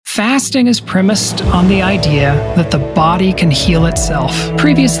Fasting is premised on the idea that the body can heal itself.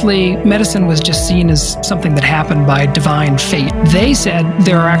 Previously, medicine was just seen as something that happened by divine fate. They said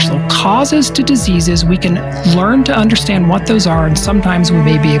there are actual causes to diseases. We can learn to understand what those are, and sometimes we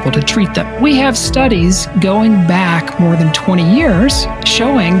may be able to treat them. We have studies going back more than 20 years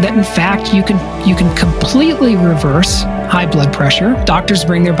showing that, in fact, you can completely reverse high blood pressure. Doctors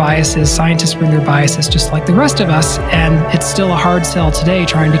bring their biases, scientists bring their biases, just like the rest of us, and it's still a hard sell today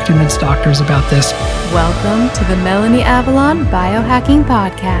trying to convince doctors about this. Welcome to the Melanie Avalon Biohacking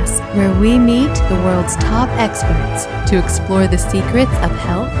Podcast, where we meet the world's top experts to explore the secrets of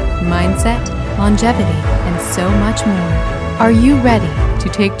health, mindset, longevity, and so much more. Are you ready to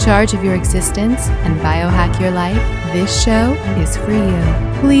take charge of your existence and biohack your life? This show is for you.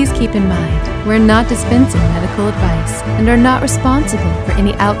 Please keep in mind, we're not dispensing medical advice and are not responsible for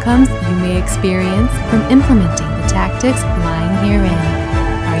any outcomes you may experience from implementing the tactics lying herein.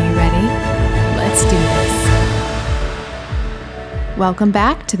 Are you ready? Let's do this. Welcome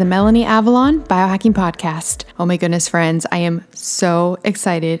back to the Melanie Avalon Biohacking Podcast. Oh my goodness, friends, I am so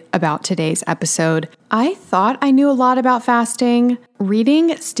excited about today's episode. I thought I knew a lot about fasting.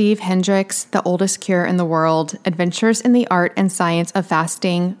 Reading Steve Hendricks' The Oldest Cure in the World, Adventures in the Art and Science of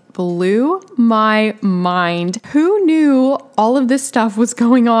Fasting, blew my mind. Who knew all of this stuff was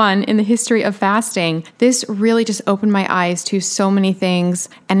going on in the history of fasting? This really just opened my eyes to so many things.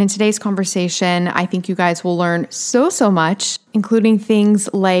 And in today's conversation, I think you guys will learn so much, including things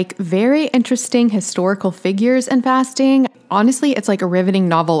like very interesting historical figures in fasting. Honestly, it's like a riveting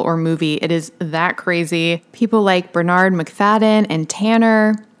novel or movie. It is that crazy. People like Bernarr, Macfadden, and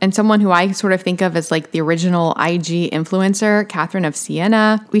Tanner, and someone who I sort of think of as like the original IG influencer, Catherine of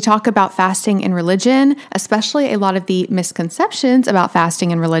Siena. We talk about fasting in religion, especially a lot of the misconceptions about fasting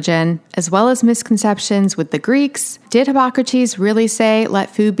in religion, as well as misconceptions with the Greeks. Did Hippocrates really say,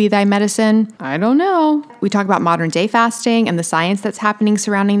 "Let food be thy medicine"? I don't know. We talk about modern day fasting and the science that's happening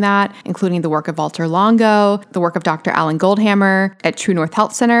surrounding that, including the work of Walter Longo, the work of Dr. Alan Goldhammer at True North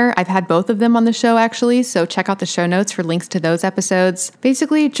Health Center. I've had both of them on the show actually, so check out the show notes for links to those episodes.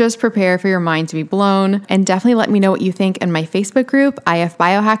 Basically, just prepare for your mind to be blown, and definitely let me know what you think in my Facebook group, IF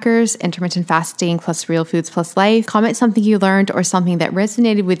Biohackers, Intermittent Fasting plus Real Foods plus Life. Comment something you learned or something that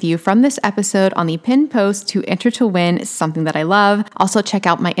resonated with you from this episode on the pinned post to enter to win something that I love. Also check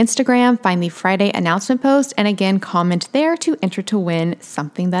out my Instagram, find the Friday announcement post, and again, comment there to enter to win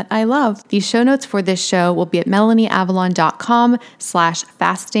something that I love. The show notes for this show will be at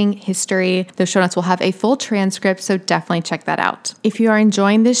melanieavalon.com/fasting history. Those show notes will have a full transcript, so definitely check that out. If you are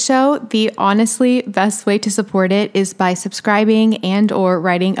enjoying this show, the honestly best way to support it is by subscribing and or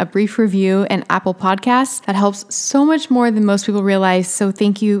writing a brief review in Apple Podcasts. That helps so much more than most people realize, so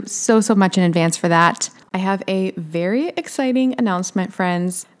thank you so much in advance for that. I have a very exciting announcement,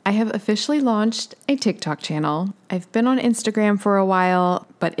 friends. I have officially launched a TikTok channel. I've been on Instagram for a while,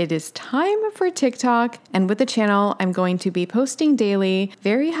 but it is time for TikTok. And with the channel, I'm going to be posting daily,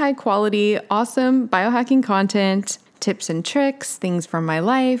 very high quality, awesome biohacking content, tips and tricks, things from my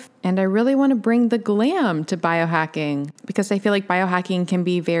life. And I really want to bring the glam to biohacking because I feel like biohacking can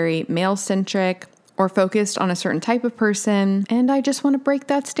be very male-centric or focused on a certain type of person. And I just want to break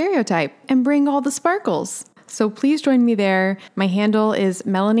that stereotype and bring all the sparkles. So please join me there. My handle is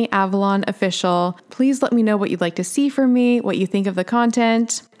Melanie Avalon Official. Please let me know what you'd like to see from me, what you think of the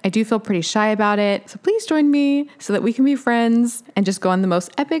content. I do feel pretty shy about it, so please join me so that we can be friends and just go on the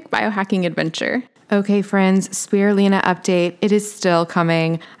most epic biohacking adventure. Okay, friends, spirulina update. It is still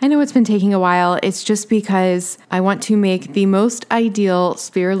coming. I know it's been taking a while. It's just because I want to make the most ideal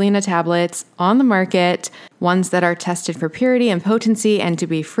spirulina tablets on the market, ones that are tested for purity and potency and to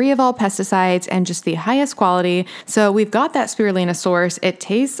be free of all pesticides and just the highest quality. So we've got that spirulina source. It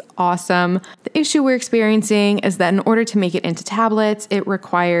tastes awesome. The issue we're experiencing is that in order to make it into tablets, it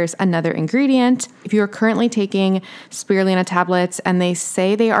requires another ingredient. If you are currently taking spirulina tablets and they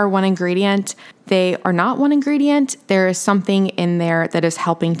say they are one ingredient, they are not one ingredient. There is something in there that is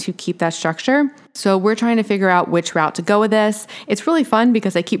helping to keep that structure. So we're trying to figure out which route to go with this. It's really fun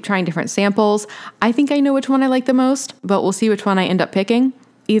because I keep trying different samples. I think I know which one I like the most, but we'll see which one I end up picking.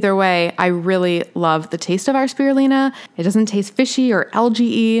 Either way, I really love the taste of our spirulina. It doesn't taste fishy or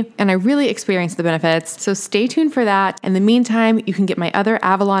algae-y, and I really experience the benefits. So stay tuned for that. In the meantime, you can get my other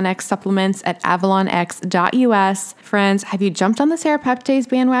Avalon X supplements at avalonx.us. Friends, have you jumped on the serapeptase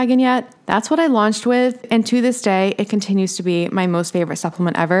bandwagon yet? That's what I launched with, and to this day, it continues to be my most favorite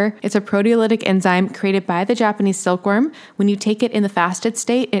supplement ever. It's a proteolytic enzyme created by the Japanese silkworm. When you take it in the fasted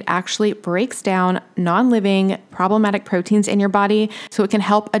state, it actually breaks down non-living problematic proteins in your body, so it can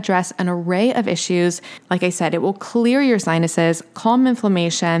help address an array of issues. Like I said, it will clear your sinuses, calm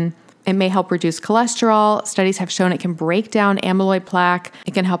inflammation. It may help reduce cholesterol. Studies have shown it can break down amyloid plaque.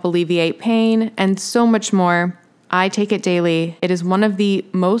 It can help alleviate pain, and so much more. I take it daily. It is one of the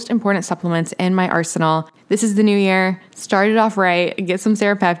most important supplements in my arsenal. This is the new year. Start it off right. Get some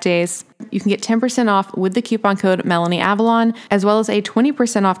serapeptase. You can get 10% off with the coupon code MelanieAvalon, as well as a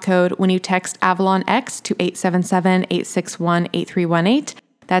 20% off code when you text AvalonX to 877-861-8318.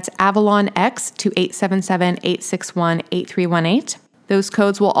 That's AvalonX to 877-861-8318. Those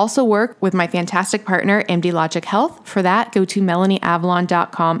codes will also work with my fantastic partner, MD Logic Health. For that, go to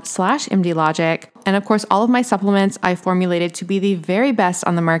melanieavalon.com/MDLogic. And of course, all of my supplements I formulated to be the very best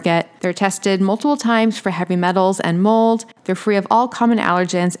on the market. They're tested multiple times for heavy metals and mold. They're free of all common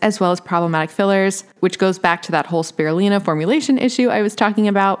allergens as well as problematic fillers, which goes back to that whole spirulina formulation issue I was talking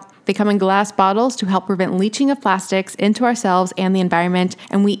about. They come in glass bottles to help prevent leaching of plastics into ourselves and the environment,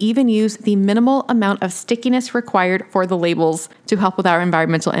 and we even use the minimal amount of stickiness required for the labels to help with our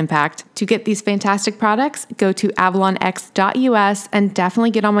environmental impact. To get these fantastic products, go to avalonx.us and definitely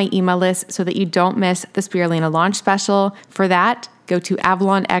get on my email list so that you don't miss the spirulina launch special. For that, go to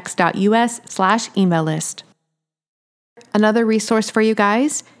avalonx.us/email list. Another resource for you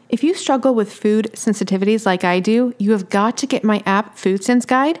guys. If you struggle with food sensitivities like I do, you have got to get my app Food Sense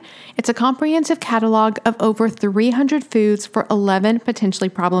Guide. It's a comprehensive catalog of over 300 foods for 11 potentially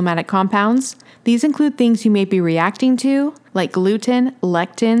problematic compounds. These include things you may be reacting to, like gluten,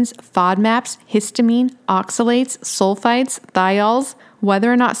 lectins, FODMAPs, histamine, oxalates, sulfites, thiols,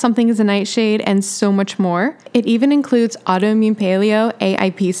 whether or not something is a nightshade, and so much more. It even includes autoimmune paleo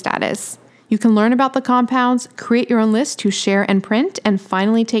AIP status. You can learn about the compounds, create your own list to share and print, and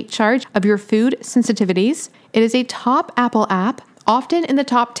finally take charge of your food sensitivities. It is a top Apple app, often in the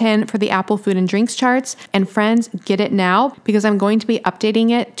top 10 for the Apple food and drinks charts. And friends, get it now because I'm going to be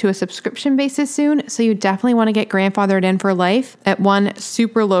updating it to a subscription basis soon, so you definitely want to get grandfathered in for life at one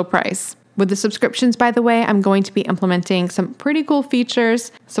super low price. With the subscriptions, by the way, I'm going to be implementing some pretty cool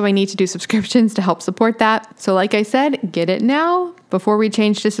features, so I need to do subscriptions to help support that. So like I said, get it now before we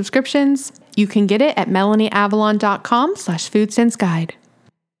change to subscriptions. You can get it at melanieavalon.com/foodsenseguide.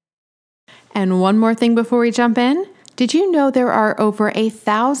 And one more thing before we jump in. Did you know there are over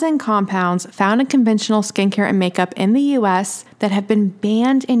 1,000 compounds found in conventional skincare and makeup in the US that have been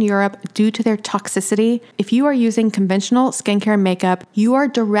banned in Europe due to their toxicity? If you are using conventional skincare and makeup, you are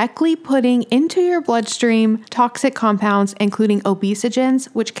directly putting into your bloodstream toxic compounds, including obesogens,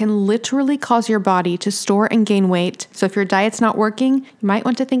 which can literally cause your body to store and gain weight. So if your diet's not working, you might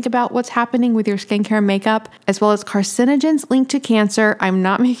want to think about what's happening with your skincare and makeup, as well as carcinogens linked to cancer. I'm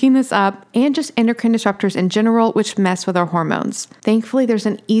not making this up, and just endocrine disruptors in general, which mess with our hormones. Thankfully, there's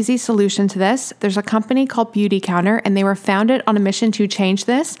an easy solution to this. There's a company called Beauty Counter, and they were founded on a mission to change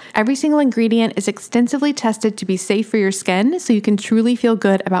this. Every single ingredient is extensively tested to be safe for your skin, so you can truly feel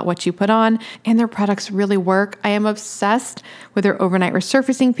good about what you put on, and their products really work. I am obsessed with their overnight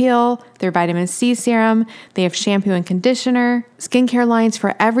resurfacing peel, their vitamin C serum. They have shampoo and conditioner, skincare lines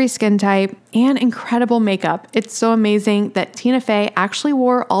for every skin type, and incredible makeup. It's so amazing that Tina Fey actually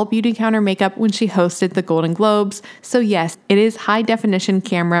wore all Beauty Counter makeup when she hosted the Golden Globes. So yes, it is high definition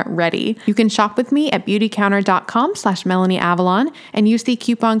camera ready. You can shop with me at beautycounter.com/MelanieAvalon and use the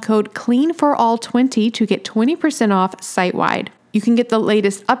coupon code CLEANFORALL20 to get 20% off site-wide. You can get the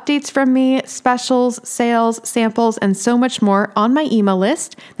latest updates from me, specials, sales, samples, and so much more on my email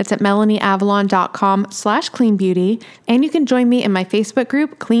list. That's at melanieavalon.com/cleanbeauty. And you can join me in my Facebook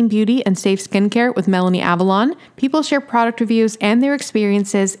group, Clean Beauty and Safe Skincare with Melanie Avalon. People share product reviews and their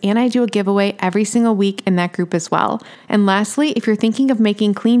experiences, and I do a giveaway every single week in that group as well. And lastly, if you're thinking of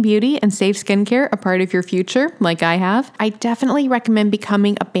making clean beauty and safe skincare a part of your future, like I have, I definitely recommend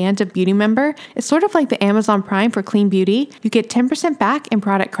becoming a Band of Beauty member. It's sort of like the Amazon Prime for clean beauty. You get 10% back in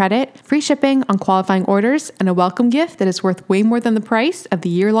product credit, free shipping on qualifying orders, and a welcome gift that is worth way more than the price of the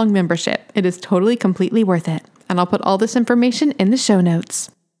year-long membership. It is totally, completely worth it. And I'll put all this information in the show notes.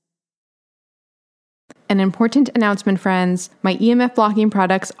 An important announcement, friends. My EMF blocking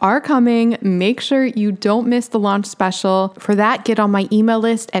products are coming. Make sure you don't miss the launch special. For that, get on my email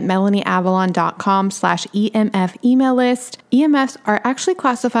list at melanieavalon.com/EMF email list. EMFs are actually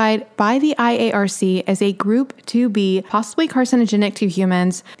classified by the IARC as a group 2B, possibly carcinogenic to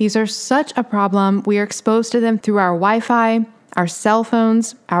humans. These are such a problem. We are exposed to them through our Wi-Fi, our cell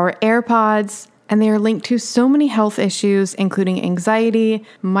phones, our AirPods, and they are linked to so many health issues, including anxiety,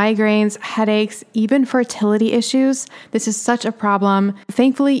 migraines, headaches, even fertility issues. This is such a problem.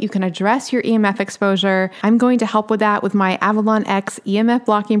 Thankfully, you can address your EMF exposure. I'm going to help with that with my Avalon X EMF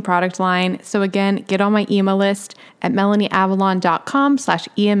blocking product line. So again, get on my email list at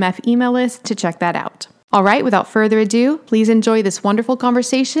melanieavalon.com/EMF email list to check that out. All right, without further ado, please enjoy this wonderful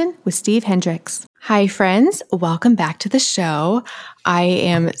conversation with Steve Hendricks. Hi, friends. Welcome back to the show. I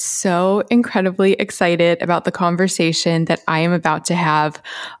am so incredibly excited about the conversation that I am about to have.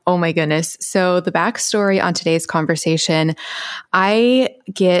 Oh my goodness. So the backstory on today's conversation, I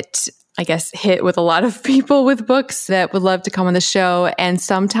get hit with a lot of people with books that would love to come on the show. And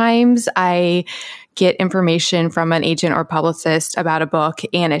sometimes I get information from an agent or publicist about a book,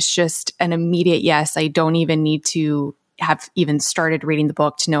 and it's just an immediate yes. I don't even need to have even started reading the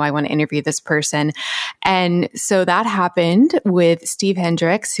book to know I want to interview this person. And so that happened with Steve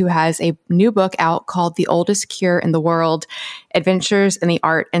Hendricks, who has a new book out called The Oldest Cure in the World, Adventures in the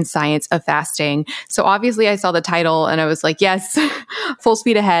Art and Science of Fasting. So obviously I saw the title and I was like, yes, full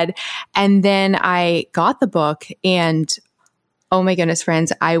speed ahead. And then I got the book and oh my goodness,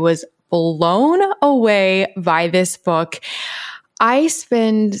 friends, I was blown away by this book. I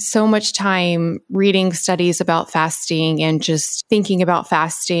spend so much time reading studies about fasting and just thinking about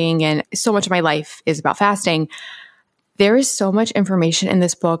fasting, and so much of my life is about fasting. There is so much information in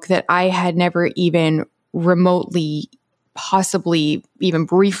this book that I had never even remotely, possibly even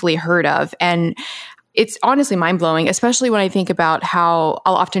briefly heard of. And it's honestly mind-blowing, especially when I think about how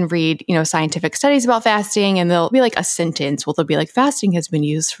I'll often read, scientific studies about fasting, and there'll be like a sentence. Well, they'll be like, fasting has been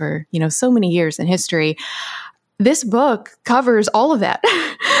used for, so many years in history. This book covers all of that,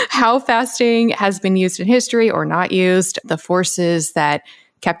 how fasting has been used in history or not used, the forces that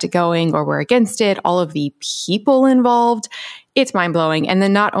kept it going or were against it, all of the people involved. It's mind-blowing. And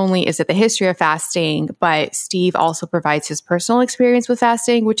then not only is it the history of fasting, but Steve also provides his personal experience with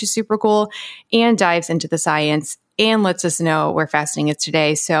fasting, which is super cool, and dives into the science and lets us know where fasting is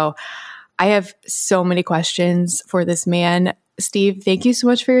today. So I have so many questions for this man. Steve, thank you so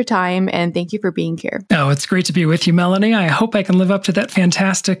much for your time, and thank you for being here. Oh, it's great to be with you, Melanie. I hope I can live up to that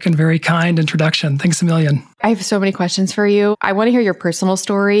fantastic and very kind introduction. Thanks a million. I have so many questions for you. I want to hear your personal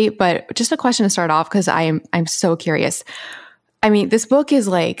story, but just a question to start off, because I'm so curious. I mean, this book is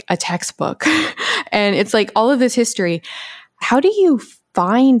like a textbook, and it's like all of this history. How do you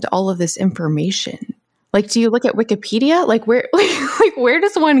find all of this information? Like, do you look at Wikipedia? Like, where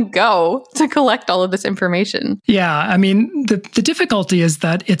does one go to collect all of this information? Yeah, I mean, the difficulty is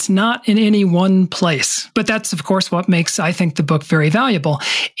that it's not in any one place. But that's, of course, what makes, I think, the book very valuable.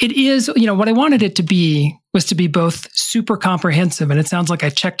 It is, what I wanted it to be was to be both super comprehensive, and it sounds like I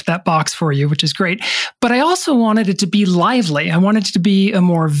checked that box for you, which is great. But I also wanted it to be lively. I wanted it to be a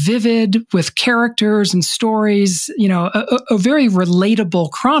more vivid, with characters and stories, a very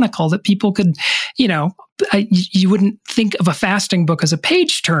relatable chronicle that people could, you wouldn't think of a fasting book as a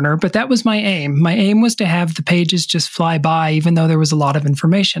page turner, but that was my aim. My aim was to have the pages just fly by, even though there was a lot of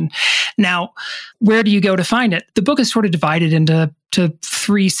information. Now, where do you go to find it? The book is sort of divided into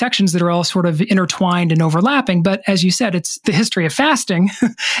three sections that are all sort of intertwined and overlapping. But as you said, it's the history of fasting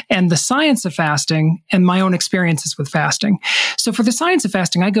and the science of fasting and my own experiences with fasting. So for the science of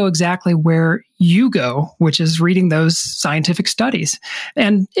fasting, I go exactly where you go, which is reading those scientific studies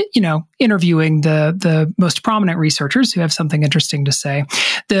and, interviewing the most prominent researchers who have something interesting to say.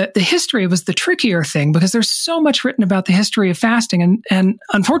 The history was the trickier thing because there's so much written about the history of fasting, and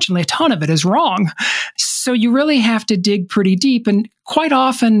unfortunately, a ton of it is wrong. So you really have to dig pretty deep. And quite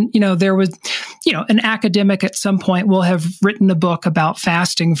often, there was, an academic at some point will have written a book about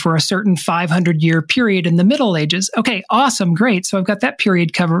fasting for a certain 500-year period in the Middle Ages. Okay, awesome, great. So I've got that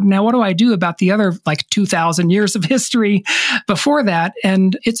period covered. Now, what do I do about the other 2,000 years of history before that?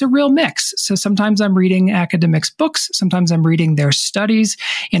 And it's a real mix. So sometimes I'm reading academics' books. Sometimes I'm reading their studies.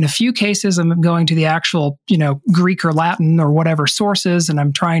 In a few cases, I'm going to the actual, Greek or Latin or whatever sources, and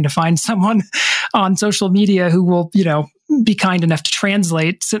I'm trying to find someone on social media who will, be kind enough to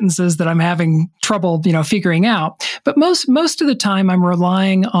translate sentences that I'm having trouble, figuring out. But most of the time I'm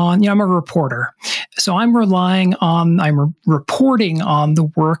relying on, I'm a reporter. So I'm reporting on the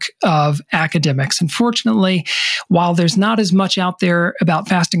work of academics. Unfortunately, while there's not as much out there about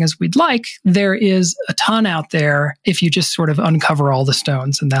fasting as we'd like, there is a ton out there if you just sort of uncover all the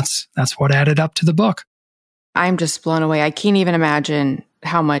stones. And that's what added up to the book. I'm just blown away. I can't even imagine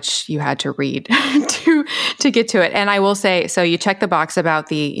how much you had to read to to get to it. And I will say, so you check the box about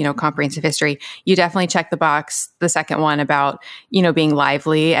the, comprehensive history. You definitely check the box, the second one about, being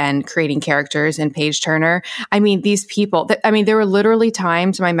lively and creating characters and page turner. I mean, these people, there were literally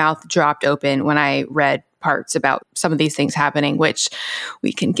times my mouth dropped open when I read parts about some of these things happening, which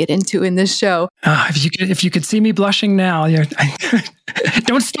we can get into in this show. If you could see me blushing now,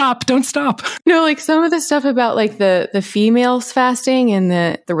 don't stop. No, like some of the stuff about like the females fasting and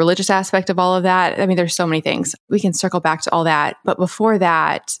the religious aspect of all of that. I mean, there's so many things. We can circle back to all that. But before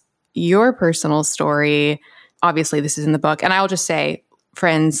that, your personal story, obviously this is in the book. And I'll just say,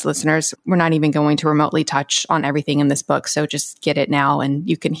 friends, listeners, we're not even going to remotely touch on everything in this book. So just get it now and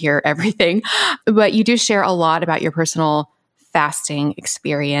you can hear everything. But you do share a lot about your personal fasting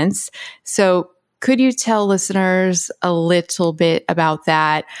experience. So could you tell listeners a little bit about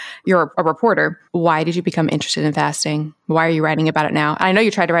that? You're a reporter. Why did you become interested in fasting? Why are you writing about it now? I know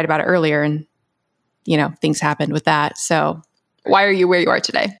you tried to write about it earlier and, things happened with that. So why are you where you are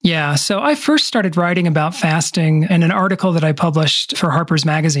today? Yeah. So I first started writing about fasting in an article that I published for Harper's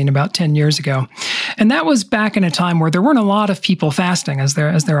Magazine about 10 years ago. And that was back in a time where there weren't a lot of people fasting as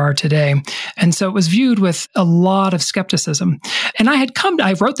there are today. And so it was viewed with a lot of skepticism. And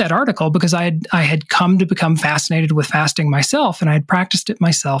I wrote that article because I had come to become fascinated with fasting myself, and I had practiced it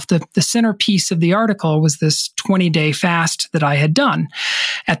myself. The centerpiece of the article was this 20-day fast that I had done.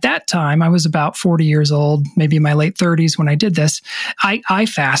 At that time, I was about 40 years old, maybe in my late 30s when I did this. I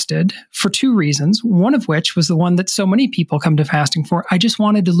fasted for two reasons, one of which was the one that so many people come to fasting for. I just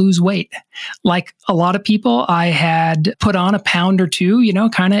wanted to lose weight. Like a lot of people, I had put on a pound or two,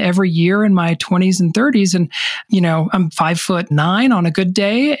 kind of every year in my 20s and 30s. And, I'm 5'9" on a good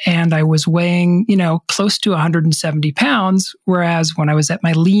day. And I was weighing, close to 170 pounds. Whereas when I was at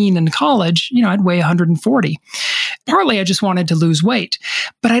my lean in college, I'd weigh 140. Partly, I just wanted to lose weight.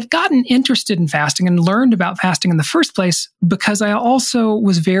 But I'd gotten interested in fasting and learned about fasting in the first place because I also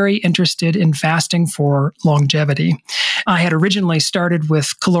was very interested in fasting for longevity. I had originally started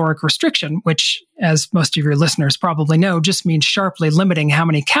with caloric restriction, which, as most of your listeners probably know, just means sharply limiting how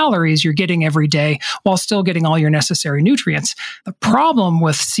many calories you're getting every day while still getting all your necessary nutrients. The problem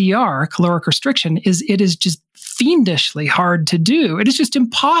with CR, caloric restriction, is it is just fiendishly hard to do. It is just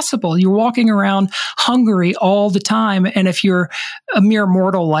impossible. You're walking around hungry all the time. And if you're a mere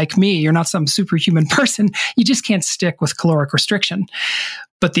mortal like me, you're not some superhuman person, you just can't stick with caloric restriction.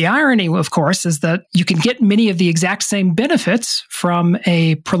 But the irony, of course, is that you can get many of the exact same benefits from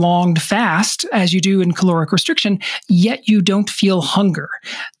a prolonged fast as you do in caloric restriction, yet you don't feel hunger.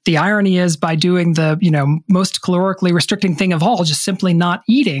 The irony is by doing the, most calorically restricting thing of all, just simply not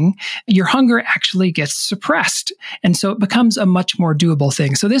eating, your hunger actually gets suppressed. And so it becomes a much more doable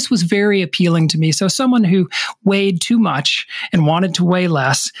thing. So this was very appealing to me. So someone who weighed too much and wanted to weigh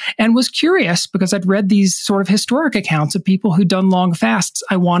less and was curious because I'd read these sort of historic accounts of people who'd done long fasts.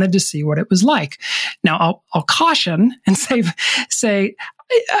 I wanted to see what it was like. Now, I'll caution and say,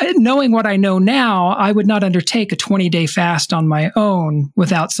 knowing what I know now, I would not undertake a 20-day fast on my own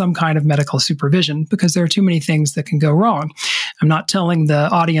without some kind of medical supervision because there are too many things that can go wrong. I'm not telling the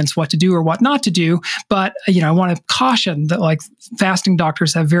audience what to do or what not to do, but I want to caution that fasting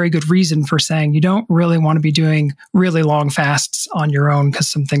doctors have very good reason for saying you don't really want to be doing really long fasts on your own because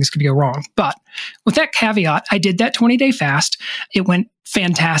some things could go wrong. But with that caveat, I did that 20-day fast. It went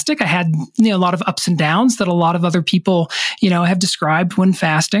fantastic. I had a lot of ups and downs that a lot of other people have described when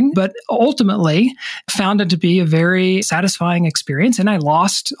fasting, but ultimately found it to be a very satisfying experience, and I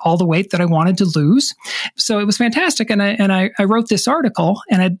lost all the weight that I wanted to lose. So it was fantastic, and I wrote this article,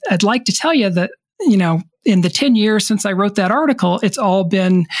 and I'd like to tell you that in the 10 years since I wrote that article, it's all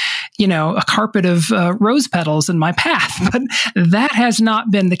been, a carpet of rose petals in my path. But that has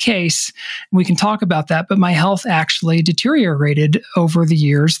not been the case. We can talk about that. But my health actually deteriorated over the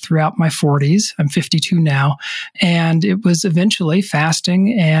years throughout my 40s. I'm 52 now. And it was eventually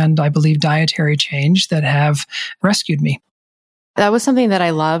fasting and I believe dietary change that have rescued me. That was something that I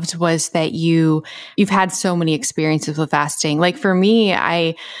loved, was that you've had so many experiences with fasting. Like for me,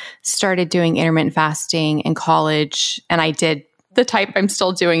 I started doing intermittent fasting in college, and I did the type I'm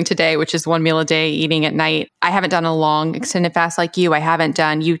still doing today, which is 1 meal a day, eating at night. I haven't done a long extended fast like you.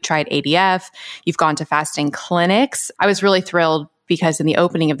 You tried ADF. You've gone to fasting clinics. I was really thrilled because in the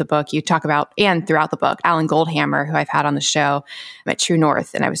opening of the book, you talk about, and throughout the book, Alan Goldhammer, who I've had on the show at True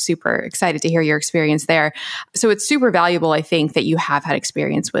North, and I was super excited to hear your experience there. So it's super valuable, I think, that you have had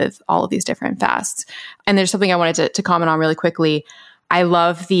experience with all of these different fasts. And there's something I wanted to comment on really quickly. I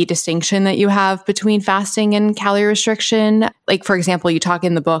love the distinction that you have between fasting and calorie restriction. Like, for example, you talk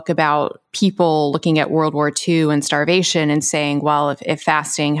in the book about people looking at World War II and starvation and saying, well, if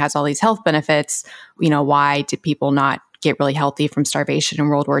fasting has all these health benefits, why did people not get really healthy from starvation in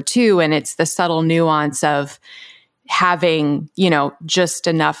World War II? And it's the subtle nuance of having, just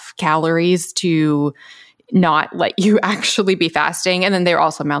enough calories to not let you actually be fasting. And then they're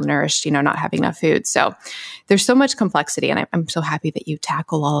also malnourished, not having enough food. So there's so much complexity, and I'm so happy that you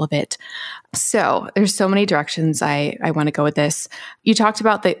tackle all of it. So there's so many directions I want to go with this. You talked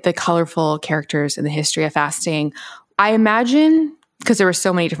about the colorful characters in the history of fasting. I imagine, because there were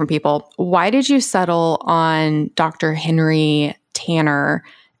so many different people, why did you settle on Dr. Henry Tanner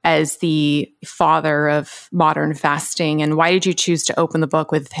as the father of modern fasting? And why did you choose to open the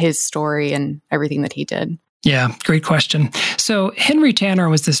book with his story and everything that he did? Yeah, great question. So Henry Tanner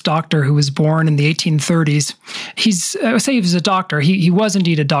was this doctor who was born in the 1830s. I would say he was a doctor. He was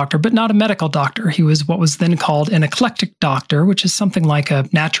indeed a doctor, but not a medical doctor. He was what was then called an eclectic doctor, which is something like a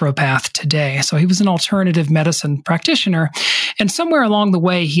naturopath today. So he was an alternative medicine practitioner. And somewhere along the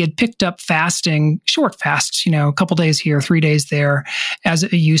way, he had picked up fasting, short fasts, a couple days here, 3 days there, as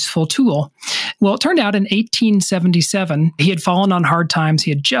a useful tool. Well, it turned out in 1877, he had fallen on hard times.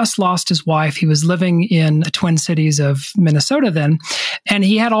 He had just lost his wife. He was living in the Twin Cities of Minnesota then, and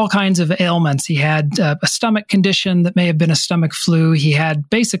he had all kinds of ailments. He had a stomach condition that may have been a stomach flu. He had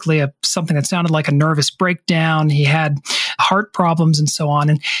basically something that sounded like a nervous breakdown. He had heart problems and so on.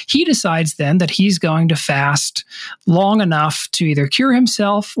 And he decides then that he's going to fast long enough to either cure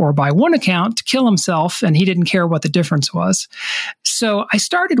himself or, by one account, to kill himself. And he didn't care what the difference was. So I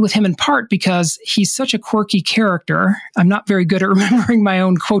started with him in part because he's such a quirky character. I'm not very good at remembering my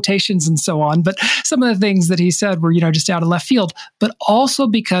own quotations and so on, but some of the things that he said were, just out of left field, but also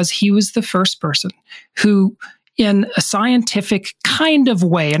because he was the first person who, in a scientific kind of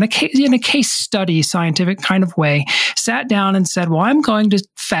way, in a case study scientific kind of way, sat down and said, well, I'm going to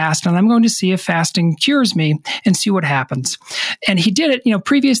fast and I'm going to see if fasting cures me and see what happens. And he did it,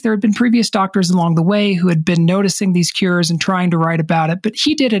 there had been previous doctors along the way who had been noticing these cures and trying to write about it, but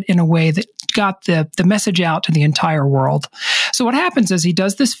he did it in a way that got the message out to the entire world. So what happens is he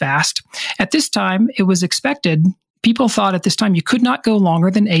does this fast. At this time, it was expected, people thought at this time you could not go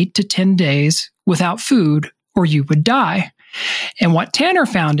longer than 8 to 10 days without food or you would die. And what Tanner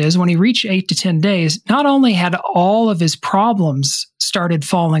found is when he reached 8 to 10 days, not only had all of his problems started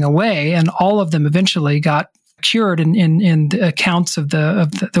falling away, and all of them eventually got cured in the accounts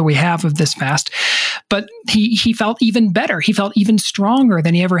that we have of this fast, but he felt even better. He felt even stronger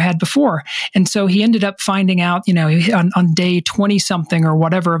than he ever had before. And so he ended up finding out, on day 20 something or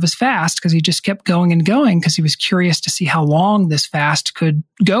whatever of his fast, because he just kept going and going because he was curious to see how long this fast could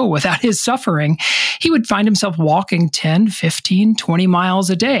go without his suffering. He would find himself walking 10, 15, 20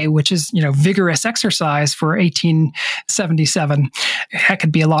 miles a day, which is, vigorous exercise for 1877. That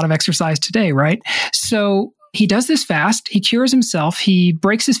could be a lot of exercise today, right? So he does this fast, he cures himself, he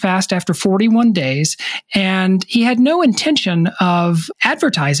breaks his fast after 41 days, and he had no intention of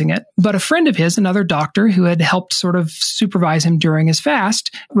advertising it. But a friend of his, another doctor who had helped sort of supervise him during his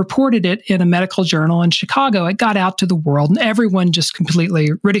fast, reported it in a medical journal in Chicago. It got out to the world, and everyone just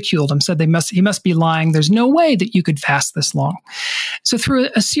completely ridiculed him, said he must be lying. There's no way that you could fast this long. So through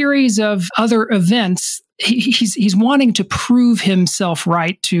a series of other events, he's wanting to prove himself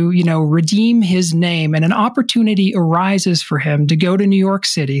right, to, redeem his name. And an opportunity arises for him to go to New York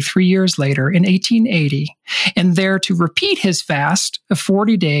City 3 years later in 1880, and there to repeat his fast of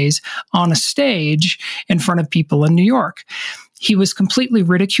 40 days on a stage in front of people in New York. He was completely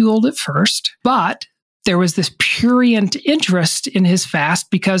ridiculed at first, but there was this prurient interest in his fast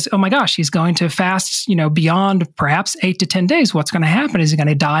because, oh my gosh, he's going to fast, beyond perhaps 8 to 10 days. What's going to happen? Is he going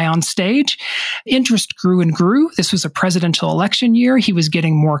to die on stage? Interest grew and grew. This was a presidential election year. He was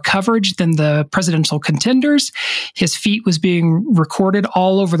getting more coverage than the presidential contenders. His feat was being recorded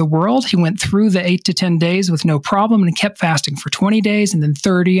all over the world. He went through the 8 to 10 days with no problem and kept fasting for 20 days and then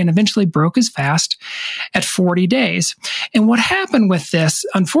 30 and eventually broke his fast at 40 days. And what happened with this,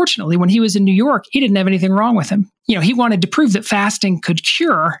 unfortunately, when he was in New York, he didn't have anything wrong with him. He wanted to prove that fasting could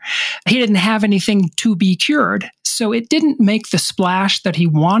cure. He didn't have anything to be cured. So it didn't make the splash that he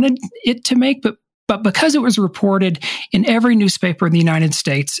wanted it to make, but because it was reported in every newspaper in the United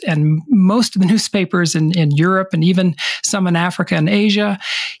States and most of the newspapers in Europe and even some in Africa and Asia,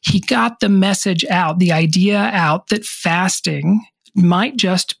 he got the message out, the idea out that fasting might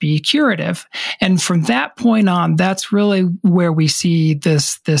just be curative. And from that point on, that's really where we see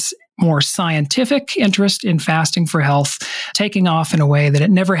this more scientific interest in fasting for health taking off in a way that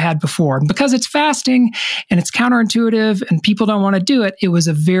it never had before. And because it's fasting and it's counterintuitive and people don't want to do it, it was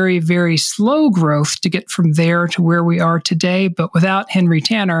a very, very slow growth to get from there to where we are today. But without Henry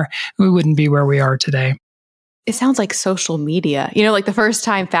Tanner, we wouldn't be where we are today. It sounds like social media. Like the first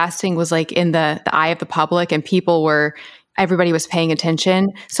time fasting was like in the eye of the public and everybody was paying attention.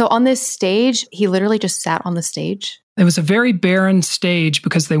 So on this stage, he literally just sat on the stage. It was a very barren stage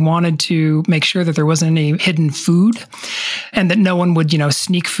because they wanted to make sure that there wasn't any hidden food and that no one would,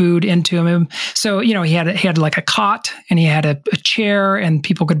 sneak food into him. So, he had like a cot and he had a chair and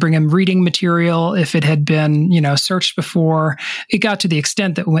people could bring him reading material if it had been, searched before. It got to the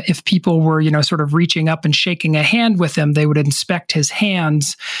extent that if people were, sort of reaching up and shaking a hand with him, they would inspect his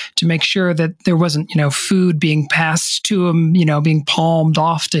hands to make sure that there wasn't, food being passed to him, being palmed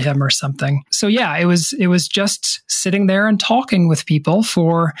off to him or something. So yeah, it was just sitting there and talking with people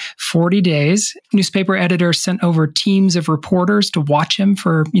for 40 days. Newspaper editors sent over teams of reporters to watch him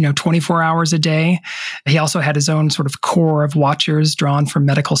for, 24 hours a day. He also had his own sort of core of watchers drawn from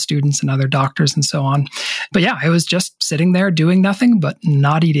medical students and other doctors and so on. But yeah, it was just sitting there doing nothing but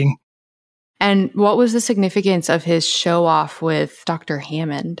not eating. And what was the significance of his show off with Dr.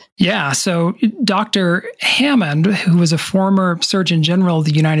 Hammond? Yeah, so Dr. Hammond, who was a former Surgeon General of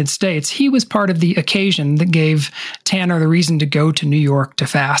the United States, he was part of the occasion that gave Tanner the reason to go to New York to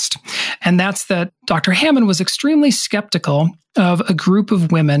fast. And that's that Dr. Hammond was extremely skeptical of a group of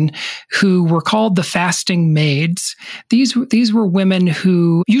women who were called the fasting maids. These were women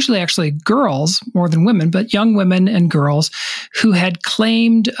who, usually actually girls more than women, but young women and girls who had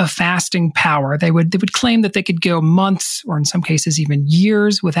claimed a fasting power. They would claim that they could go months or in some cases even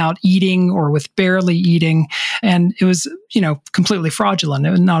years without eating or with barely eating. And it was, completely fraudulent.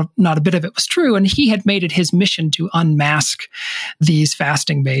 It was not a bit of it was true. And he had made it his mission to unmask these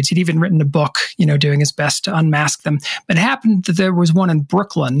fasting maids. He'd even written a book, doing his best to unmask them. But it happened that there was one in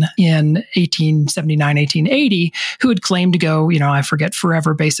Brooklyn in 1879, 1880, who had claimed to go, I forget,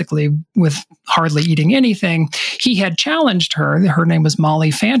 forever, basically, with hardly eating anything. He had challenged her, her name was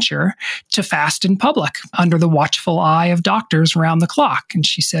Molly Fancher, to fast in public under the watchful eye of doctors around the clock. And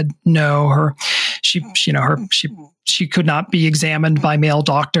she said, no, she could not be examined by male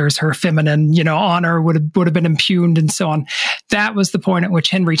doctors. Her feminine, honor would have been impugned and so on. That was the point at which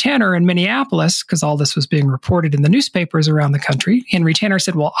Henry Tanner in Minneapolis, because all this was being reported in the newspapers around the country, Henry Tanner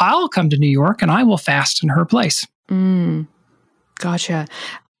said, well, I'll come to New York and I will fast in her place. Gotcha.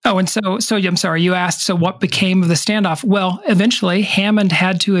 Oh, and so I'm sorry, you asked, so what became of the standoff? Well, eventually Hammond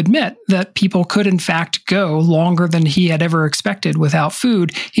had to admit that people could in fact go longer than he had ever expected without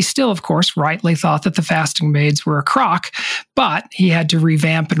food. He still, of course, rightly thought that the fasting maids were a crock, but he had to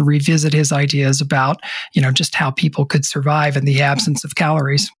revamp and revisit his ideas about, just how people could survive in the absence of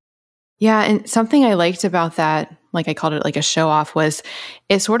calories. Yeah, and something I liked about that, like I called it like a show off, was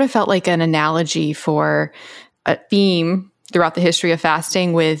it sort of felt like an analogy for a theme throughout the history of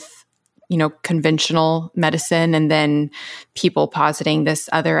fasting with, conventional medicine and then people positing this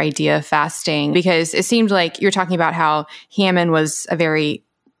other idea of fasting. Because it seemed like you're talking about how Hammond was a very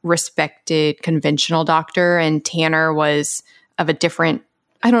respected conventional doctor and Tanner was of a different,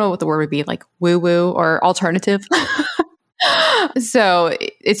 I don't know what the word would be, like woo-woo or alternative. So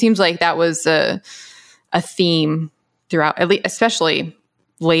it seems like that was a theme throughout, at least, especially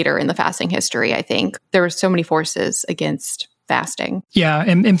later in the fasting history. I think there were so many forces against fasting. Yeah,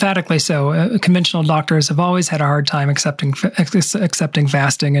 emphatically so. Conventional doctors have always had a hard time accepting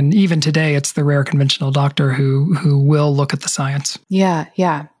fasting, and even today, it's the rare conventional doctor who will look at the science. Yeah.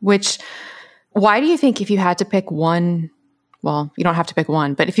 Why do you think if you had to pick one? Well, you don't have to pick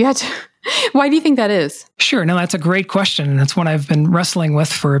one, but if you had to, why do you think that is? Sure. No, that's a great question. And it's one I've been wrestling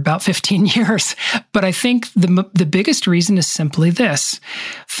with for about 15 years. But I think the biggest reason is simply this.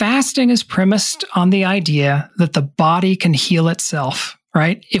 Fasting is premised on the idea that the body can heal itself,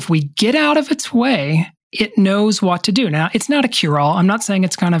 right? If we get out of its way, it knows what to do. Now, it's not a cure-all. I'm not saying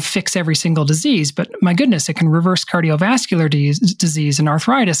it's going to fix every single disease, but my goodness, it can reverse cardiovascular disease and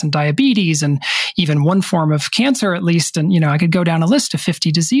arthritis and diabetes and even one form of cancer at least. And, I could go down a list of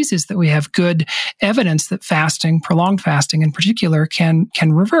 50 diseases that we have good evidence that fasting, prolonged fasting in particular, can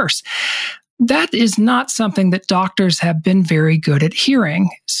reverse. That is not something that doctors have been very good at hearing.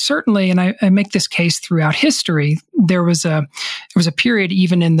 Certainly, and I make this case throughout history, there was a period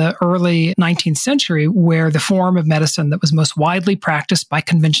even in the early 19th century where the form of medicine that was most widely practiced by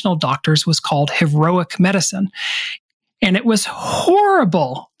conventional doctors was called heroic medicine. And it was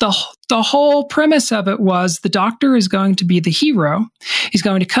horrible. The whole premise of it was the doctor is going to be the hero. He's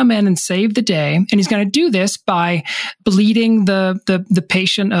going to come in and save the day. And he's going to do this by bleeding the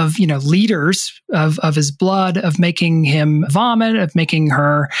patient of, liters of his blood, of making him vomit, of making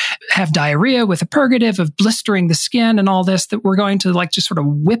her have diarrhea with a purgative, of blistering the skin and all this, that we're going to just sort of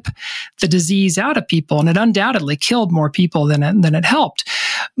whip the disease out of people. And it undoubtedly killed more people than it helped.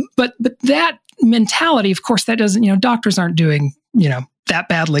 But that mentality, of course, that doesn't, doctors aren't doing, that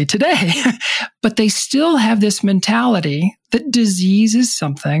badly today, but they still have this mentality that disease is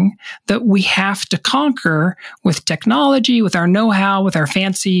something that we have to conquer with technology, with our know-how, with our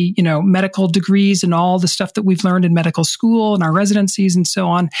fancy, medical degrees and all the stuff that we've learned in medical school and our residencies and so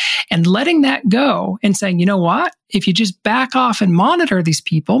on, and letting that go and saying, you know what, if you just back off and monitor these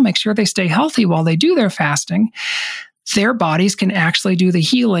people, make sure they stay healthy while they do their fasting, their bodies can actually do the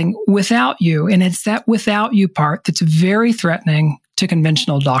healing without you. And it's that without you part that's very threatening to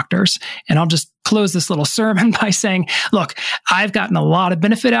conventional doctors. And I'll just close this little sermon by saying, look, I've gotten a lot of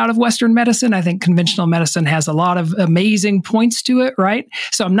benefit out of Western medicine. I think conventional medicine has a lot of amazing points to it, right?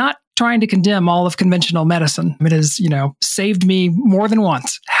 So I'm not trying to condemn all of conventional medicine. It has, saved me more than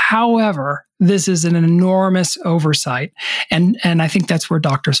once. However, this is an enormous oversight. And I think that's where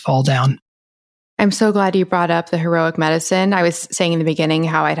doctors fall down. I'm so glad you brought up the heroic medicine. I was saying in the beginning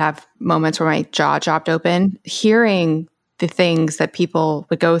how I'd have moments where my jaw dropped open, hearing the things that people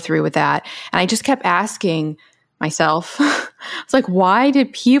would go through with that. And I just kept asking myself, it's like, why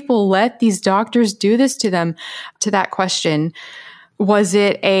did people let these doctors do this to them? To that question, was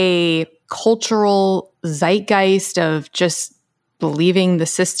it a cultural zeitgeist of just believing the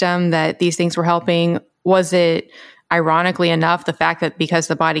system that these things were helping? Was it, ironically enough, the fact that because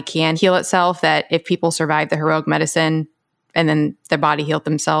the body can heal itself, that if people survived the heroic medicine and then their body healed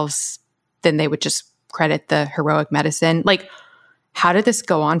themselves, then they would just credit the heroic medicine? How did this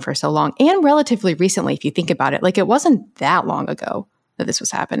go on for so long? And relatively recently, if you think about it, it wasn't that long ago that this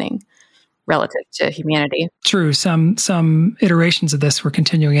was happening relative to humanity. True. Some iterations of this were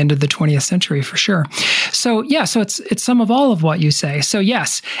continuing into the 20th century for sure. So yeah, so it's some of all of what you say. So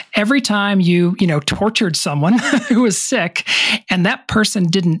yes, every time you tortured someone who was sick and that person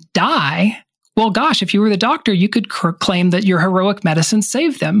didn't die, well, gosh, if you were the doctor, you could claim that your heroic medicine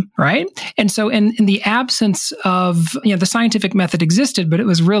saved them, right? And so in the absence of, the scientific method existed, but it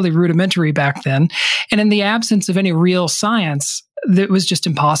was really rudimentary back then. And in the absence of any real science, it was just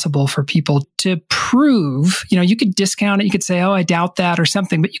impossible for people to prove. You could discount it. You could say, oh, I doubt that or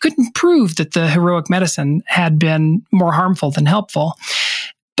something, but you couldn't prove that the heroic medicine had been more harmful than helpful.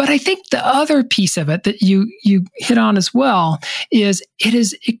 But I think the other piece of it that you hit on as well is it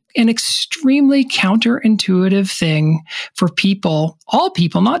is an extremely counterintuitive thing for people, all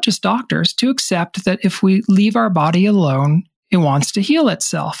people, not just doctors, to accept that if we leave our body alone, it wants to heal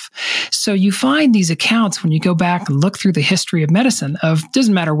itself. So you find these accounts when you go back and look through the history of medicine of,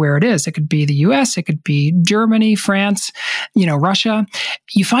 doesn't matter where it is. It could be the US, it could be Germany, France, Russia.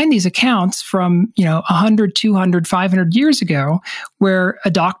 You find these accounts from, 100, 200, 500 years ago where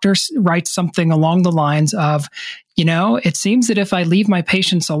a doctor writes something along the lines of, it seems that if I leave my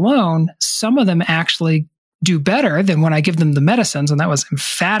patients alone, some of them actually do better than when I give them the medicines. And that was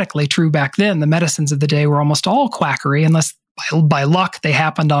emphatically true back then. The medicines of the day were almost all quackery, unless by luck they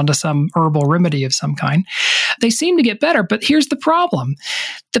happened onto some herbal remedy of some kind. They seem to get better, but here's the problem.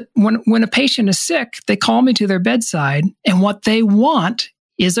 When a patient is sick, they call me to their bedside, and what they want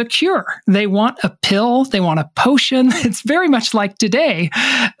is a cure. They want a pill. They want a potion. It's very much like today.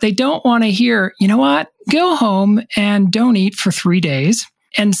 They don't want to hear, you know what? Go home and don't eat for 3 days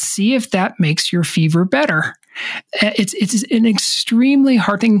and see if that makes your fever better. It's an extremely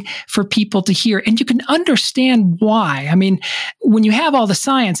hard thing for people to hear, and you can understand why. I mean, when you have all the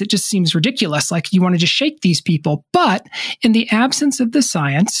science, it just seems ridiculous, like you want to just shake these people. But in the absence of the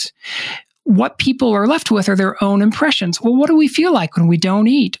science, what people are left with are their own impressions. Well, what do we feel like when we don't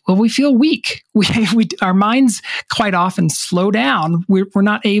eat? Well, we feel weak. Our minds quite often slow down. We're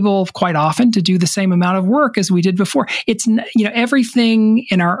not able quite often to do the same amount of work as we did before. It's, everything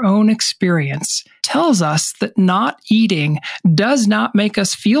in our own experience tells us that not eating does not make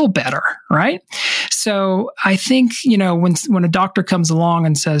us feel better, right? So I think, when a doctor comes along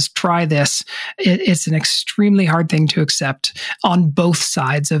and says, try this, it's an extremely hard thing to accept on both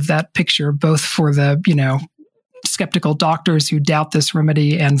sides of that picture, both for the, skeptical doctors who doubt this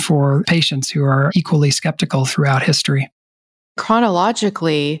remedy and for patients who are equally skeptical throughout history.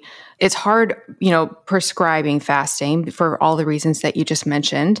 Chronologically, it's hard, prescribing fasting for all the reasons that you just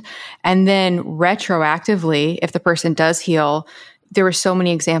mentioned. And then retroactively, if the person does heal, there were so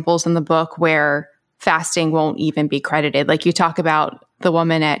many examples in the book where fasting won't even be credited. Like you talk about the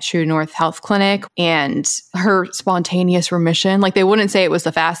woman at True North Health Clinic and her spontaneous remission. Like they wouldn't say it was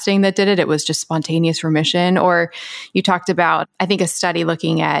the fasting that did it. It was just spontaneous remission. Or you talked about, I think, a study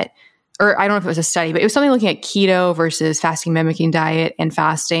looking at, or I don't know if it was a study, but it was something looking at keto versus fasting mimicking diet and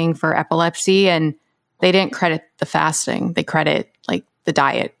fasting for epilepsy. And they didn't credit the fasting. They credit like the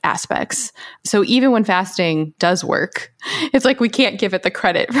diet aspects. So even when fasting does work, it's like we can't give it the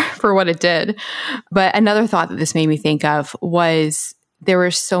credit for what it did. But another thought that this made me think of was there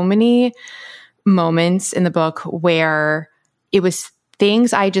were so many moments in the book where it was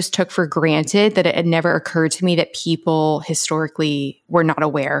things I just took for granted that it had never occurred to me that people historically were not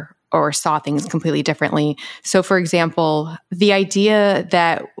aware or saw things completely differently. So for example, the idea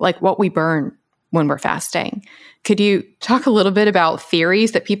that like what we burn when we're fasting. Could you talk a little bit about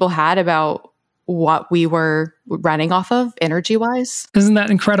theories that people had about what we were running off of energy-wise? Isn't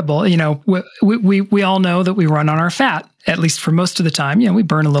that incredible? You know, we all know that we run on our fat, at least for most of the time. You know, we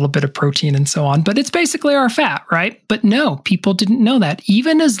burn a little bit of protein and so on, but it's basically our fat, right? But no, people didn't know that.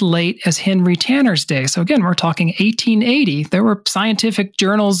 Even as late as Henry Tanner's day. So again, we're talking 1880. There were scientific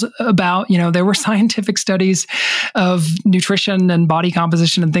journals about, you know, there were scientific studies of nutrition and body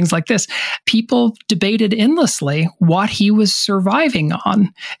composition and things like this. People debated endlessly what he was surviving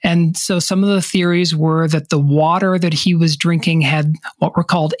on. And so some of the theories were that the water that he was drinking had what were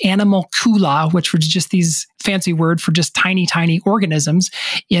called animalcula, which was just these fancy word for just tiny, tiny organisms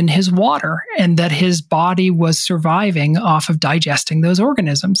in his water, and that his body was surviving off of digesting those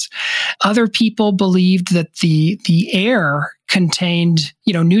organisms. Other people believed that the air contained,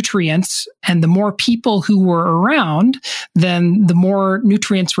 you know, nutrients, and the more people who were around, then the more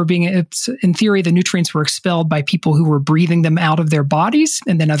nutrients were being, in theory, the nutrients were expelled by people who were breathing them out of their bodies,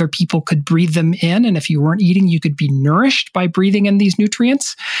 and then other people could breathe them in. And if you weren't eating, you could be nourished by breathing in these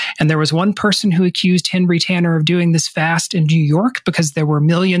nutrients. And there was one person who accused Henry Tanner of doing this fast in New York because there were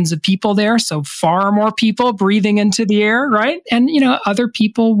millions of people there, so far more people breathing into the air, right? And, you know, other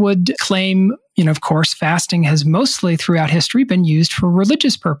people would claim, you know, of course, fasting has mostly throughout history been used for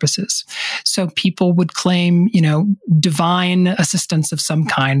religious purposes. So people would claim, you know, divine assistance of some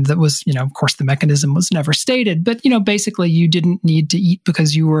kind that was, you know, of course, the mechanism was never stated, but, you know, basically you didn't need to eat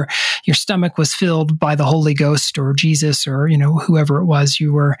because your stomach was filled by the Holy Ghost or Jesus or, you know, whoever it was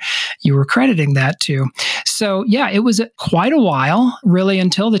you were crediting that to. So yeah, it was quite a while, really,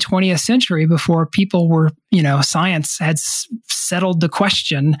 until the 20th century before people were, you know, science had settled the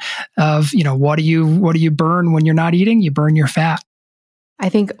question of, you know, what do you burn when you're not eating? You burn your fat. I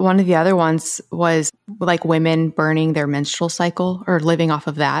think one of the other ones was like women burning their menstrual cycle or living off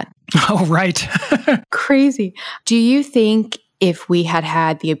of that. Oh, right. Crazy. Do you think if we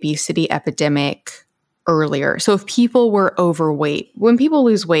had the obesity epidemic earlier, so if people were overweight, when people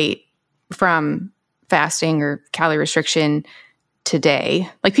lose weight from fasting or calorie restriction today,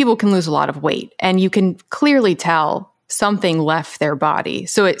 like people can lose a lot of weight and you can clearly tell something left their body.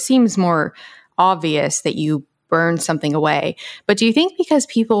 So it seems more obvious that you burn something away. But do you think because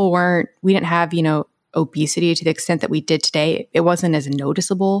we didn't have, you know, obesity to the extent that we did today, it wasn't as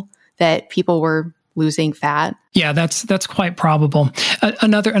noticeable that people were losing fat? Yeah, that's quite probable.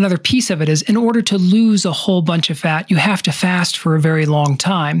 Another piece of it is in order to lose a whole bunch of fat, you have to fast for a very long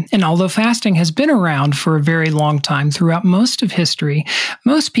time. And although fasting has been around for a very long time throughout most of history,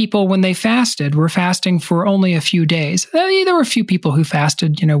 most people, when they fasted, were fasting for only a few days. There were a few people who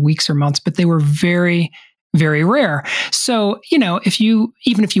fasted, you know, weeks or months, but they were very, very rare. So, you know,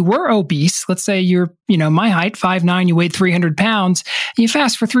 even if you were obese, let's say you're, you know, my height, 5'9", you weighed 300 pounds, you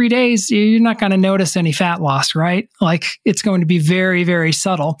fast for 3 days, you're not going to notice any fat loss, right? Like it's going to be very, very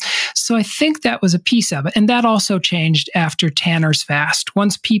subtle. So I think that was a piece of it. And that also changed after Tanner's fast.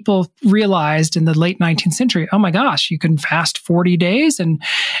 Once people realized in the late 19th century, oh my gosh, you can fast 40 days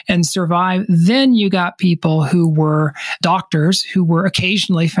and survive. Then you got people who were doctors who were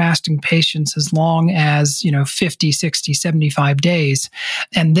occasionally fasting patients as long as, you know, 50, 60, 75 days.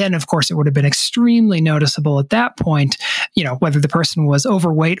 And then, of course, it would have been extremely noticeable at that point, you know, whether the person was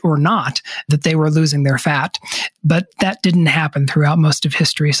overweight or not, that they were losing their fat. But that didn't happen throughout most of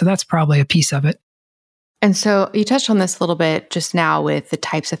history. So that's probably a piece of it. And so you touched on this a little bit just now with the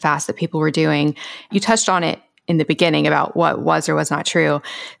types of fasts that people were doing. You touched on it in the beginning about what was or was not true.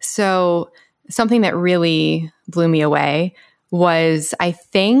 So something that really blew me away was, I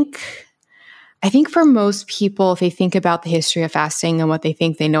think for most people, if they think about the history of fasting and what they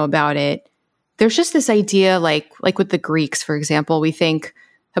think they know about it, there's just this idea, like with the Greeks, for example, we think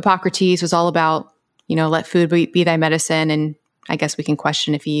Hippocrates was all about, you know, let food be thy medicine. And I guess we can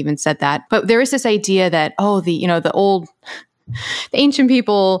question if he even said that. But there is this idea that, the old The ancient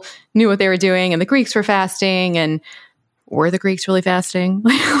people knew what they were doing, and the Greeks were fasting, and were the Greeks really fasting?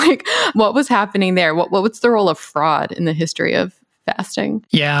 Like, what was happening there? What's the role of fraud in the history of fasting?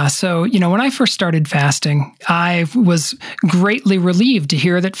 Yeah. So, when I first started fasting, I was greatly relieved to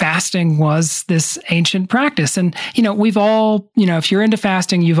hear that fasting was this ancient practice. And, we've all, if you're into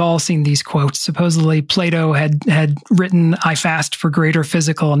fasting, you've all seen these quotes. Supposedly Plato had written, "I fast for greater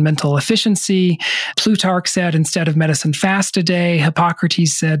physical and mental efficiency." Plutarch said, "Instead of medicine, fast a day."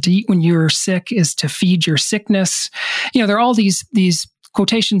 Hippocrates said, "To eat when you're sick is to feed your sickness." There are all these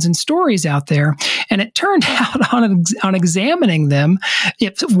quotations and stories out there. And it turned out on examining them,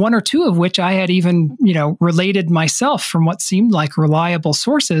 one or two of which I had even, related myself from what seemed like reliable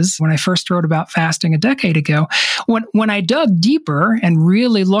sources when I first wrote about fasting a decade ago. When I dug deeper and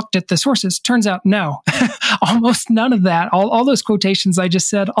really looked at the sources, turns out, no, almost none of that. All those quotations I just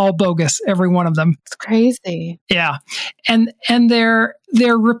said, all bogus, every one of them. It's crazy. Yeah. And they're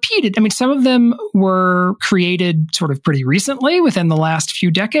repeated. I mean, some of them were created sort of pretty recently within the last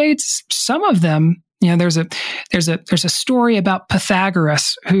few decades. Some of them, there's a story about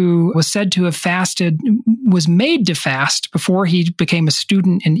Pythagoras, who was said to have was made to fast before he became a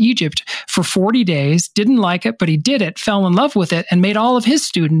student in Egypt for 40 days, didn't like it, but he did it, fell in love with it, and made all of his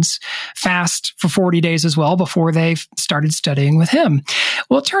students fast for 40 days as well before they started studying with him.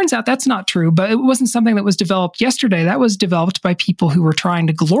 Well, it turns out that's not true, but it wasn't something that was developed yesterday. That was developed by people who were trying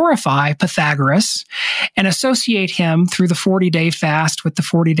to glorify Pythagoras and associate him through the 40-day fast with the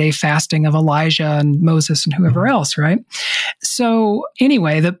 40-day fasting of Elijah and Moses and whoever else, right? So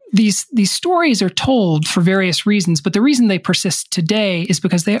anyway, these stories are told for various reasons, but the reason they persist today is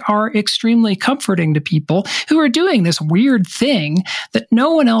because they are extremely comforting to people who are doing this weird thing that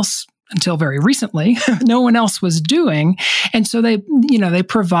no one else, until very recently, no one else was doing. And so they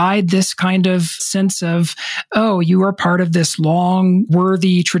provide this kind of sense of, oh, you are part of this long,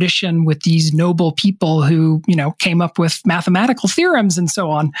 worthy tradition with these noble people who, came up with mathematical theorems and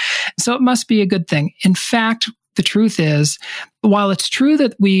so on. So it must be a good thing. In fact, the truth is, while it's true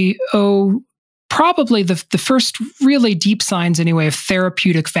that we owe probably the first really deep signs anyway of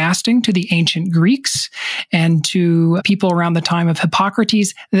therapeutic fasting to the ancient Greeks and to people around the time of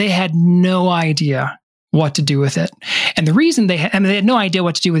Hippocrates, they had no idea what to do with it. And the reason they had no idea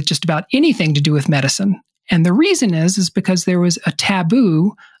what to do with just about anything to do with medicine. And the reason is because there was a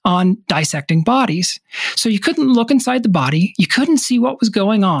taboo on dissecting bodies. So you couldn't look inside the body. You couldn't see what was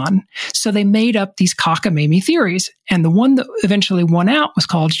going on. So they made up these cockamamie theories. And the one that eventually won out was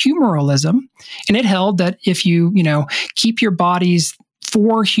called humorism. And it held that if you, keep your body's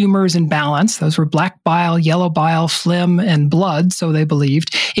 4 humors in balance, those were black bile, yellow bile, phlegm, and blood, so they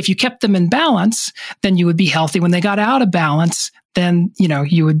believed. If you kept them in balance, then you would be healthy. When they got out of balance, then,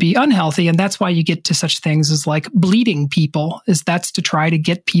 you would be unhealthy. And that's why you get to such things as like bleeding people, that's to try to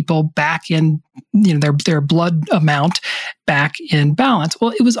get people back in, their blood amount back in balance.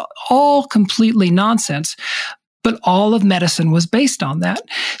 Well, it was all completely nonsense. But all of medicine was based on that.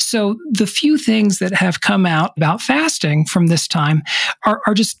 So the few things that have come out about fasting from this time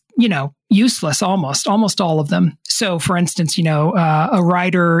are just, useless almost all of them. So for instance, a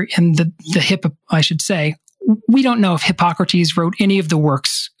writer in we don't know if Hippocrates wrote any of the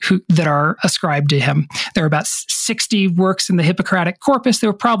works that are ascribed to him. There are about 60 works in the Hippocratic corpus. They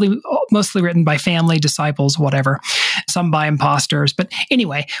were probably mostly written by family, disciples, whatever, some by imposters. But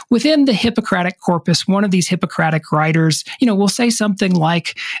anyway, within the Hippocratic corpus, one of these Hippocratic writers, will say something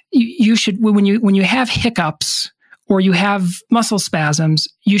like, you should, when you have hiccups or you have muscle spasms,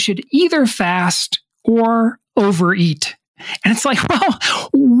 you should either fast or overeat. And it's like, well,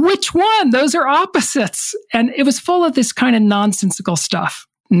 which one? Those are opposites. And it was full of this kind of nonsensical stuff.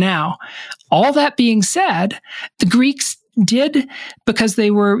 Now, all that being said, the Greeks did, because they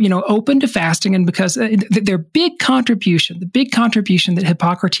were, open to fasting, and because their big contribution, that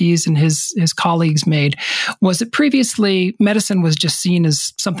Hippocrates and his colleagues made, was that previously medicine was just seen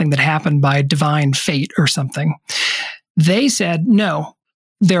as something that happened by divine fate or something. They said, no,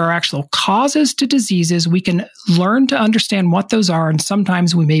 there are actual causes to diseases. We can learn to understand what those are, and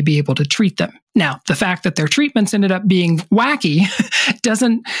sometimes we may be able to treat them. Now, the fact that their treatments ended up being wacky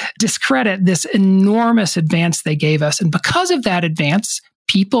doesn't discredit this enormous advance they gave us. And because of that advance,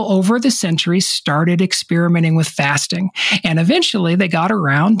 people over the centuries started experimenting with fasting. And eventually they got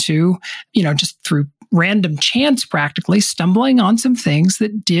around to, just through random chance practically, stumbling on some things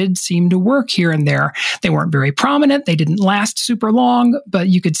that did seem to work here and there. They weren't very prominent. They didn't last super long, but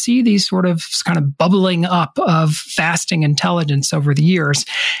you could see these sort of kind of bubbling up of fasting intelligence over the years.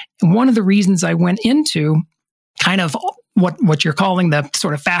 And one of the reasons I went into kind of what you're calling the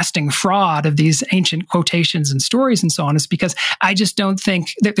sort of fasting fraud of these ancient quotations and stories and so on is because I just don't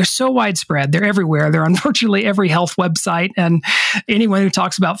think that they're so widespread. They're everywhere. They're on virtually every health website, and anyone who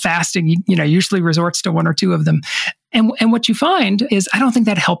talks about fasting, usually resorts to one or two of them. And what you find is, I don't think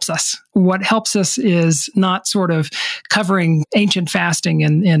that helps us. What helps us is not sort of covering ancient fasting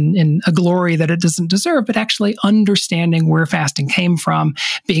in a glory that it doesn't deserve, but actually understanding where fasting came from,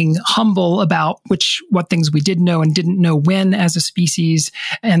 being humble about what things we did know and didn't know when as a species,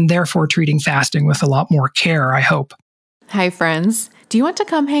 and therefore treating fasting with a lot more care, I hope. Hi, friends. Do you want to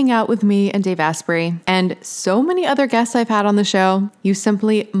come hang out with me and Dave Asprey and so many other guests I've had on the show? You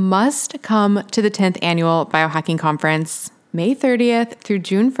simply must come to the 10th Annual Biohacking Conference, May 30th through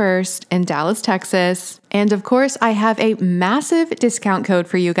June 1st in Dallas, Texas. And of course, I have a massive discount code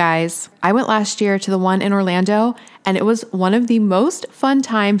for you guys. I went last year to the one in Orlando, and it was one of the most fun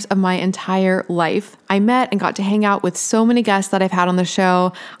times of my entire life. I met and got to hang out with so many guests that I've had on the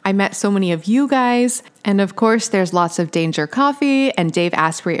show. I met so many of you guys. And of course, there's lots of Danger coffee and Dave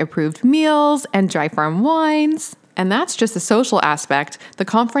Asprey approved meals and dry farm wines. And that's just the social aspect. The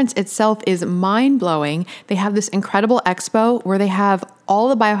conference itself is mind-blowing. They have this incredible expo where they have all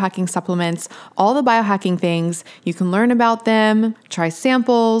the biohacking supplements, all the biohacking things. You can learn about them, try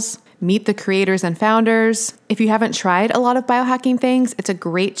samples, meet the creators and founders. If you haven't tried a lot of biohacking things, it's a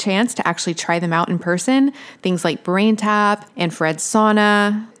great chance to actually try them out in person. Things like brain tap, infrared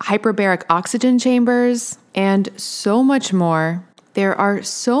sauna, hyperbaric oxygen chambers, and so much more. There are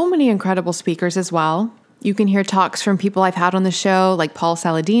so many incredible speakers as well. You can hear talks from people I've had on the show, like Paul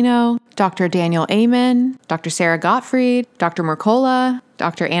Saladino, Dr. Daniel Amen, Dr. Sarah Gottfried, Dr. Mercola,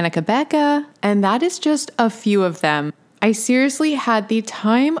 Dr. Annika Becca, and that is just a few of them. I seriously had the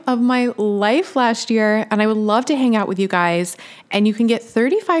time of my life last year, and I would love to hang out with you guys. And you can get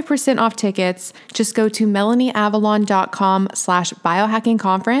 35% off tickets. Just go to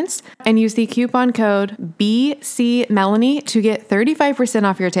melanieavalon.com/biohackingconference and use the coupon code BCMelanie to get 35%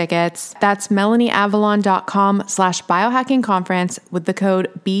 off your tickets. That's melanieavalon.com/biohackingconference with the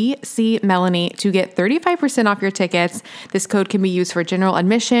code BCMelanie to get 35% off your tickets. This code can be used for general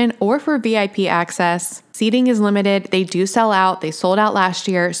admission or for VIP access. Seating is limited. They do sell out. They sold out last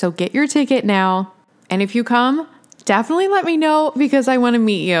year, so get your ticket now. And if you come, definitely let me know because I want to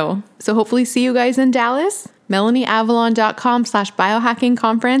meet you. So hopefully see you guys in Dallas.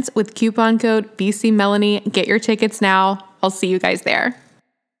 melanieavalon.com/biohackingconference with coupon code BCMelanie. Get your tickets now. I'll see you guys there.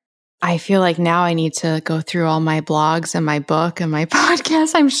 I feel like now I need to go through all my blogs and my book and my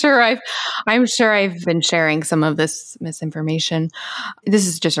podcast. I'm sure I've been sharing some of this misinformation. This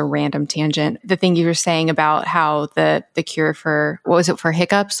is just a random tangent. The thing you were saying about how the cure for, what was it, for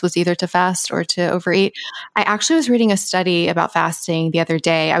hiccups was either to fast or to overeat. I actually was reading a study about fasting the other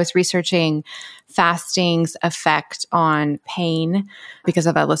day. I was researching fasting's effect on pain because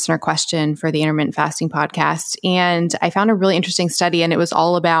of a listener question for the Intermittent Fasting podcast. And I found a really interesting study, and it was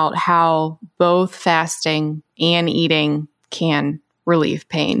all about how both fasting and eating can relieve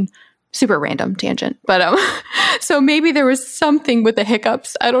pain. Super random tangent. But so maybe there was something with the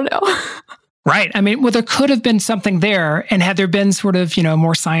hiccups. I don't know. Right. I mean, well, there could have been something there. And had there been sort of,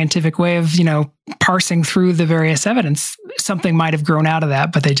 more scientific way of, parsing through the various evidence, something might have grown out of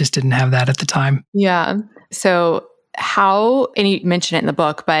that, but they just didn't have that at the time. Yeah. So and you mention it in the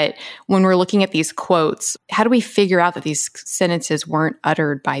book, but when we're looking at these quotes, how do we figure out that these sentences weren't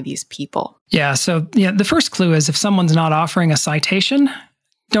uttered by these people? Yeah. So the first clue is if someone's not offering a citation,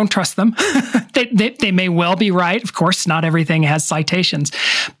 don't trust them. They may well be right. Of course, not everything has citations.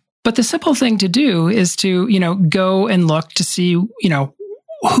 But the simple thing to do is to, go and look to see,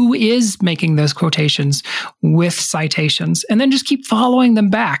 who is making those quotations with citations, and then just keep following them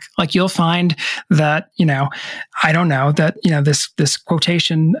back. Like you'll find that, this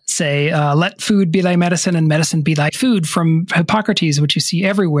quotation say, let food be thy medicine and medicine be thy food from Hippocrates, which you see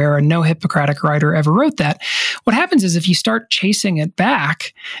everywhere, and no Hippocratic writer ever wrote that. What happens is if you start chasing it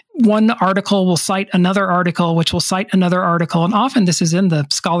back, one article will cite another article, which will cite another article. And often this is in the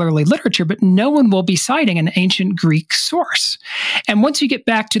scholarly literature, but no one will be citing an ancient Greek source. And once you get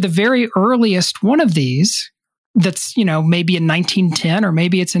back to the very earliest one of these, that's, maybe in 1910, or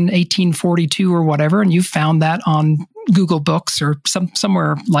maybe it's in 1842 or whatever, and you found that on Google Books or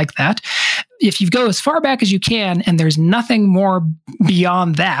somewhere like that. If you go as far back as you can and there's nothing more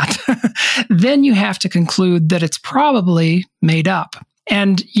beyond that, then you have to conclude that it's probably made up.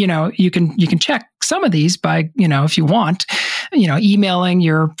 And, you can check some of these by, if you want, emailing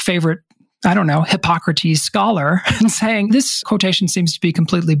your favorite, Hippocrates scholar and saying, this quotation seems to be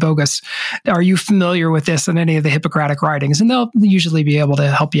completely bogus. Are you familiar with this in any of the Hippocratic writings? And they'll usually be able to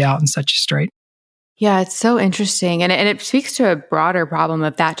help you out and set you straight. Yeah, it's so interesting. And it speaks to a broader problem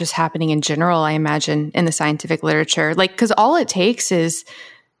of that just happening in general, I imagine, in the scientific literature. Like, because all it takes is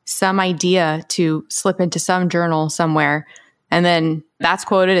some idea to slip into some journal somewhere, and then that's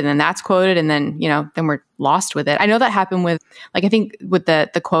quoted, and then that's quoted, and then, then we're lost with it. I know that happened with, like, I think with the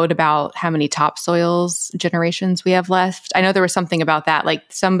quote about how many topsoils generations we have left. I know there was something about that. Like,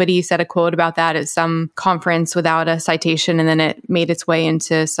 somebody said a quote about that at some conference without a citation, and then it made its way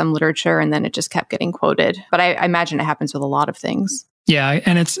into some literature, and then it just kept getting quoted. But I imagine it happens with a lot of things. Yeah,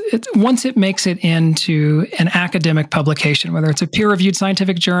 and it's once it makes it into an academic publication, whether it's a peer-reviewed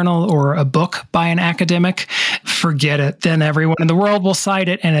scientific journal or a book by an academic, forget it. Then everyone in the world will cite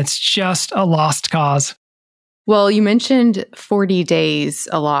it, and it's just a lost cause. Well, you mentioned 40 days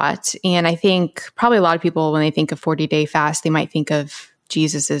a lot, and I think probably a lot of people, when they think of 40-day fast, they might think of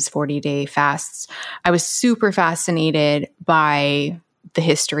Jesus's 40-day fasts. I was super fascinated by the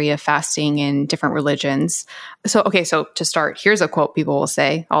history of fasting in different religions. So to start, here's a quote people will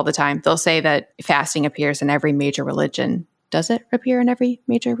say all the time. They'll say that fasting appears in every major religion. Does it appear in every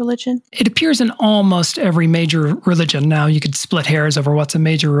major religion? It appears in almost every major religion. Now, you could split hairs over what's a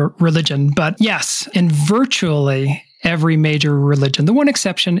major religion, but yes, in virtually every major religion. The one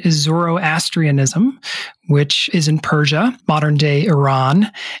exception is Zoroastrianism, which is in Persia, modern-day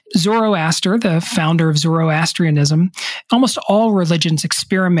Iran. Zoroaster, the founder of Zoroastrianism, almost all religions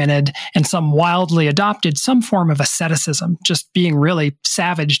experimented, and some wildly adopted, some form of asceticism, just being really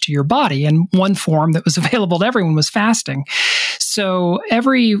savage to your body. And one form that was available to everyone was fasting. So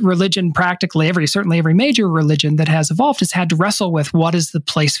every religion, certainly every major religion that has evolved has had to wrestle with what is the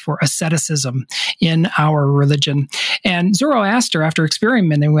place for asceticism in our religion. And Zoroaster, after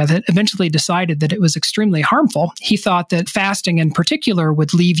experimenting with it, eventually decided that it was extremely harmful. He thought that fasting in particular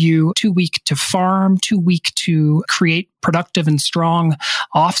would leave you too weak to farm, too weak to create productive and strong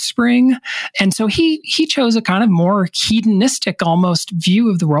offspring. And so he chose a kind of more hedonistic almost view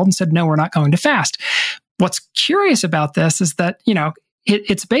of the world and said, no, we're not going to fast. What's curious about this is that,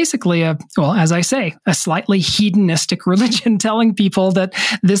 it's basically as I say, a slightly hedonistic religion telling people that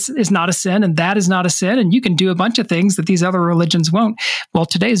this is not a sin and that is not a sin, and you can do a bunch of things that these other religions won't. Well,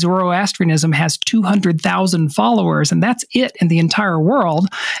 today Zoroastrianism has 200,000 followers, and that's it in the entire world.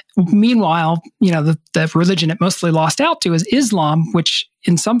 Meanwhile, the religion it mostly lost out to is Islam, which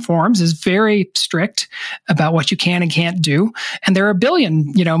in some forms is very strict about what you can and can't do. And there are a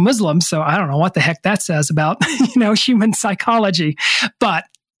billion, Muslims. So I don't know what the heck that says about, human psychology. But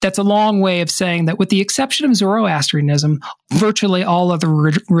that's a long way of saying that with the exception of Zoroastrianism, virtually all other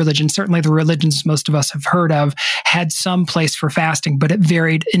religions, certainly the religions most of us have heard of, had some place for fasting, but it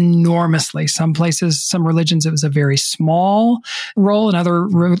varied enormously. Some places, some religions, it was a very small role. In other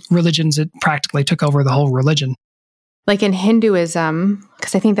religions, it practically took over the whole religion. Like in Hinduism,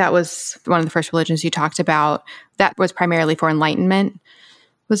 because I think that was one of the first religions you talked about, that was primarily for enlightenment,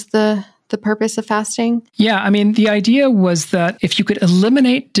 was the purpose of fasting? Yeah, the idea was that if you could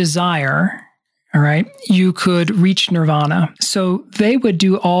eliminate desire, all right, you could reach nirvana. So they would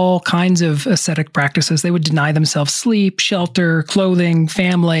do all kinds of ascetic practices. They would deny themselves sleep, shelter, clothing,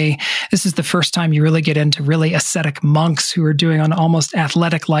 family. This is the first time you really get into really ascetic monks who are doing an almost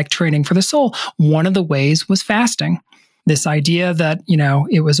athletic-like training for the soul. One of the ways was fasting. This idea that,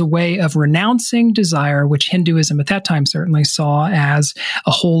 it was a way of renouncing desire, which Hinduism at that time certainly saw as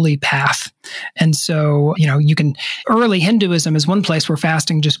a holy path. And so, early Hinduism is one place where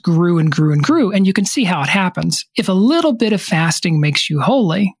fasting just grew and grew and grew. And you can see how it happens. If a little bit of fasting makes you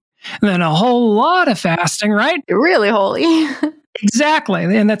holy, then a whole lot of fasting, right? Really holy. Exactly.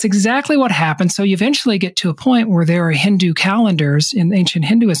 And that's exactly what happens. So you eventually get to a point where there are Hindu calendars in ancient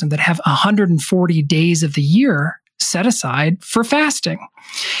Hinduism that have 140 days of the year set aside for fasting.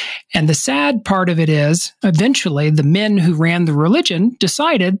 And the sad part of it is, eventually, the men who ran the religion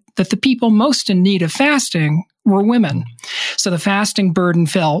decided that the people most in need of fasting were women. So the fasting burden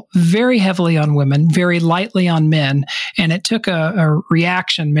fell very heavily on women, very lightly on men. And it took a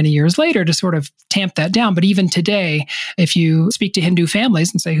reaction many years later to sort of tamp that down. But even today, if you speak to Hindu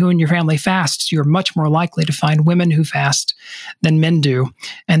families and say, who in your family fasts, you're much more likely to find women who fast than men do.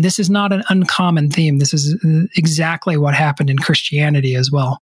 And this is not an uncommon theme. This is exactly what happened in Christianity as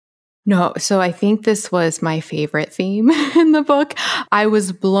well. No, so I think this was my favorite theme in the book. I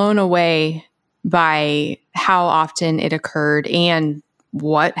was blown away by how often it occurred and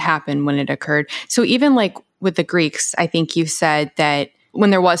what happened when it occurred. So even like with the Greeks, I think you said that when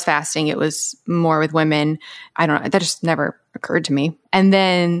there was fasting, it was more with women. I don't know. That just never occurred to me. And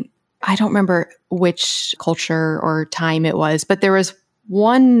then I don't remember which culture or time it was, but there was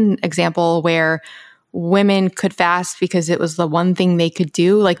one example where women could fast because it was the one thing they could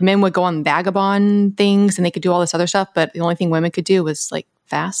do. Like men would go on vagabond things and they could do all this other stuff, but the only thing women could do was like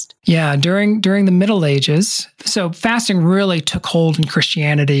fast. Yeah, during the Middle Ages. So fasting really took hold in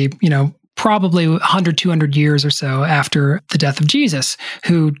Christianity, probably 100, 200 years or so after the death of Jesus,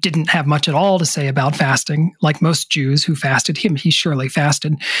 who didn't have much at all to say about fasting, like most Jews who fasted. He surely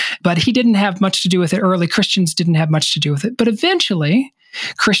fasted, but he didn't have much to do with it. Early Christians didn't have much to do with it. But eventually,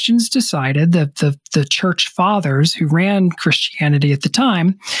 Christians decided that the church fathers who ran Christianity at the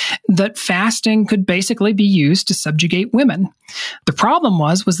time, that fasting could basically be used to subjugate women. The problem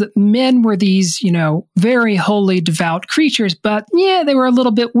was that men were these, very holy, devout creatures, but they were a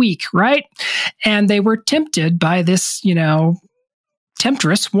little bit weak, right? And they were tempted by this,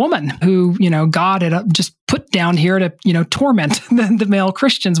 temptress woman who, God had just put down here to, torment the male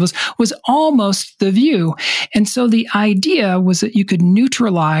Christians was almost the view. And so the idea was that you could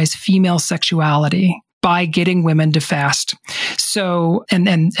neutralize female sexuality by getting women to fast. So,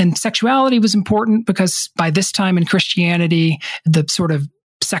 and sexuality was important because by this time in Christianity, the sort of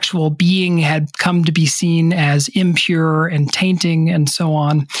sexual being had come to be seen as impure and tainting and so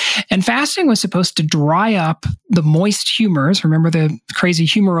on. And fasting was supposed to dry up the moist humors. Remember the crazy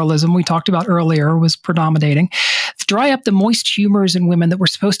humoralism we talked about earlier was predominating. Dry up the moist humors in women that were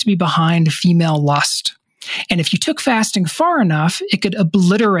supposed to be behind female lust. And if you took fasting far enough, it could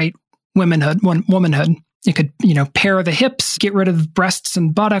obliterate womanhood. It could, pare the hips, get rid of breasts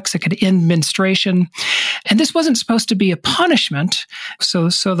and buttocks. It could end menstruation. And this wasn't supposed to be a punishment. So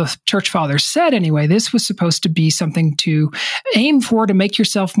the church fathers said anyway, this was supposed to be something to aim for, to make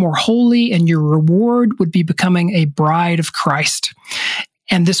yourself more holy, and your reward would be becoming a bride of Christ.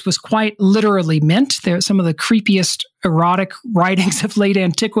 And this was quite literally meant. There some of the creepiest erotic writings of late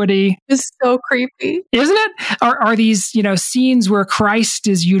antiquity. It's so creepy. Isn't it? Are these, scenes where Christ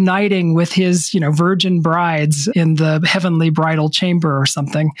is uniting with his, virgin brides in the heavenly bridal chamber or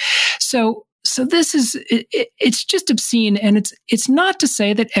something. So this is, it's just obscene. And it's not to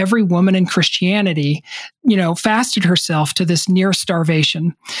say that every woman in Christianity, fasted herself to this near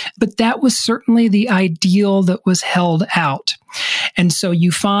starvation, but that was certainly the ideal that was held out. And so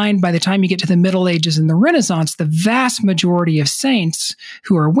you find by the time you get to the Middle Ages and the Renaissance, the vast majority of saints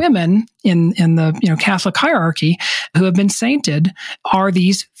who are women in the Catholic hierarchy who have been sainted are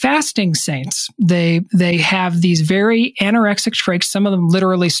these fasting saints. They have these very anorexic traits. Some of them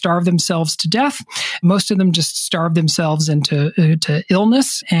literally starve themselves to death. Most of them just starve themselves into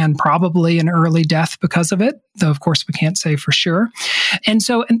illness and probably an early death because of it, though of course we can't say for sure. And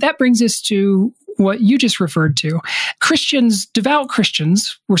that brings us to what you just referred to. Christians, devout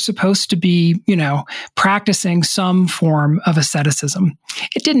Christians, were supposed to be, practicing some form of asceticism.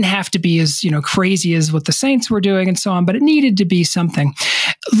 It didn't have to be as, crazy as what the saints were doing and so on, but it needed to be something.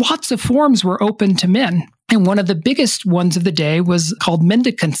 Lots of forms were open to men. And one of the biggest ones of the day was called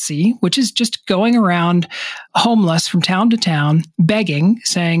mendicancy, which is just going around homeless from town to town, begging,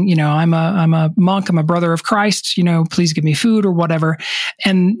 saying, I'm a monk, I'm a brother of Christ, please give me food or whatever.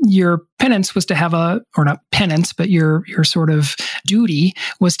 And your penance was to have or not penance, but your sort of duty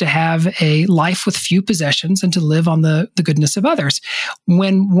was to have a life with few possessions and to live on the goodness of others.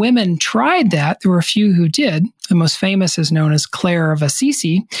 When women tried that, there were a few who did. The most famous is known as Clare of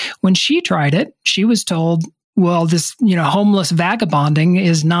Assisi. When she tried it, she was told, well, this, homeless vagabonding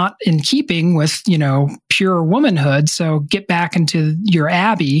is not in keeping with, pure womanhood. So get back into your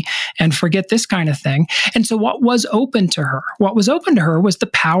abbey and forget this kind of thing. And so what was open to her? What was open to her was the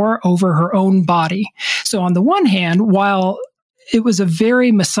power over her own body. So on the one hand, while it was a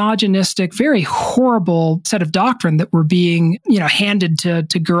very misogynistic, very horrible set of doctrine that were being, handed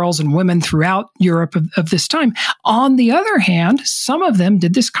to girls and women throughout Europe of this time. On the other hand, some of them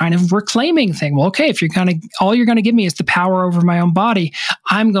did this kind of reclaiming thing. Well, okay, if all you're going to give me is the power over my own body,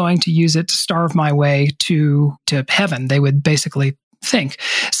 I'm going to use it to starve my way to heaven. They would basically think.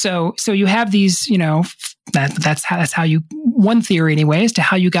 So you have these, that's how you, one theory anyway, as to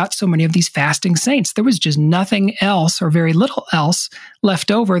how you got so many of these fasting saints. There was just nothing else or very little else left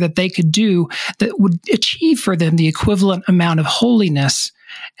over that they could do that would achieve for them the equivalent amount of holiness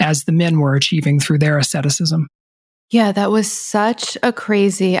as the men were achieving through their asceticism. Yeah, that was such a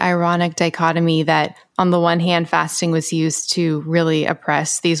crazy, ironic dichotomy that on the one hand, fasting was used to really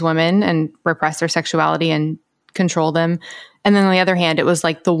oppress these women and repress their sexuality and control them. And then on the other hand, it was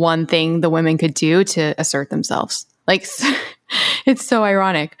like the one thing the women could do to assert themselves. Like, it's so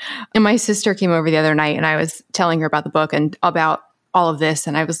ironic. And my sister came over the other night and I was telling her about the book and about all of this.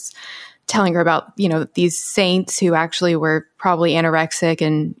 And I was telling her about, these saints who actually were probably anorexic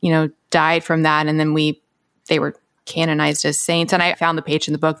and, died from that. And then they were canonized as saints. And I found the page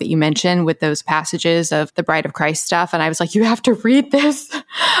in the book that you mentioned with those passages of the Bride of Christ stuff. And I was like, you have to read this.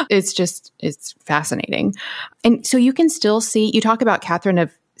 It's fascinating. And so you can still see, you talk about Catherine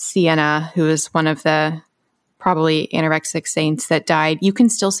of Siena, who is one of the probably anorexic saints that died. You can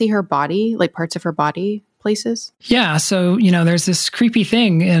still see her body, like parts of her body places? Yeah. So, there's this creepy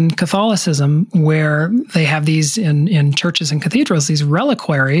thing in Catholicism where they have these in churches and cathedrals, these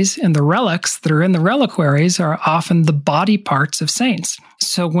reliquaries, and the relics that are in the reliquaries are often the body parts of saints.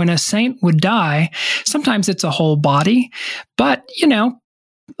 So when a saint would die, sometimes it's a whole body, but,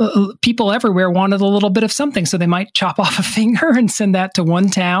 people everywhere wanted a little bit of something. So they might chop off a finger and send that to one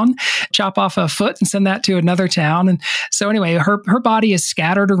town, chop off a foot and send that to another town. And so anyway, her body is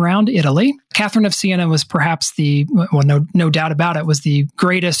scattered around Italy. Catherine of Siena was perhaps no doubt about it, was the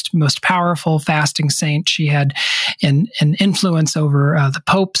greatest, most powerful fasting saint. She had an influence over the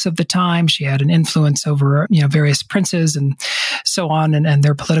popes of the time. She had an influence over, various princes and so on and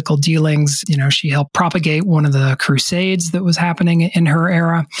their political dealings. She helped propagate one of the crusades that was happening in her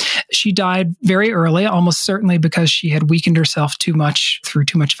era. She died very early, almost certainly because she had weakened herself too much through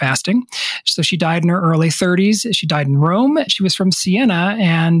too much fasting. So she died in her early 30s. She died in Rome. She was from Siena,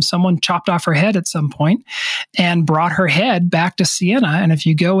 and someone chopped off her head at some point and brought her head back to Siena. And if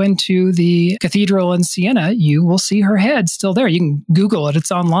you go into the cathedral in Siena, you will see her head still there. You can Google it.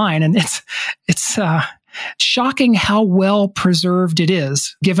 It's online, and it's shocking how well preserved it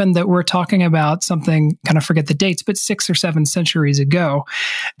is, given that we're talking about something, kind of forget the dates, but 6 or 7 centuries ago.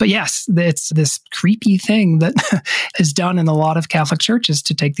 But yes, it's this creepy thing that is done in a lot of Catholic churches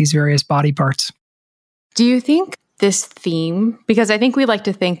to take these various body parts. Do you think this theme, because I think we like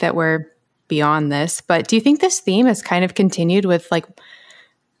to think that we're beyond this, but do you think this theme has kind of continued with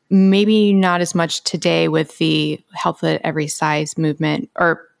maybe not as much today with the health at every size movement,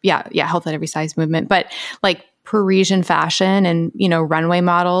 or health at every size movement, but like Parisian fashion and, runway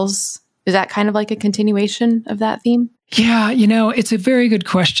models? Is that kind of like a continuation of that theme? Yeah, it's a very good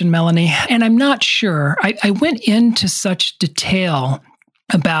question, Melanie. And I'm not sure. I went into such detail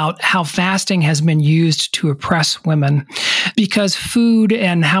about how fasting has been used to oppress women, because food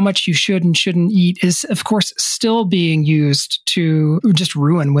and how much you should and shouldn't eat is, of course, still being used to just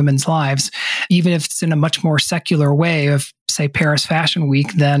ruin women's lives, even if it's in a much more secular way of, say, Paris Fashion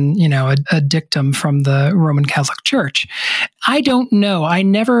Week than, a dictum from the Roman Catholic Church. I don't know. I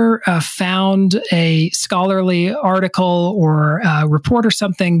never found a scholarly article or report or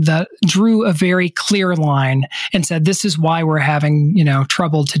something that drew a very clear line and said, this is why we're having,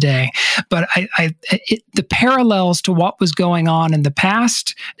 trouble today. But the parallels to what was going on in the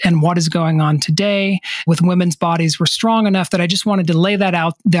past and what is going on today with women's bodies were strong enough that I just wanted to lay that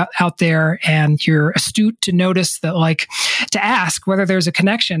out there. And you're astute to notice that, to ask whether there's a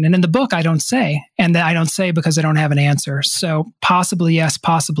connection. And in the book, I don't say. And I don't say because I don't have an answer. So possibly yes,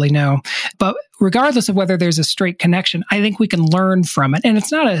 possibly no. But regardless of whether there's a straight connection, I think we can learn from it. And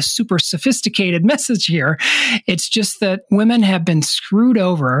it's not a super sophisticated message here. It's just that women have been screwed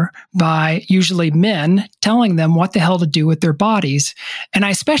over by usually men telling them what the hell to do with their bodies. And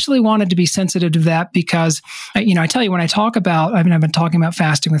I especially wanted to be sensitive to that because, I tell you, when I talk about, I've been talking about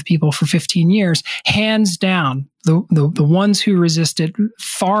fasting with people for 15 years, hands down, the ones who resist it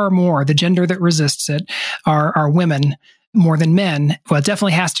far more, the gender that resists it are women more than men. Well, it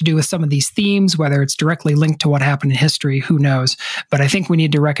definitely has to do with some of these themes, whether it's directly linked to what happened in history, who knows? But I think we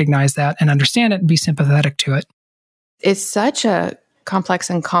need to recognize that and understand it and be sympathetic to it. It's such a complex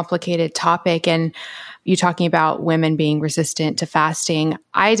and complicated topic. And you talking about women being resistant to fasting,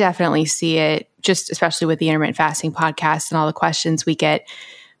 I definitely see it, just especially with the intermittent fasting podcast and all the questions we get,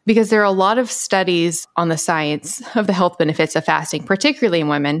 because there are a lot of studies on the science of the health benefits of fasting, particularly in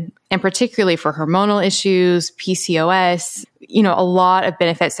women, and particularly for hormonal issues, PCOS, a lot of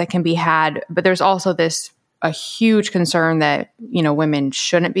benefits that can be had. But there's also a huge concern that, women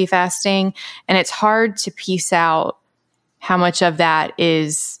shouldn't be fasting. And it's hard to piece out how much of that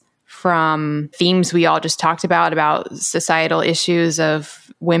is from themes we all just talked about societal issues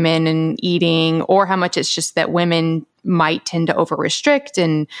of women and eating, or how much it's just that women might tend to over-restrict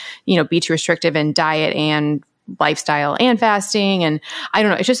and, be too restrictive in diet and lifestyle and fasting. And I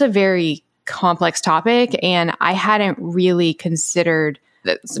don't know, it's just a very complex topic. And I hadn't really considered,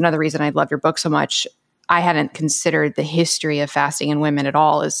 that's another reason I love your book so much, I hadn't considered the history of fasting in women at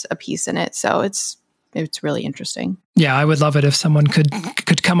all as a piece in it. So it's really interesting. Yeah, I would love it if someone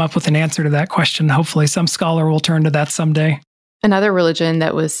could come up with an answer to that question. Hopefully some scholar will turn to that someday. Another religion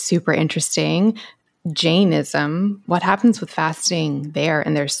that was super interesting, Jainism, what happens with fasting there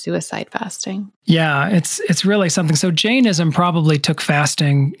and their suicide fasting? Yeah, it's really something. So Jainism probably took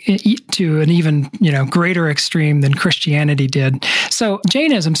fasting to an even, greater extreme than Christianity did. So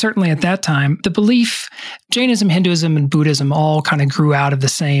Jainism, certainly at that time, the belief, Jainism, Hinduism, and Buddhism all kind of grew out of the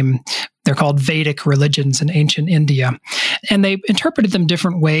same. They're called Vedic religions in ancient India. And they interpreted them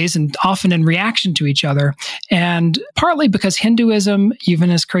different ways and often in reaction to each other. And partly because Hinduism,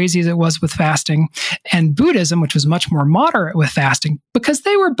 even as crazy as it was with fasting, and Buddhism, which was much more moderate with fasting, because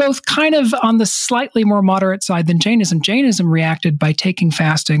they were both kind of on the slightly more moderate side than Jainism. Jainism reacted by taking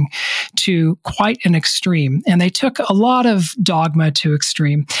fasting to quite an extreme. And they took a lot of dogma to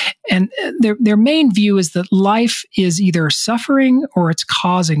extreme. And their main view is that life is either suffering or it's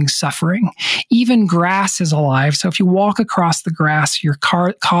causing suffering. Even grass is alive. So if you walk across the grass, you're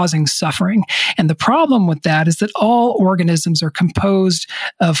causing suffering. And the problem with that is that all organisms are composed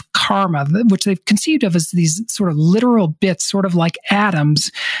of karma, which they've conceived of as these sort of literal bits, sort of like atoms.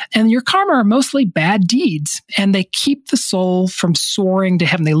 And your karma are mostly bad deeds. And they keep the soul from soaring to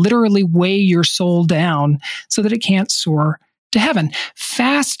heaven. They literally weigh your soul down so that it can't soar to heaven.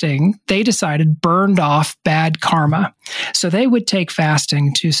 Fasting, they decided, burned off bad karma. So they would take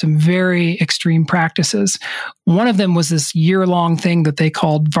fasting to some very extreme practices. One of them was this year-long thing that they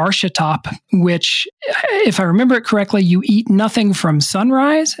called Varshatap, which, if I remember it correctly, you eat nothing from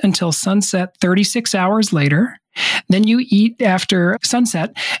sunrise until sunset 36 hours later. Then you eat after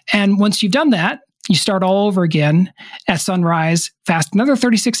sunset. And once you've done that, you start all over again at sunrise, fast another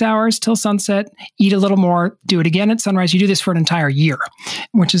 36 hours till sunset, eat a little more, do it again at sunrise. You do this for an entire year,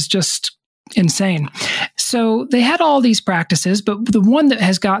 which is just insane. So they had all these practices, but the one that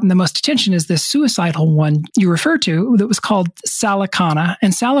has gotten the most attention is this suicidal one you refer to that was called Salakana.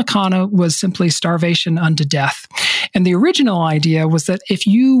 And Salakana was simply starvation unto death. And the original idea was that if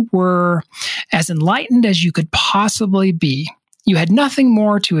you were as enlightened as you could possibly be, you had nothing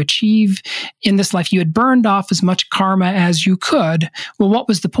more to achieve in this life. You had burned off as much karma as you could. Well, what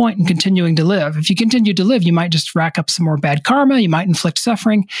was the point in continuing to live? If you continued to live, you might just rack up some more bad karma. You might inflict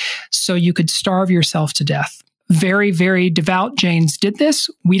suffering. So you could starve yourself to death. Very, very devout Jains did this.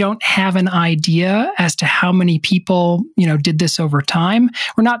 We don't have an idea as to how many people, did this over time.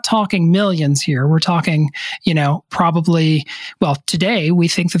 We're not talking millions here. We're talking, probably, today we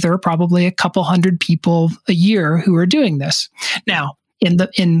think that there are probably a couple hundred people a year who are doing this. Now,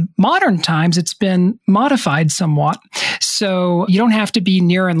 in modern times, it's been modified somewhat. So you don't have to be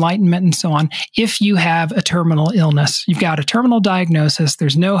near enlightenment and so on. If you have a terminal illness, you've got a terminal diagnosis,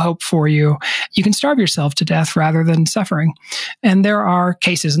 there's no hope for you, you can starve yourself to death rather than suffering. And there are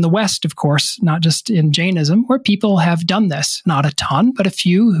cases in the West, of course, not just in Jainism, where people have done this. Not a ton, but a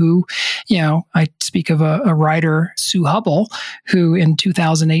few who, I speak of a writer, Sue Hubble, who in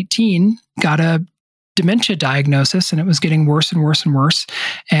 2018 got a dementia diagnosis, and it was getting worse and worse and worse.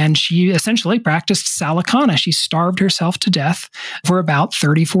 And she essentially practiced Salakana. She starved herself to death for about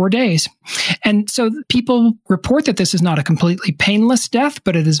 34 days. And so people report that this is not a completely painless death,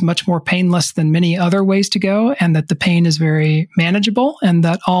 but it is much more painless than many other ways to go, and that the pain is very manageable, and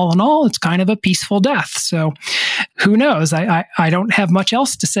that all in all, it's kind of a peaceful death. So who knows? I don't have much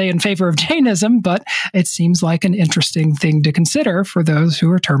else to say in favor of Jainism, but it seems like an interesting thing to consider for those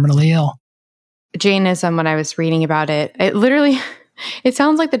who are terminally ill. Jainism, when I was reading about it, it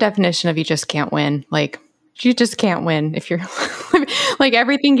sounds like the definition of you just can't win. Like, you just can't win if you're like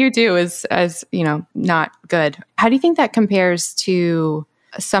everything you do is, not good. How do you think that compares to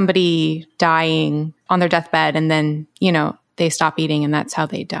somebody dying on their deathbed and then, they stop eating and that's how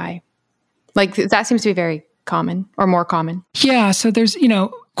they die? Like, that seems to be very common or more common. Yeah. So there's,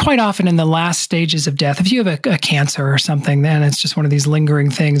 quite often in the last stages of death, if you have a cancer or something, then it's just one of these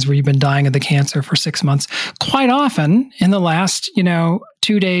lingering things where you've been dying of the cancer for 6 months. Quite often in the last,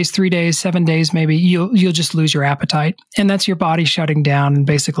 2 days, 3 days, 7 days, maybe you'll just lose your appetite. And that's your body shutting down and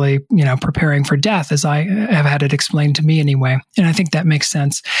basically, preparing for death, as I have had it explained to me anyway. And I think that makes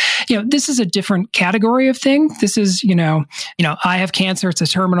sense. This is a different category of thing. This is, I have cancer. It's a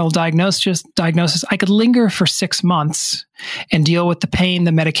terminal diagnosis. I could linger for 6 months and deal with the pain,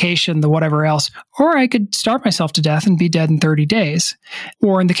 the medication, the whatever else, or I could starve myself to death and be dead in 30 days.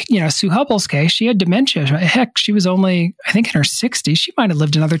 Or in the, Sue Hubble's case, she had dementia. Heck, she was only, I think, in her 60s. She might have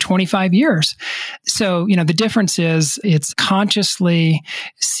lived another 25 years. So, the difference is it's consciously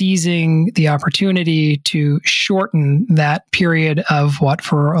seizing the opportunity to shorten that period of what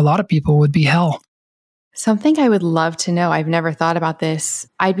for a lot of people would be hell. Something I would love to know, I've never thought about this.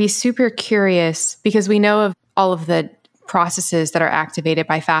 I'd be super curious because we know of all of the processes that are activated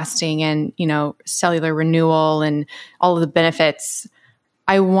by fasting and, cellular renewal and all of the benefits.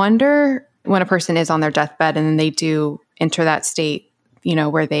 I wonder when a person is on their deathbed and then they do enter that state,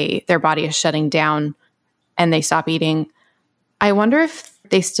 where their body is shutting down and they stop eating, I wonder if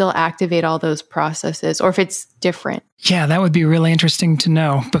they still activate all those processes or if it's different. Yeah, that would be really interesting to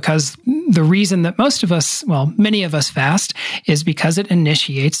know, because the reason that many of us fast is because it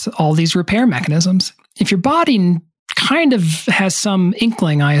initiates all these repair mechanisms. If your body kind of has some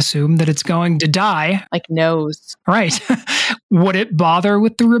inkling, I assume, that it's going to die. Like knows. Right. Would it bother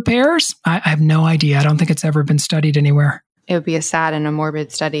with the repairs? I have no idea. I don't think it's ever been studied anywhere. It would be a sad and a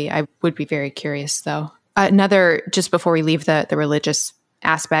morbid study. I would be very curious, though. Another, just before we leave the religious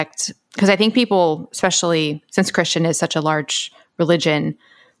aspect, because I think people, especially since Christian is such a large religion,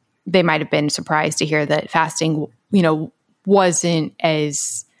 they might have been surprised to hear that fasting, wasn't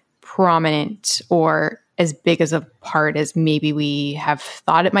as prominent or as big as a part as maybe we have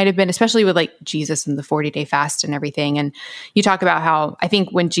thought it might have been, especially with like Jesus and the 40-day fast and everything. And you talk about how, I think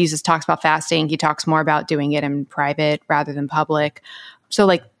when Jesus talks about fasting, he talks more about doing it in private rather than public. So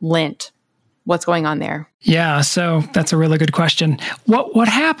like Lent, what's going on there? Yeah, so that's a really good question. What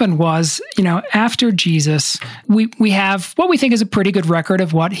happened was, after Jesus, we have what we think is a pretty good record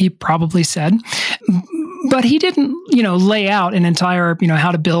of what he probably said. But he didn't, lay out an entire,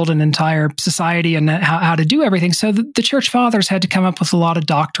 how to build an entire society and how to do everything. So the church fathers had to come up with a lot of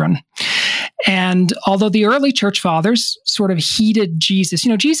doctrine. And although the early church fathers sort of heeded Jesus,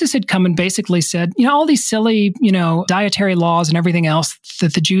 Jesus had come and basically said, all these silly, dietary laws and everything else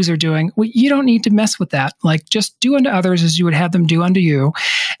that the Jews are doing, you don't need to mess with that. Like, just do unto others as you would have them do unto you.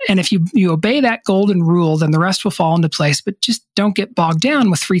 And if you obey that golden rule, then the rest will fall into place, but just don't get bogged down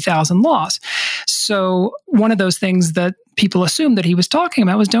with 3,000 laws. So one of those things that people assumed that he was talking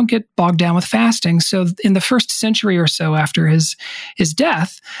about was don't get bogged down with fasting. So in the first century or so after his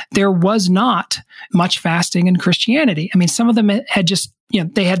death, there was not much fasting in Christianity. I mean, some of them had just,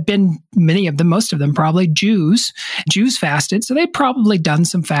 they had been, many of them, most of them probably Jews fasted. So they'd probably done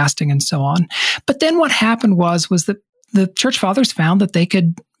some fasting and so on. But then what happened was that the church fathers found that they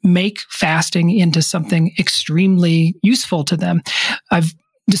could make fasting into something extremely useful to them. I've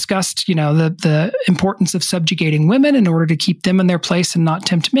discussed, the importance of subjugating women in order to keep them in their place and not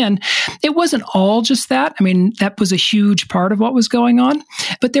tempt men. It wasn't all just that. I mean, that was a huge part of what was going on.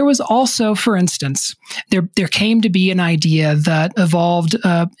 But there was also, for instance, there came to be an idea that evolved,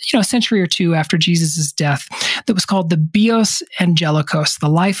 a century or two after Jesus' death that was called the bios angelicos, the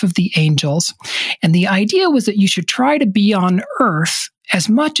life of the angels. And the idea was that you should try to be on earth as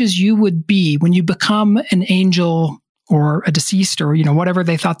much as you would be when you become an angel or a deceased or, whatever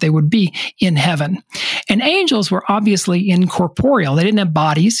they thought they would be in heaven. And angels were obviously incorporeal. They didn't have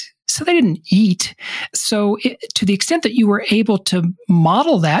bodies, so they didn't eat. So to the extent that you were able to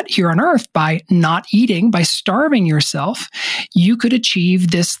model that here on earth by not eating, by starving yourself, you could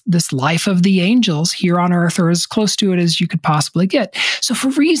achieve this life of the angels here on earth, or as close to it as you could possibly get. So for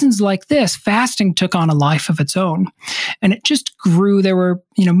reasons like this, fasting took on a life of its own. And it just grew. There were,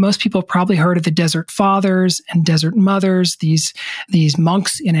 most people probably heard of the Desert Fathers and Desert Mothers, these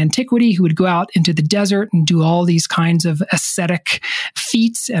monks in antiquity who would go out into the desert and do all these kinds of ascetic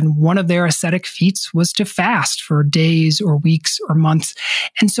feats. And one of their ascetic feats was to fast for days or weeks or months.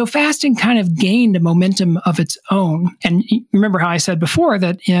 And so fasting kind of gained a momentum of its own. And remember how I said before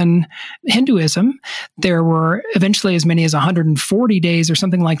that in Hinduism, there were eventually as many as 140 days or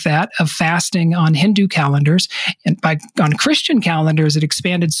something like that of fasting on Hindu calendars. And on Christian calendars, it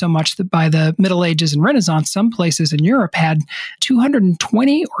expanded so much that by the Middle Ages and Renaissance, some places in Europe had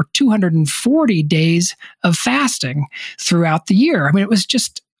 220 or 240 days of fasting throughout the year. I mean, it was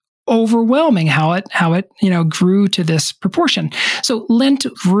just overwhelming how it grew to this proportion. So Lent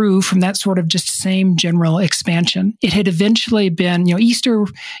grew from that sort of just same general expansion. It had eventually been, Easter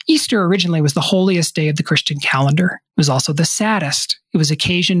originally was the holiest day of the Christian calendar. It was also the saddest. It was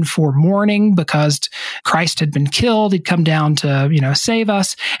occasion for mourning because Christ had been killed. He'd come down to, save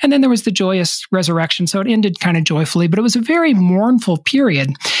us. And then there was the joyous resurrection. So it ended kind of joyfully, but it was a very mournful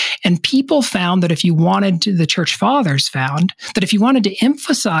period. And people found that the church fathers found that if you wanted to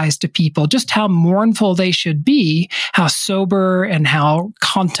emphasize to people just how mournful they should be, how sober and how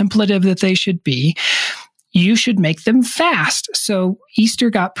contemplative that they should be, you should make them fast. So Easter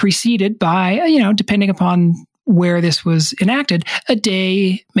got preceded by, depending upon where this was enacted, a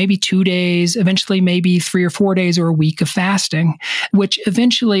day, maybe 2 days, eventually maybe 3 or 4 days or a week of fasting, which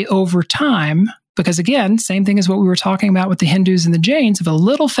eventually over time, Because again, same thing as what we were talking about with the Hindus and the Jains. If a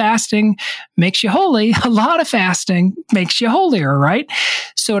little fasting makes you holy, a lot of fasting makes you holier, right?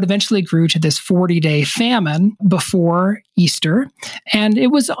 So it eventually grew to this 40-day famine before Easter, and it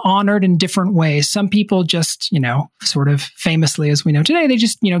was honored in different ways. Some people just, sort of famously, as we know today, they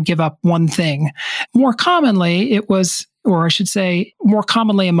just, give up one thing. More commonly, it was, or I should say, more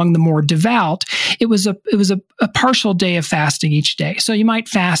commonly among the more devout, it was a partial day of fasting each day. So you might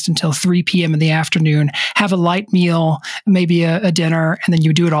fast until 3 p.m. in the afternoon, have a light meal, maybe a dinner, and then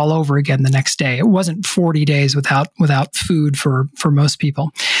you do it all over again the next day. It wasn't 40 days without food for most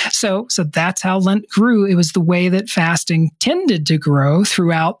people. So that's how Lent grew. It was the way that fasting tended to grow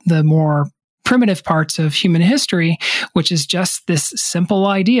throughout the more primitive parts of human history, which is just this simple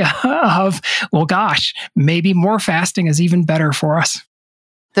idea of, well, gosh, maybe more fasting is even better for us.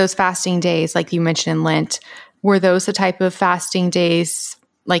 Those fasting days, like you mentioned in Lent, were those the type of fasting days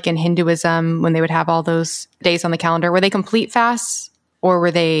like in Hinduism when they would have all those days on the calendar? Were they complete fasts? Or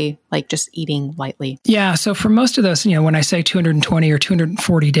were they like just eating lightly? Yeah. So for most of those, when I say 220 or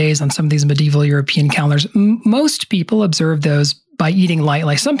 240 days on some of these medieval European calendars, most people observe those by eating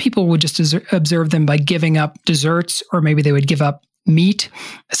lightly. Some people would just observe them by giving up desserts, or maybe they would give up meat.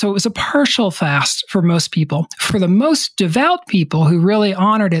 So it was a partial fast for most people. For the most devout people who really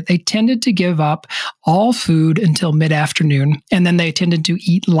honored it, they tended to give up all food until mid-afternoon, and then they tended to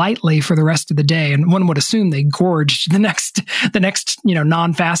eat lightly for the rest of the day. And one would assume they gorged the next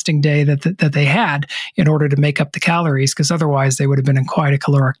non-fasting day that they had in order to make up the calories, because otherwise they would have been in quite a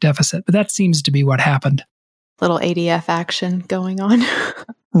caloric deficit. But that seems to be what happened. Little ADF action going on.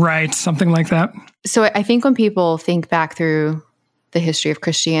 Right, something like that. So I think when people think back through the history of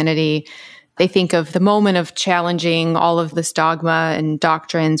Christianity, they think of the moment of challenging all of this dogma and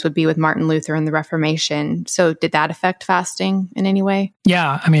doctrines would be with Martin Luther and the Reformation. So did that affect fasting in any way?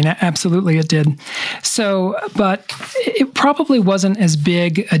 Yeah, absolutely it did. So, but it probably wasn't as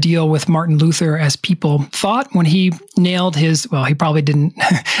big a deal with Martin Luther as people thought when he nailed his, he probably didn't,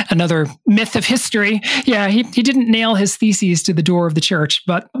 another myth of history. Yeah, he didn't nail his theses to the door of the church.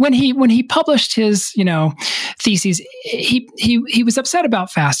 But when he published his, theses, he was upset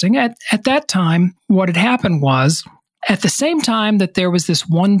about fasting. At that time, what had happened was, at the same time that there was this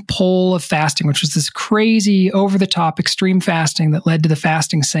one pole of fasting, which was this crazy, over-the-top, extreme fasting that led to the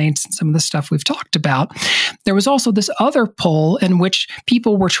fasting saints and some of the stuff we've talked about, there was also this other pole in which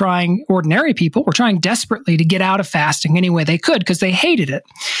ordinary people were trying desperately to get out of fasting any way they could because they hated it.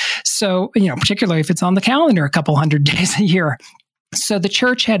 So, particularly if it's on the calendar a couple hundred days a year. So the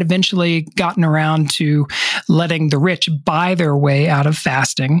church had eventually gotten around to letting the rich buy their way out of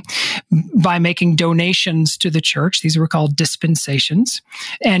fasting by making donations to the church. These were called dispensations.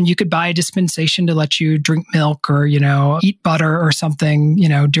 And you could buy a dispensation to let you drink milk or, eat butter or something,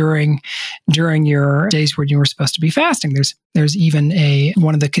 during your days when you were supposed to be fasting. There's even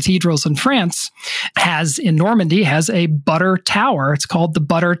one of the cathedrals in France in Normandy has a butter tower. It's called the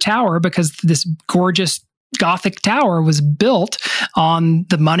Butter Tower because this gorgeous Gothic tower was built on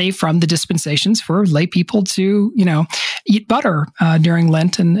the money from the dispensations for lay people to, eat butter during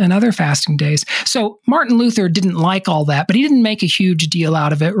Lent and other fasting days. So Martin Luther didn't like all that, but he didn't make a huge deal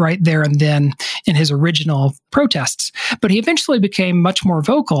out of it right there and then in his original protests. But he eventually became much more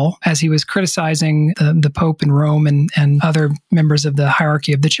vocal as he was criticizing the Pope in Rome and other members of the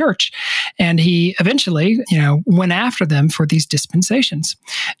hierarchy of the church. And he eventually, went after them for these dispensations.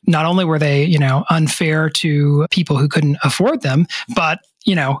 Not only were they, unfair to people who couldn't afford them, but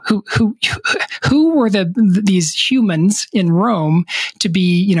who were these humans in Rome to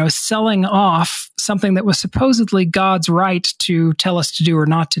be, selling off something that was supposedly God's right to tell us to do or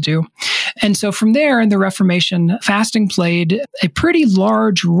not to do. And so from there in the Reformation, fasting played a pretty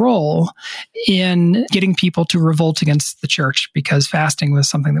large role in getting people to revolt against the church because fasting was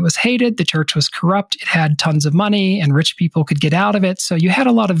something that was hated. The church was corrupt. It had tons of money and rich people could get out of it. So you had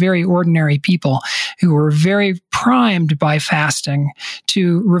a lot of very ordinary people who were very primed by fasting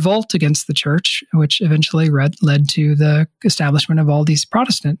to revolt against the church, which eventually led to the establishment of all these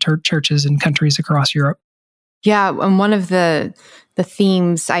Protestant churches in countries across Europe. Yeah, and one of the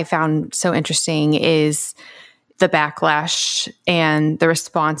themes I found so interesting is the backlash and the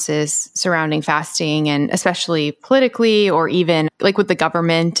responses surrounding fasting, and especially politically or even like with the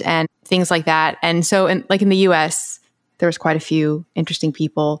government and things like that. And so in the US, there was quite a few interesting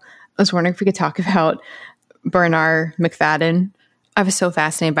people. I was wondering if we could talk about Bernarr Macfadden. I was so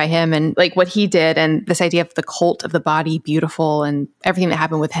fascinated by him and like what he did and this idea of the cult of the body beautiful and everything that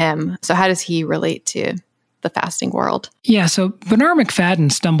happened with him. So how does he relate to the fasting world? Yeah, so Bernarr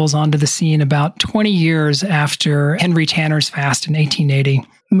Macfadden stumbles onto the scene about 20 years after Henry Tanner's fast in 1880.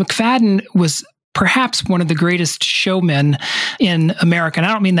 Macfadden was perhaps one of the greatest showmen in America. And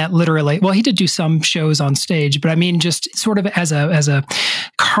I don't mean that literally. Well, he did do some shows on stage, but I mean just sort of as a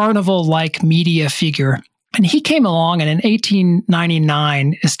carnival-like media figure. And he came along and in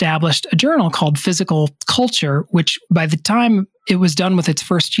 1899 established a journal called Physical Culture, which by the time it was done with its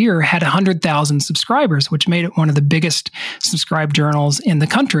first year had 100,000 subscribers, which made it one of the biggest subscribed journals in the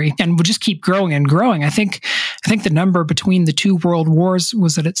country and would just keep growing and growing. I think the number between the two world wars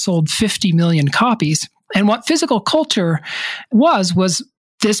was that it sold 50 million copies. And what Physical Culture was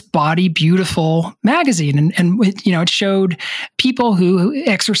this Body Beautiful magazine. And it showed people who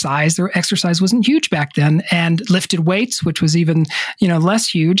exercised. Their exercise wasn't huge back then, and lifted weights, which was even, less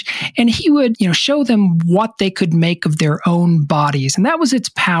huge. And he would, show them what they could make of their own bodies. And that was its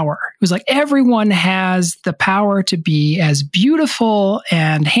power. It was like everyone has the power to be as beautiful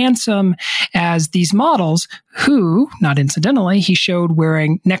and handsome as these models who, not incidentally, he showed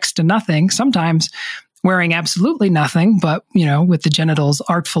wearing next to nothing, sometimes wearing absolutely nothing, but, with the genitals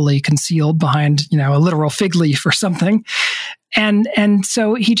artfully concealed behind, a literal fig leaf or something. And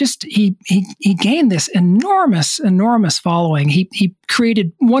so he gained this enormous following. He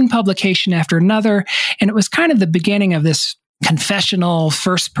created one publication after another, and it was kind of the beginning of this confessional,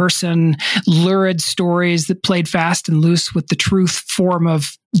 first-person, lurid stories that played fast and loose with the truth form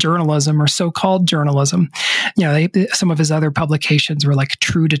of journalism or so-called journalism. Some of his other publications were like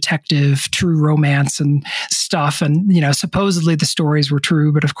True Detective, True Romance and stuff. And, supposedly the stories were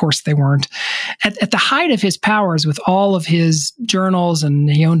true, but of course they weren't. At the height of his powers with all of his journals,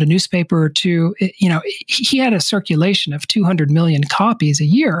 and he owned a newspaper or two, he had a circulation of 200 million copies a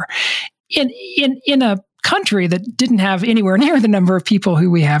year in a country that didn't have anywhere near the number of people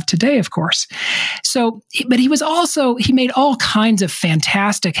who we have today, of course. So, but he made all kinds of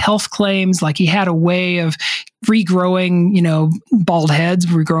fantastic health claims, like he had a way of regrowing, bald heads,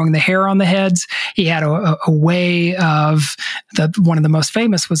 regrowing the hair on the heads. He had a way of, one of the most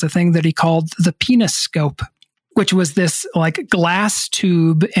famous was a thing that he called the penis scope, which was this like glass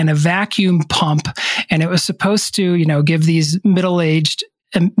tube and a vacuum pump. And it was supposed to, give these middle-aged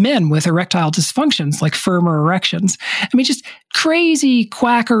men with erectile dysfunctions, like firmer erections. I mean, just crazy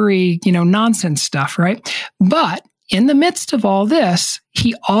quackery, nonsense stuff, right? But in the midst of all this,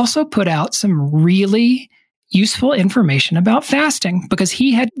 he also put out some really useful information about fasting, because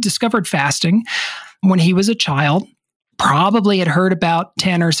he had discovered fasting when he was a child, probably had heard about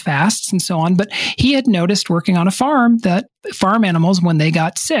Tanner's fasts and so on, but he had noticed working on a farm that farm animals, when they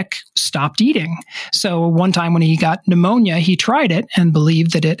got sick, stopped eating. So one time when he got pneumonia, he tried it and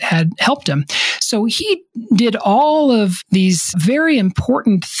believed that it had helped him. So he did all of these very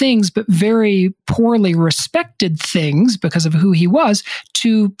important things, but very poorly respected things because of who he was,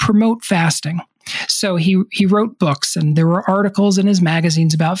 to promote fasting. So he wrote books, and there were articles in his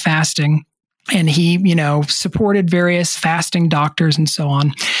magazines about fasting. And he, supported various fasting doctors and so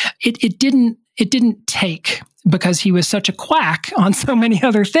on. It didn't take, because he was such a quack on so many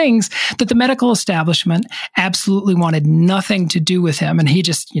other things, that the medical establishment absolutely wanted nothing to do with him. And he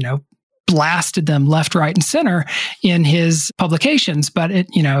just, blasted them left, right, and center in his publications. But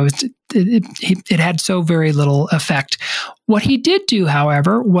it had so very little effect. What he did do,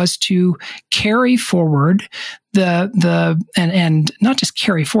 however, was to carry forward and not just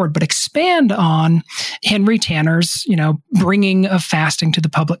carry forward, but expand on Henry Tanner's, bringing of fasting to the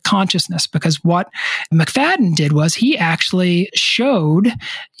public consciousness. Because what Macfadden did was he actually showed,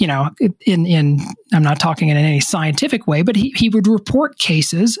 I'm not talking in any scientific way, but he would report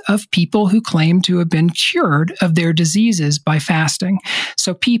cases of people who claimed to have been cured of their diseases by fasting.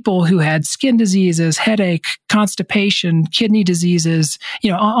 So people who had skin diseases, headache, constipation, kidney diseases,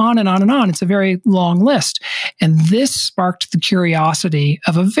 on and on and on. It's a very long list. And this sparked the curiosity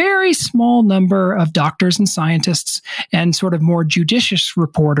of a very small number of doctors and scientists and sort of more judicious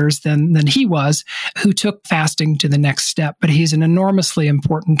reporters than he was, who took fasting to the next step. But he's an enormously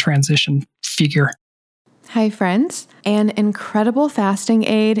important transition figure. Hi, friends. An incredible fasting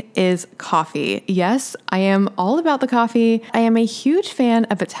aid is coffee. Yes, I am all about the coffee. I am a huge fan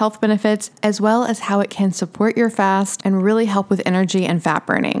of its health benefits, as well as how it can support your fast and really help with energy and fat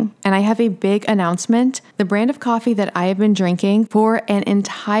burning. And I have a big announcement. The brand of coffee that I have been drinking for an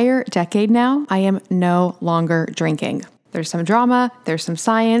entire decade now, I am no longer drinking. There's some drama, there's some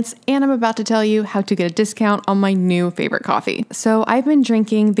science, and I'm about to tell you how to get a discount on my new favorite coffee. So I've been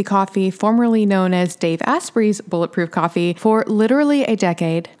drinking the coffee formerly known as Dave Asprey's Bulletproof Coffee for literally a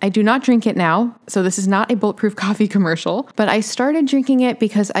decade. I do not drink it now, so this is not a Bulletproof Coffee commercial, but I started drinking it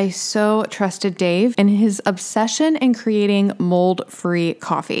because I so trusted Dave and his obsession in creating mold-free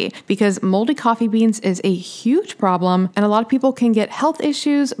coffee, because moldy coffee beans is a huge problem, and a lot of people can get health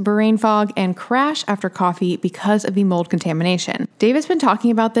issues, brain fog, and crash after coffee because of the mold contamination. Dave has been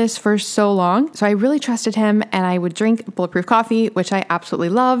talking about this for so long, so I really trusted him, and I would drink Bulletproof Coffee, which I absolutely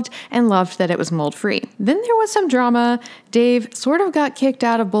loved, and loved that it was mold-free. Then there was some drama. Dave sort of got kicked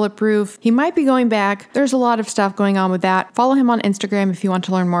out of Bulletproof. He might be going back. There's a lot of stuff going on with that. Follow him on Instagram if you want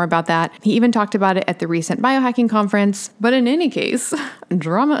to learn more about that. He even talked about it at the recent biohacking conference. But in any case,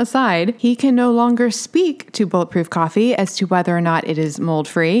 drama aside, he can no longer speak to Bulletproof Coffee as to whether or not it is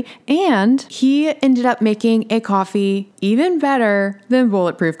mold-free, and he ended up making a coffee even better than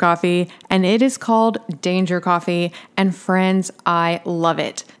Bulletproof Coffee, and it is called Danger Coffee, and friends, I love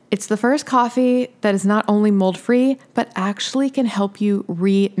it. It's the first coffee that is not only mold-free, but actually can help you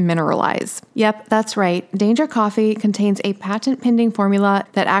remineralize. Yep, that's right. Danger Coffee contains a patent-pending formula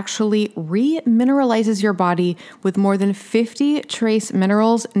that actually remineralizes your body with more than 50 trace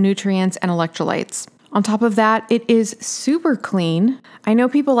minerals, nutrients, and electrolytes. On top of that, it is super clean. I know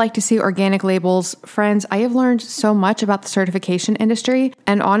people like to see organic labels. Friends, I have learned so much about the certification industry,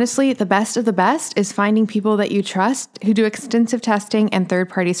 and honestly, the best of the best is finding people that you trust who do extensive testing and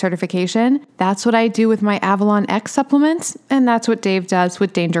third-party certification. That's what I do with my Avalon X supplements, and that's what Dave does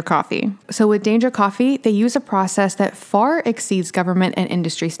with Danger Coffee. So with Danger Coffee, they use a process that far exceeds government and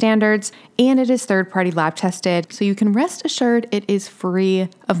industry standards, and it is third-party lab tested, so you can rest assured it is free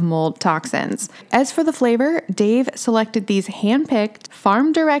of mold toxins. As for the flavor, Dave selected these hand-picked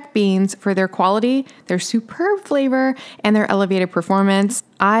farm direct beans for their quality, their superb flavor, and their elevated performance.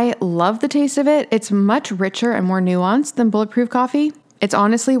 I love the taste of it. It's much richer and more nuanced than Bulletproof Coffee. It's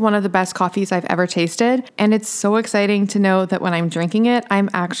honestly one of the best coffees I've ever tasted, and it's so exciting to know that when I'm drinking it, I'm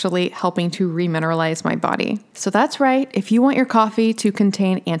actually helping to remineralize my body. So that's right, if you want your coffee to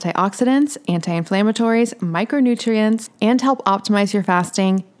contain antioxidants, anti-inflammatories, micronutrients, and help optimize your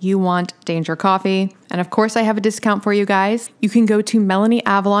fasting, you want Danger Coffee. And of course, I have a discount for you guys. You can go to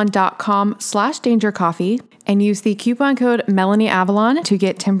melanieavalon.com/dangercoffee and use the coupon code MelanieAvalon to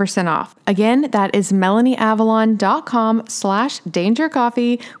get 10% off. Again, that is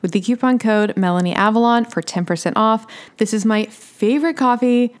melanieavalon.com/dangercoffee with the coupon code MelanieAvalon for 10% off. This is my favorite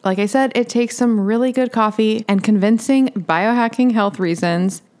coffee. Like I said, it takes some really good coffee and convincing biohacking health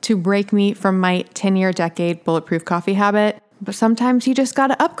reasons to break me from my 10-year decade Bulletproof Coffee habit. But sometimes you just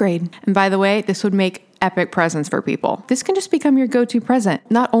gotta upgrade. And by the way, this would make epic presents for people. This can just become your go-to present.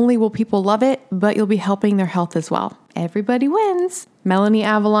 Not only will people love it, but you'll be helping their health as well. Everybody wins.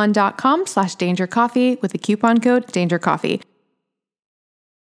 melanieavalon.com/dangercoffee with the coupon code dangercoffee.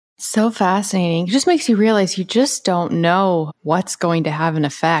 So fascinating. It just makes you realize you just don't know what's going to have an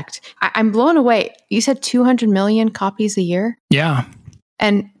effect. I'm blown away. You said 200 million copies a year? Yeah.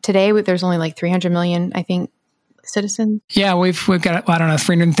 And today there's only like 300 million, I think, citizens. Yeah, we've got, I don't know,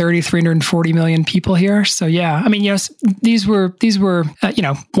 330, 340 million people here. So yeah, I mean, yes, these were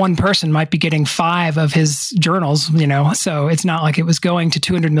one person might be getting 5 of his journals, so it's not like it was going to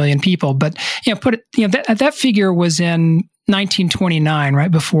 200 million people, but that figure was in 1929,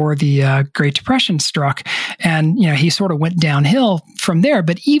 right before the Great Depression struck. And, he sort of went downhill from there,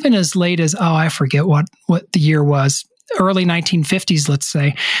 but even as late as, I forget what the year was, early 1950s, let's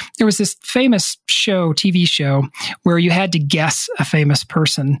say, there was this famous TV show, where you had to guess a famous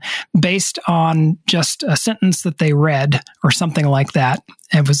person based on just a sentence that they read or something like that.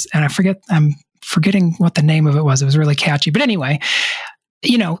 I'm forgetting what the name of it was. It was really catchy. But anyway,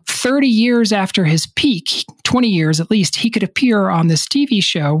 30 years after his peak, 20 years at least, he could appear on this TV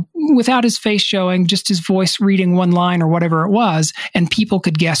show without his face showing, just his voice reading one line or whatever it was, and people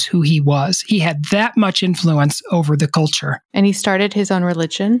could guess who he was. He had that much influence over the culture. And he started his own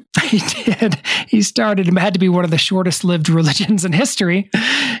religion? He did. It had to be one of the shortest lived religions in history.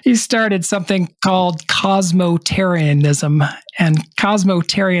 He started something called Cosmotarianism. And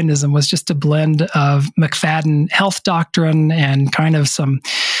Cosmotarianism was just a blend of Macfadden health doctrine and kind of some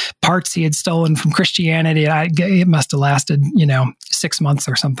parts he had stolen from Christianity. It must have lasted, 6 months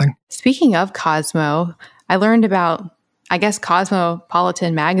or something. Speaking of Cosmo, I learned about, I guess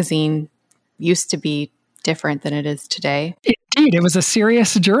Cosmopolitan magazine used to be different than it is today. Indeed. It was a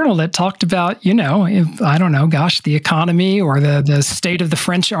serious journal that talked about, the economy or the state of the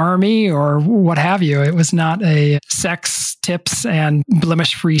French army or what have you. It was not a sex, tips, and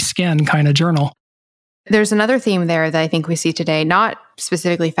blemish-free skin kind of journal. There's another theme there that I think we see today, not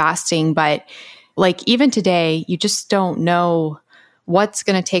specifically fasting, but like even today, you just don't know what's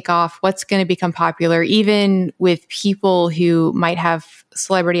going to take off, what's going to become popular. Even with people who might have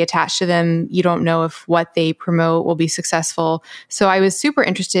celebrity attached to them, you don't know if what they promote will be successful. So I was super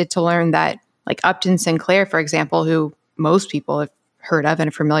interested to learn that like Upton Sinclair, for example, who most people have heard of and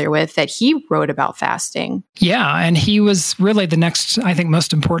are familiar with, that he wrote about fasting. Yeah, and he was really the next, I think,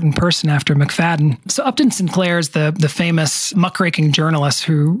 most important person after Macfadden. So Upton Sinclair is the famous muckraking journalist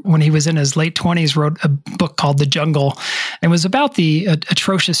who, when he was in his late 20s, wrote a book called The Jungle. It was about the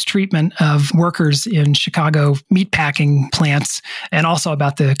atrocious treatment of workers in Chicago meatpacking plants, and also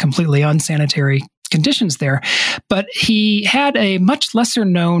about the completely unsanitary conditions there. But he had a much lesser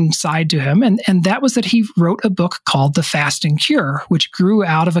known side to him, and that was that he wrote a book called The Fasting Cure, which grew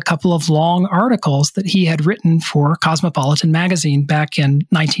out of a couple of long articles that he had written for Cosmopolitan magazine back in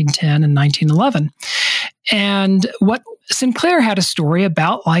 1910 and 1911. And what Sinclair had a story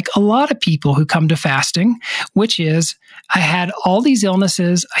about, like a lot of people who come to fasting, which is, I had all these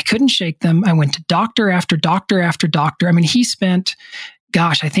illnesses, I couldn't shake them, I went to doctor after doctor after doctor. I mean, he spent,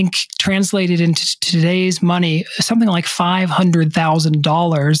 I think translated into today's money, something like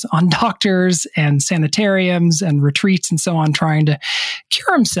 $500,000 on doctors and sanitariums and retreats and so on, trying to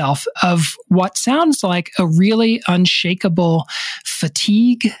cure himself of what sounds like a really unshakable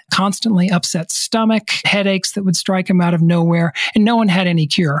fatigue, constantly upset stomach, headaches that would strike him out of nowhere, and no one had any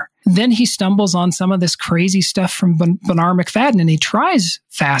cure. Then he stumbles on some of this crazy stuff from Bernarr Macfadden, and he tries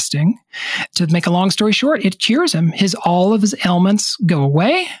fasting. To make a long story short, it cures him. All of his ailments go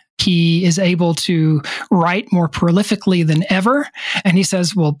away. He is able to write more prolifically than ever. And he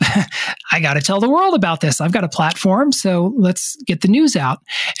says, well, I got to tell the world about this. I've got a platform, so let's get the news out.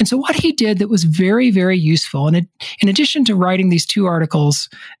 And so what he did that was very, very useful, and in addition to writing these 2 articles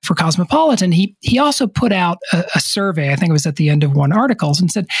for Cosmopolitan, he also put out a survey, I think it was at the end of one article,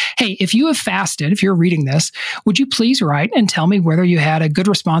 and said, hey, if you have fasted, if you're reading this, would you please write and tell me whether you had a good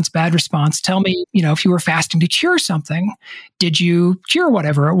response, bad response? Tell me, if you were fasting to cure something, did you cure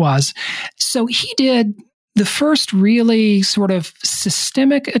whatever it was? So he did the first really sort of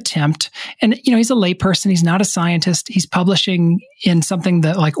systemic attempt. And, he's a layperson. He's not a scientist. He's publishing in something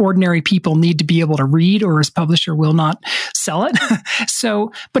that like ordinary people need to be able to read, or his publisher will not sell it.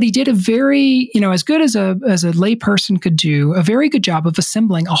 But he did a very, as good as a layperson could do, a very good job of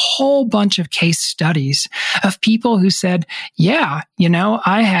assembling a whole bunch of case studies of people who said, yeah,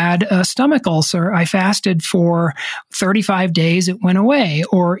 I had a stomach ulcer. I fasted for 35 days. It went away.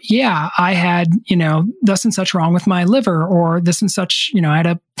 Or, yeah, I had, thus and such wrong with my liver, or this and such, I had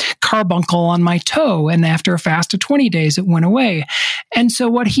a carbuncle on my toe, and after a fast of 20 days, it went away. And so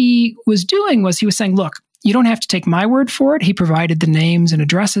what he was doing was he was saying, look, you don't have to take my word for it. He provided the names and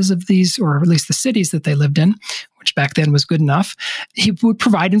addresses of these, or at least the cities that they lived in, which back then was good enough. He would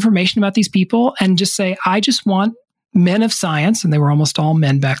provide information about these people and just say, I just want men of science, and they were almost all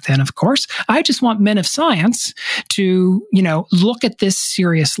men back then, of course. I just want men of science to, look at this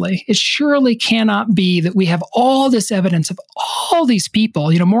seriously. It surely cannot be that we have all this evidence of all these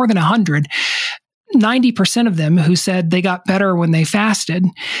people, more than 100, 90% of them who said they got better when they fasted.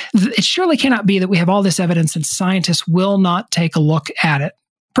 It surely cannot be that we have all this evidence and scientists will not take a look at it.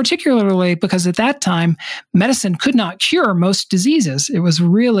 Particularly because at that time, medicine could not cure most diseases. It was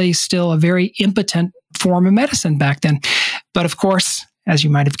really still a very impotent form of medicine back then. But of course, as you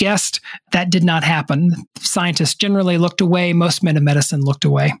might have guessed, that did not happen. Scientists generally looked away. Most men of medicine looked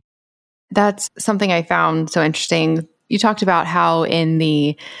away. That's something I found so interesting. You talked about how when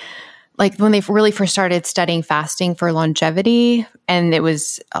they really first started studying fasting for longevity, and it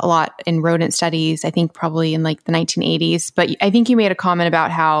was a lot in rodent studies, I think probably in like the 1980s. But I think you made a comment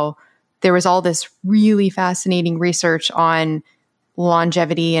about how there was all this really fascinating research on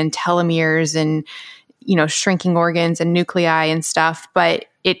longevity and telomeres and, shrinking organs and nuclei and stuff. But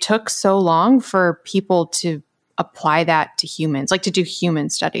it took so long for people to apply that to humans, like to do human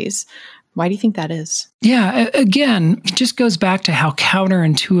studies. Why do you think that is? Yeah, again, it just goes back to how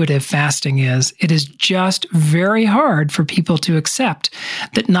counterintuitive fasting is. It is just very hard for people to accept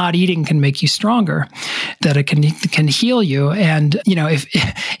that not eating can make you stronger, that it can heal you. And,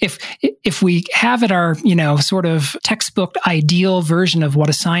 if we have it our, sort of textbook ideal version of what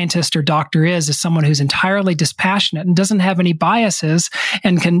a scientist or doctor is someone who's entirely dispassionate and doesn't have any biases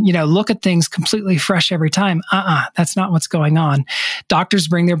and can, look at things completely fresh every time. That's not what's going on. Doctors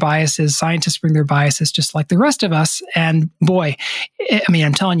bring their biases, scientists bring their biases, just like the rest of us. And boy,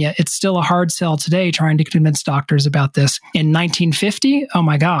 I'm telling you, it's still a hard sell today trying to convince doctors about this. In 1950, oh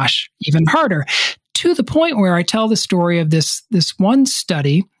my gosh, even harder. To the point where I tell the story of this one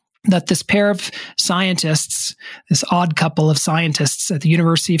study that this pair of scientists, this odd couple of scientists at the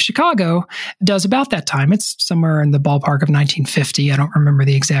University of Chicago, does about that time. It's somewhere in the ballpark of 1950. I don't remember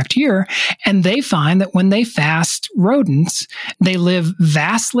the exact year. And they find that when they fast rodents, they live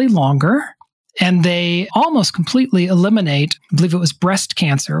vastly longer. And they almost completely eliminate, I believe it was breast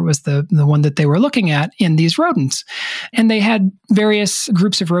cancer was the one that they were looking at in these rodents. And they had various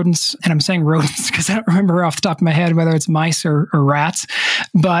groups of rodents, and I'm saying rodents because I don't remember off the top of my head whether it's mice or rats,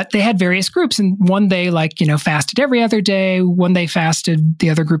 but they had various groups. And one they fasted every other day. One they fasted, the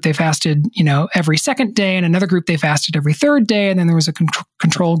other group they fasted, every second day, and another group they fasted every third day. And then there was a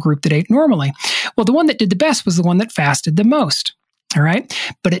control group that ate normally. Well, the one that did the best was the one that fasted the most. All right.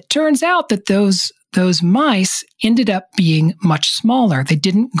 But it turns out that those mice ended up being much smaller. They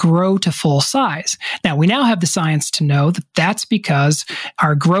didn't grow to full size. Now, we now have the science to know that that's because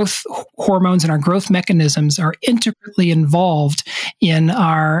our growth hormones and our growth mechanisms are intricately involved in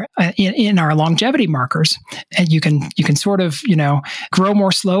our longevity markers. And you can sort of, grow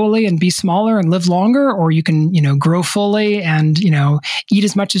more slowly and be smaller and live longer, or you can, grow fully and, eat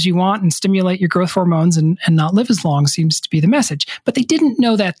as much as you want and stimulate your growth hormones and not live as long, seems to be the message. But they didn't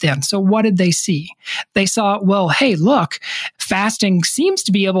know that then. So what did they see? They saw, well, hey, look, fasting seems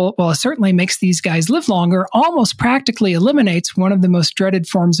to be it certainly makes these guys live longer, almost practically eliminates one of the most dreaded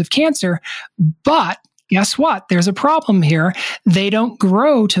forms of cancer. But guess what? There's a problem here. They don't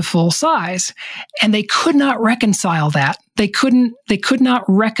grow to full size. And they could not reconcile that. They could not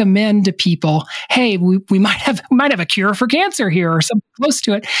recommend to people, hey, we might have a cure for cancer here or something close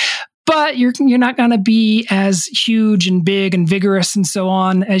to it. But you're not going to be as huge and big and vigorous and so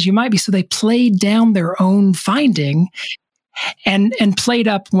on as you might be. So they played down their own finding and played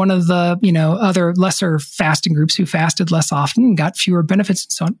up one of the, other lesser fasting groups who fasted less often and got fewer benefits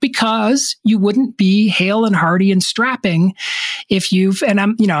and so on, because you wouldn't be hale and hearty and strapping if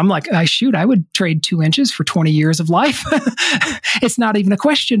I'm like, I would trade 2 inches for 20 years of life. It's not even a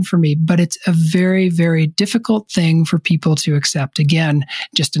question for me, but it's a very, very difficult thing for people to accept. Again,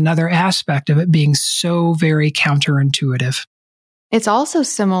 just another aspect of it being so very counterintuitive. It's also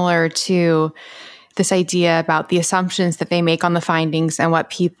similar to this idea about the assumptions that they make on the findings and what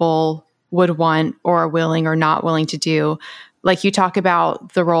people would want or are willing or not willing to do. Like you talk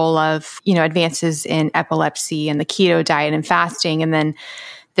about the role of, advances in epilepsy and the keto diet and fasting, and then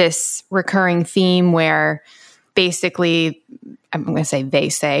this recurring theme where basically, I'm going to say they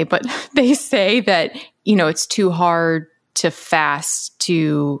say that, it's too hard to fast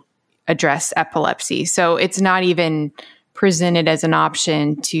to address epilepsy. So it's not even presented as an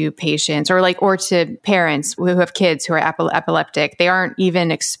option to patients or to parents who have kids who are epileptic. They aren't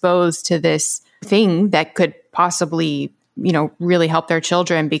even exposed to this thing that could possibly, really help their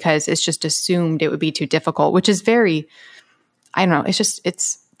children, because it's just assumed it would be too difficult, which is very, I don't know,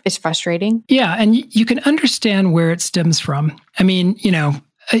 it's frustrating. Yeah. And you can understand where it stems from. I mean,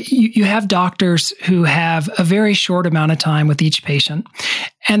 you have doctors who have a very short amount of time with each patient,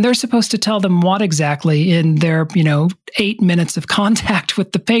 and they're supposed to tell them what exactly in their, 8 minutes of contact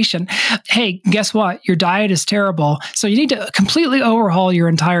with the patient. Hey, guess what? Your diet is terrible. So you need to completely overhaul your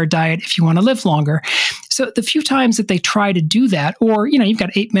entire diet if you want to live longer. So the few times that they try to do that, or, you've got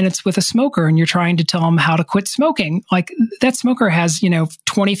 8 minutes with a smoker and you're trying to tell them how to quit smoking, like that smoker has,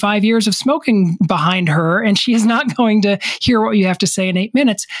 25 years of smoking behind her, and she is not going to hear what you have to say in 8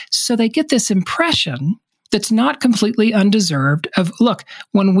 minutes. So they get this impression that's not completely undeserved of, look,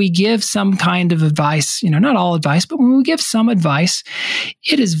 when we give some kind of advice, not all advice, but when we give some advice,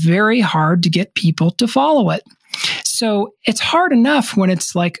 it is very hard to get people to follow it. So it's hard enough when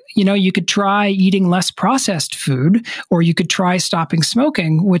it's like, you could try eating less processed food, or you could try stopping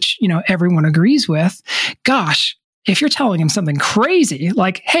smoking, which, everyone agrees with. Gosh, if you're telling them something crazy,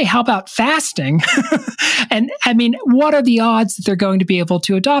 like, hey, how about fasting? And I mean, what are the odds that they're going to be able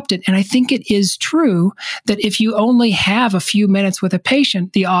to adopt it? And I think it is true that if you only have a few minutes with a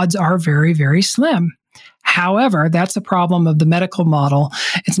patient, the odds are very, very slim. However, that's a problem of the medical model.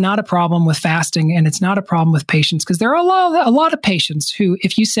 It's not a problem with fasting, and it's not a problem with patients, because there are a lot of patients who,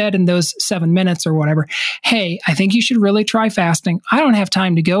 if you said in those 7 minutes or whatever, hey, I think you should really try fasting. I don't have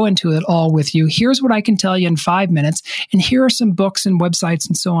time to go into it all with you. Here's what I can tell you in 5 minutes. And here are some books and websites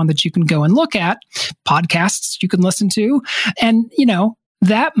and so on that you can go and look at, podcasts you can listen to. And,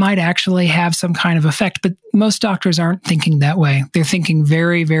 that might actually have some kind of effect. But most doctors aren't thinking that way. They're thinking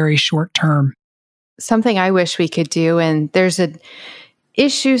very, very short term. Something I wish we could do, and there's an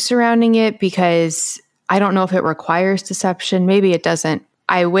issue surrounding it because I don't know if it requires deception. Maybe it doesn't.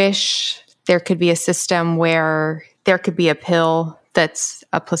 I wish there could be a system where there could be a pill that's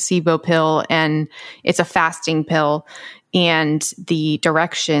a placebo pill and it's a fasting pill. And the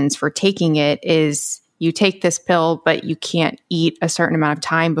directions for taking it is you take this pill, but you can't eat a certain amount of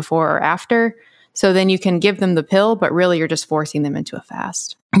time before or after. So then you can give them the pill, but really you're just forcing them into a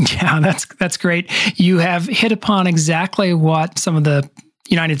fast. Yeah, that's great. You have hit upon exactly what some of the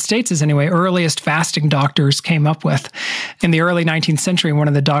United States' earliest fasting doctors came up with. In the early 19th century, one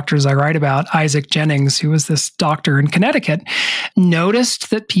of the doctors I write about, Isaac Jennings, who was this doctor in Connecticut, noticed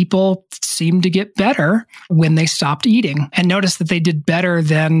that people seemed to get better when they stopped eating, and noticed that they did better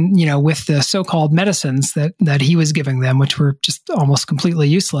than, with the so-called medicines that he was giving them, which were just almost completely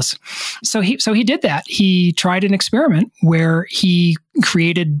useless. So he did that. He tried an experiment where he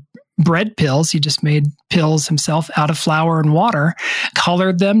created bread pills. He just made pills himself out of flour and water,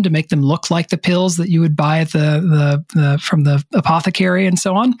 colored them to make them look like the pills that you would buy at from the apothecary and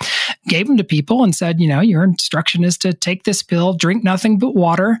so on. Gave them to people and said, your instruction is to take this pill, drink nothing but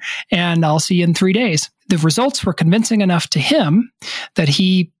water, and I'll see you in 3 days. The results were convincing enough to him that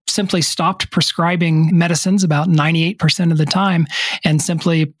he simply stopped prescribing medicines about 98% of the time and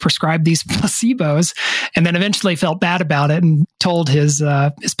simply prescribed these placebos, and then eventually felt bad about it and told his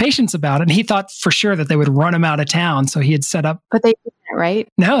patients about it. And he thought for sure that they would run him out of town. So he had set up. But they didn't, right?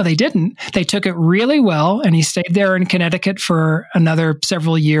 No, they didn't. They took it really well, and he stayed there in Connecticut for another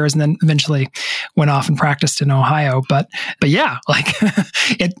several years, and then eventually went off and practiced in Ohio. But yeah,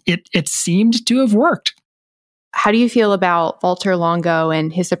 it seemed to have worked. How do you feel about Valter Longo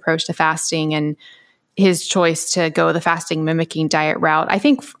and his approach to fasting and his choice to go the fasting mimicking diet route? I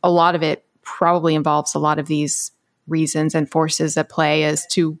think a lot of it probably involves a lot of these reasons and forces at play as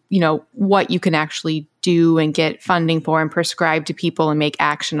to, what you can actually do and get funding for and prescribe to people and make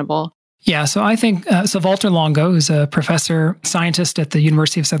actionable. Yeah, so I think, Valter Longo, who's a professor scientist at the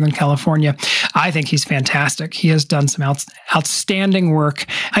University of Southern California, I think he's fantastic. He has done some outstanding work.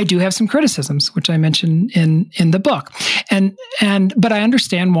 I do have some criticisms, which I mentioned in the book. But I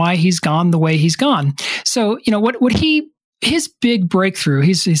understand why he's gone the way he's gone. So, his big breakthrough,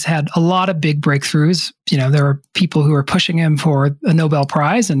 he's had a lot of big breakthroughs. There are people who are pushing him for a Nobel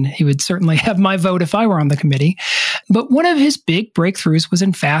Prize, and he would certainly have my vote if I were on the committee. But one of his big breakthroughs was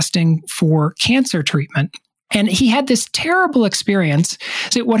in fasting for cancer treatment. And he had this terrible experience.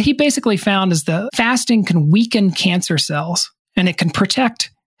 So what he basically found is the fasting can weaken cancer cells, and it can protect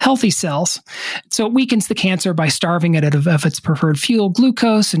healthy cells. So it weakens the cancer by starving it of its preferred fuel,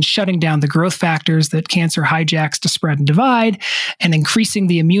 glucose, and shutting down the growth factors that cancer hijacks to spread and divide, and increasing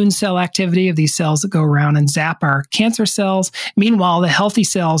the immune cell activity of these cells that go around and zap our cancer cells. Meanwhile, the healthy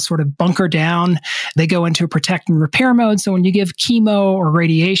cells sort of bunker down. They go into a protect and repair mode. So when you give chemo or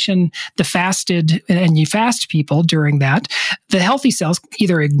radiation, and you fast people during that, the healthy cells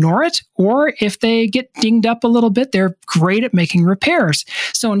either ignore it, or if they get dinged up a little bit, they're great at making repairs.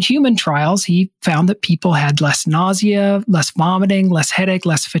 So in human trials, he found that people had less nausea, less vomiting, less headache,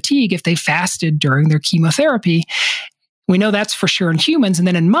 less fatigue if they fasted during their chemotherapy. We know that's for sure in humans. And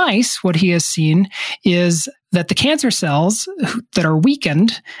then in mice, what he has seen is that the cancer cells that are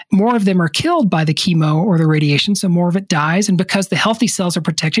weakened, more of them are killed by the chemo or the radiation, so more of it dies. And because the healthy cells are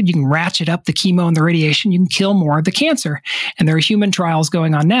protected, you can ratchet up the chemo and the radiation, you can kill more of the cancer. And there are human trials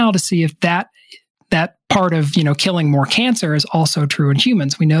going on now to see if that part of, killing more cancer is also true in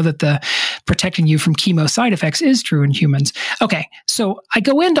humans. We know that the protecting you from chemo side effects is true in humans. Okay, so I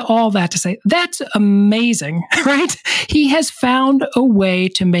go into all that to say, that's amazing, right? He has found a way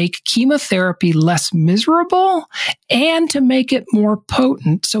to make chemotherapy less miserable and to make it more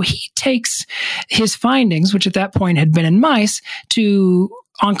potent. So he takes his findings, which at that point had been in mice, to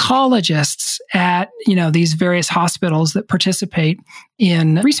oncologists at, these various hospitals that participate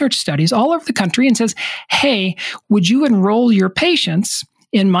in research studies all over the country, and says, hey, would you enroll your patients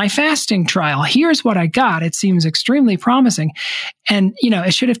in my fasting trial? Here's what I got. It seems extremely promising. And,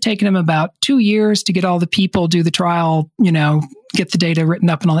 it should have taken him about 2 years to get all the people, do the trial, get the data written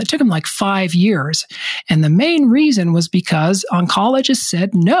up and all that. It took him like 5 years. And the main reason was because oncologists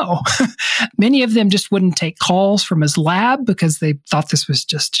said no. Many of them just wouldn't take calls from his lab because they thought this was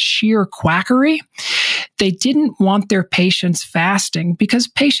just sheer quackery. They didn't want their patients fasting because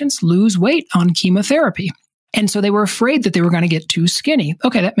patients lose weight on chemotherapy. And so they were afraid that they were going to get too skinny.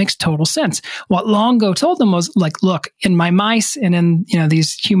 Okay, that makes total sense. What Longo told them was like, look, in my mice and in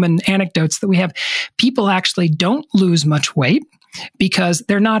these human anecdotes that we have, people actually don't lose much weight because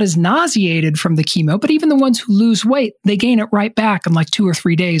they're not as nauseated from the chemo. But even the ones who lose weight, they gain it right back in like 2 or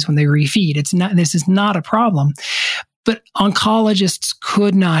 3 days when they refeed. This is not a problem. But oncologists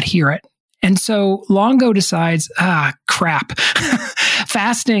could not hear it. And so Longo decides, crap,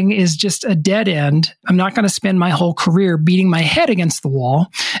 fasting is just a dead end. I'm not going to spend my whole career beating my head against the wall.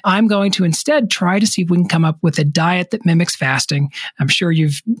 I'm going to instead try to see if we can come up with a diet that mimics fasting. I'm sure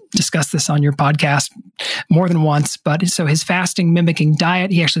you've discussed this on your podcast more than once, but so his fasting mimicking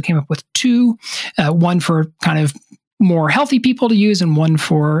diet, he actually came up with two, one for kind of more healthy people to use and one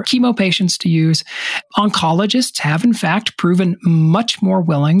for chemo patients to use. Oncologists have in fact proven much more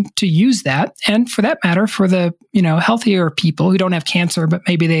willing to use that. And for that matter, for the, healthier people who don't have cancer, but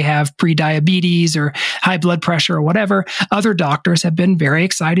maybe they have pre-diabetes or high blood pressure or whatever, other doctors have been very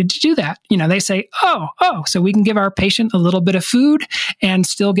excited to do that. They say, so we can give our patient a little bit of food and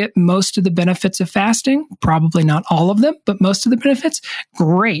still get most of the benefits of fasting. Probably not all of them, but most of the benefits.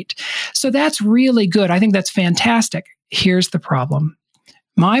 Great. So that's really good. I think that's fantastic. Here's the problem.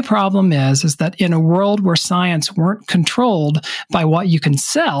 My problem is that in a world where science weren't controlled by what you can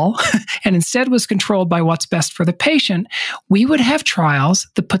sell and instead was controlled by what's best for the patient, we would have trials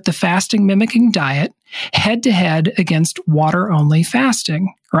that put the fasting mimicking diet head to head against water-only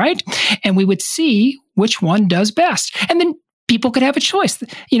fasting, right? And we would see which one does best. And then people could have a choice.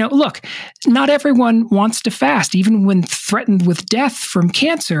 Look, not everyone wants to fast, even when threatened with death from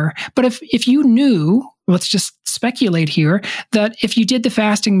cancer. But if you knew, let's just speculate here, that if you did the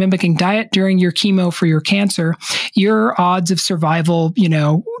fasting mimicking diet during your chemo for your cancer, your odds of survival,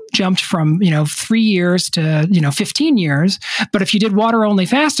 jumped from, 3 years to, 15 years. But if you did water only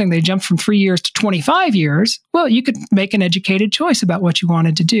fasting, they jumped from 3 years to 25 years. Well, you could make an educated choice about what you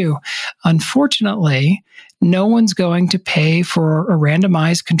wanted to do. Unfortunately, no one's going to pay for a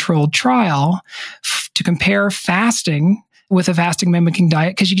randomized controlled trial to compare fasting with a fasting mimicking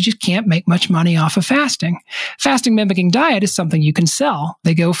diet because you just can't make much money off of fasting. Fasting mimicking diet is something you can sell.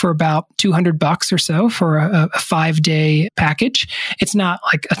 They go for about $200 or so for a 5-day package. It's not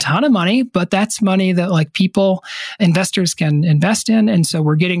like a ton of money, but that's money that investors can invest in. And so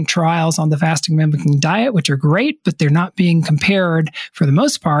we're getting trials on the fasting mimicking diet, which are great, but they're not being compared for the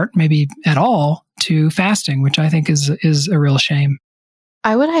most part, maybe at all, to fasting, which I think is a real shame.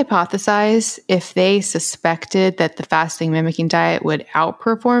 I would hypothesize if they suspected that the fasting mimicking diet would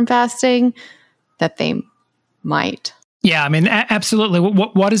outperform fasting, that they might. Yeah, I mean, absolutely.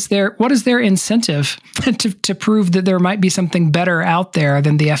 What is their incentive to prove that there might be something better out there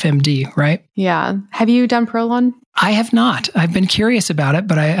than the FMD, right? Yeah. Have you done Prolon? I have not. I've been curious about it,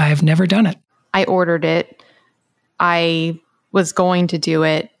 but I have never done it. I ordered it. I was going to do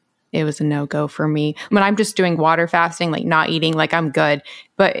it. It was a no-go for me. When I'm just doing water fasting, not eating, I'm good.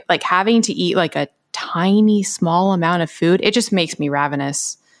 But having to eat a tiny, small amount of food, it just makes me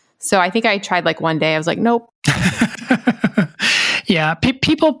ravenous. So I think I tried one day. I was like, nope. Yeah,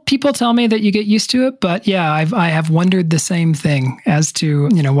 people tell me that you get used to it, but yeah, I have wondered the same thing as to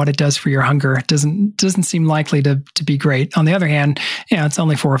what it does for your hunger. It doesn't seem likely to be great. On the other hand, it's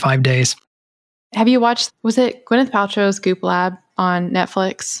only 4 or 5 days. Have you watched? Was it Gwyneth Paltrow's Goop Lab on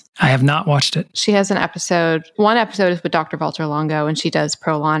Netflix? I have not watched it. She has an episode. One episode is with Dr. Walter Longo, and she does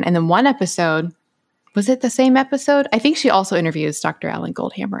Prolon. And then one episode, was it the same episode? I think she also interviews Dr. Alan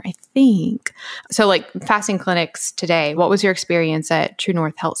Goldhammer, I think. So fasting clinics today, what was your experience at True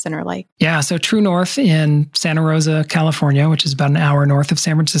North Health Center like? Yeah, so True North in Santa Rosa, California, which is about an hour north of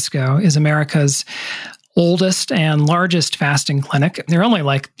San Francisco, is America's oldest and largest fasting clinic. There are only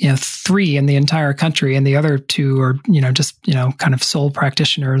 3 in the entire country, and the other 2 are, kind of sole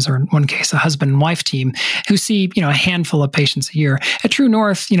practitioners, or in one case, a husband and wife team who see, a handful of patients a year. At True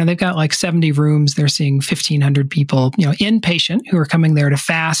North, they've got 70 rooms. They're seeing 1,500 people, inpatient who are coming there to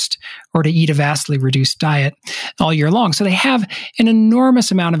fast or to eat a vastly reduced diet all year long. So they have an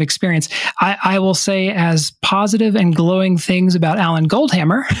enormous amount of experience. I will say as positive and glowing things about Alan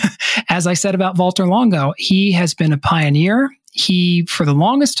Goldhammer as I said about Walter Longo. He has been a pioneer. He, for the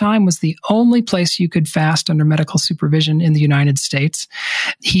longest time, was the only place you could fast under medical supervision in the United States.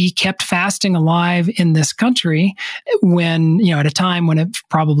 He kept fasting alive in this country when, at a time when it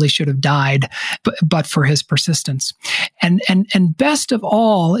probably should have died, but for his persistence. And best of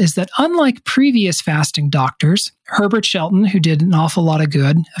all is that unlike previous fasting doctors, Herbert Shelton, who did an awful lot of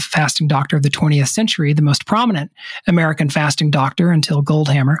good, a fasting doctor of the 20th century, the most prominent American fasting doctor until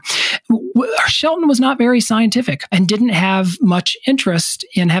Goldhammer, Shelton was not very scientific and didn't have much interest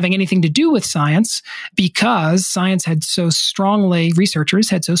in having anything to do with science because researchers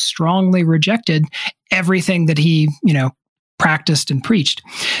had so strongly rejected everything that he, practiced and preached.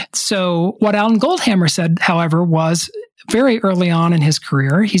 So what Alan Goldhammer said, however, was very early on in his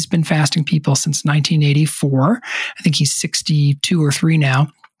career, he's been fasting people since 1984. I think he's 62 or 3 now.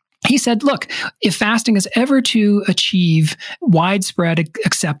 He said, look, if fasting is ever to achieve widespread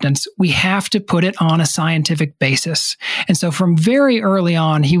acceptance, we have to put it on a scientific basis. And so from very early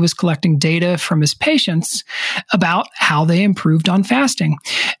on, he was collecting data from his patients about how they improved on fasting.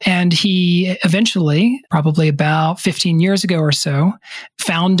 And he eventually, probably about 15 years ago or so,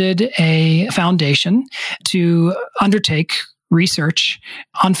 founded a foundation to undertake research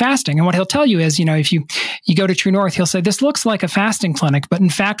on fasting. And what he'll tell you is, if you go to True North, he'll say, this looks like a fasting clinic, but in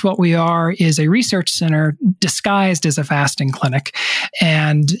fact, what we are is a research center disguised as a fasting clinic.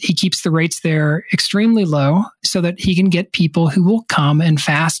 And he keeps the rates there extremely low so that he can get people who will come and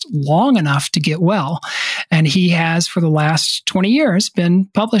fast long enough to get well. And he has, for the last 20 years, been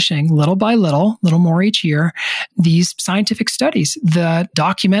publishing little by little more each year, these scientific studies that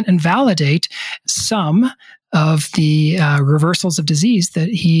document and validate some of the reversals of disease that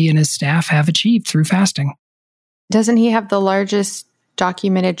he and his staff have achieved through fasting. Doesn't he have the largest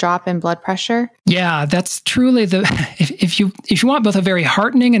documented drop in blood pressure? Yeah, that's truly if you want both a very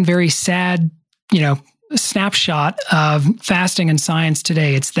heartening and very sad, snapshot of fasting and science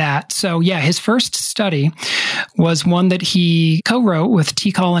today, it's that. So yeah, his first study was one that he co-wrote with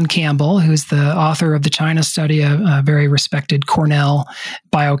T. Colin Campbell, who's the author of the China study, a very respected Cornell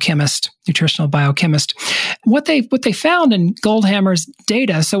biochemist, nutritional biochemist. What they found in Goldhammer's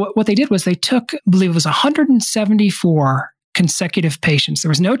data, so what they did was they took, I believe it was 174 consecutive patients. There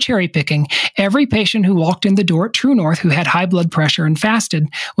was no cherry picking. Every patient who walked in the door at True North who had high blood pressure and fasted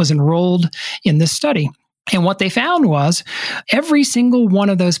was enrolled in this study. And what they found was every single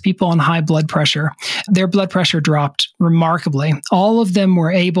one of those people on high blood pressure, their blood pressure dropped remarkably. All of them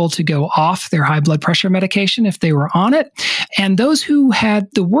were able to go off their high blood pressure medication if they were on it. And those who had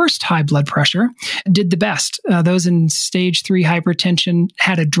the worst high blood pressure did the best. Those in stage 3 hypertension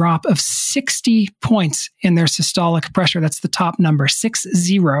had a drop of 60 points in their systolic pressure. That's the top number,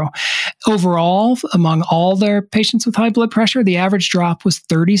 60. Overall, among all their patients with high blood pressure, the average drop was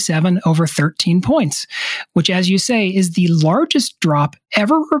 37/13 points, which, as you say, is the largest drop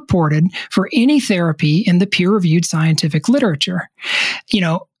ever reported for any therapy in the peer-reviewed scientific literature.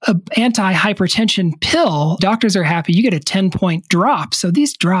 An anti-hypertension pill, doctors are happy you get a 10-point drop. So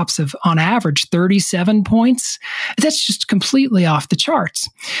these drops of, on average, 37 points, that's just completely off the charts.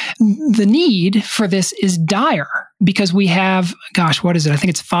 The need for this is dire because we have, what is it? I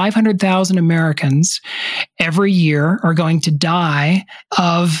think it's 500,000 Americans every year are going to die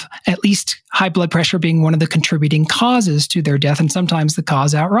of at least high blood pressure being one of the contributing causes to their death, and sometimes the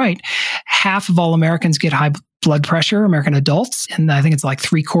cause outright. Half of all Americans get high blood pressure, American adults, and I think it's like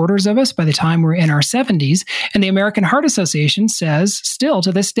 3/4 of us by the time we're in our 70s. And the American Heart Association says still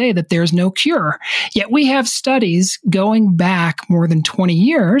to this day that there's no cure. Yet we have studies going back more than 20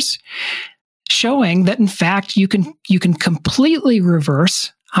 years showing that in fact you can completely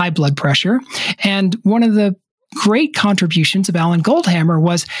reverse high blood pressure. And one of the great contributions of Alan Goldhammer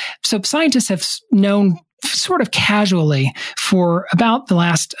was, so scientists have known sort of casually for about the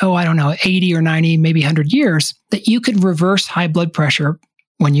last, 80 or 90, maybe 100 years, that you could reverse high blood pressure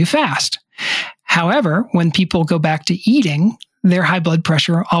when you fast. However, when people go back to eating, their high blood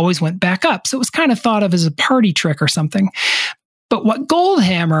pressure always went back up. So it was kind of thought of as a party trick or something. But what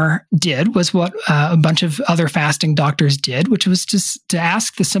Goldhammer did was what a bunch of other fasting doctors did, which was just to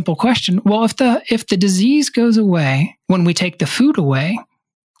ask the simple question, well, if the disease goes away when we take the food away,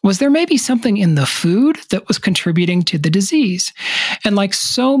 was there maybe something in the food that was contributing to the disease? And like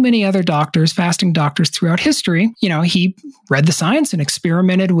so many other doctors, fasting doctors throughout history, he read the science and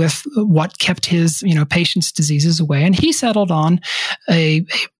experimented with what kept his, patients' diseases away. And he settled on a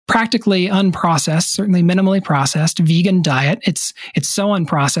practically unprocessed, certainly minimally processed vegan diet. It's so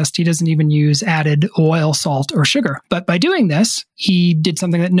unprocessed, he doesn't even use added oil, salt, or sugar. But by doing this, he did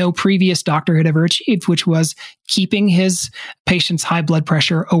something that no previous doctor had ever achieved, which was keeping his patients' high blood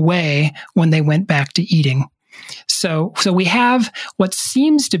pressure away when they went back to eating. So we have what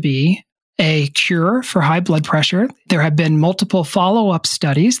seems to be a cure for high blood pressure. There have been multiple follow-up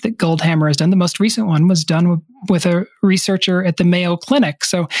studies that Goldhammer has done. The most recent one was done with a researcher at the Mayo Clinic.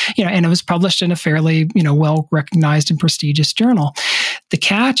 So, and it was published in a fairly, well-recognized and prestigious journal. The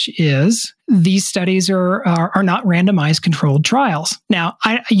catch is these studies are not randomized controlled trials. Now,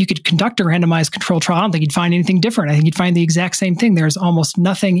 you could conduct a randomized controlled trial. I don't think you'd find anything different. I think you'd find the exact same thing. There's almost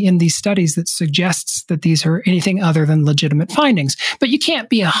nothing in these studies that suggests that these are anything other than legitimate findings. But you can't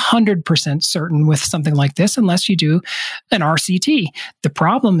be 100% certain with something like this unless you do an RCT. The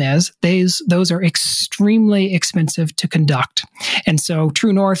problem is those are extremely expensive to conduct. And so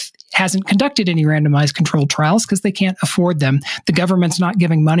True North hasn't conducted any randomized controlled trials because they can't afford them. The government's not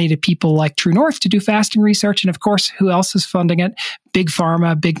giving money to people like True North to do fasting research. And of course, who else is funding it? Big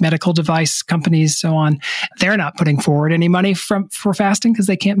pharma, big medical device companies, so on. They're not putting forward any money for fasting because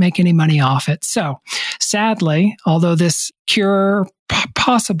they can't make any money off it. So sadly, although this cure,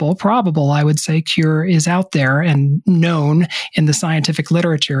 probable, I would say, cure is out there and known in the scientific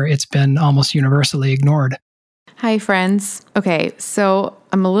literature, it's been almost universally ignored. Hi, friends. Okay, so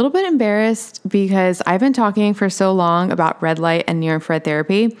I'm a little bit embarrassed because I've been talking for so long about red light and near-infrared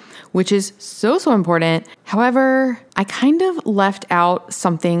therapy, which is so important. However, I kind of left out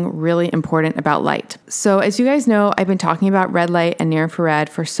something really important about light. So as you guys know, I've been talking about red light and near-infrared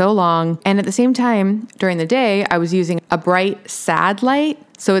for so long. And at the same time, during the day, I was using a bright, sad light.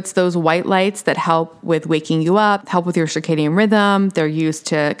 So it's those white lights that help with waking you up, help with your circadian rhythm. They're used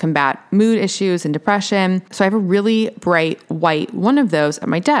to combat mood issues and depression. So I have a really bright white one of those at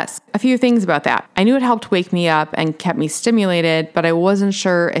my desk. A few things about that. I knew it helped wake me up and kept me stimulated, but I wasn't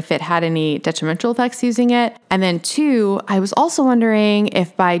sure if it had any detrimental effects using it. And then two, I was also wondering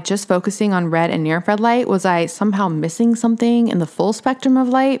if by just focusing on red and near-infrared light, was I somehow missing something in the full spectrum of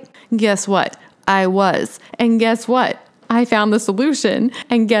light? Guess what? I was. And guess what? I found the solution.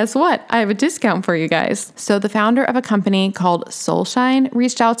 And guess what? I have a discount for you guys. So the founder of a company called Soulshine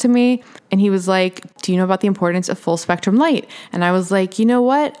reached out to me and he was like, do you know about the importance of full spectrum light? And I was like, you know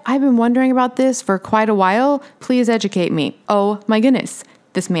what? I've been wondering about this for quite a while. Please educate me. Oh my goodness.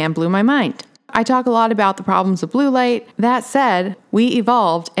 This man blew my mind. I talk a lot about the problems of blue light. That said, we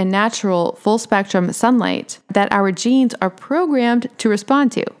evolved in natural full spectrum sunlight that our genes are programmed to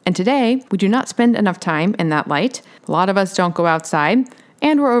respond to. And today, we do not spend enough time in that light. A lot of us don't go outside,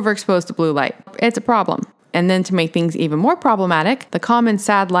 and we're overexposed to blue light. It's a problem. And then to make things even more problematic, the common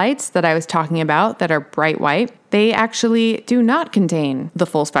sad lights that I was talking about that are bright white, they actually do not contain the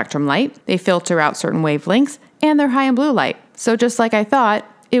full spectrum light. They filter out certain wavelengths, and they're high in blue light. So just like I thought,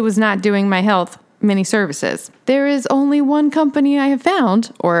 it was not doing my health many services. There is only one company I have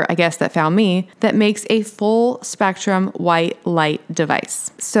found, or I guess that found me, that makes a full spectrum white light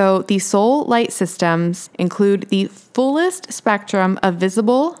device. So the Soul light systems include the fullest spectrum of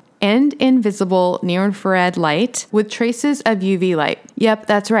visible and invisible near-infrared light with traces of UV light. Yep,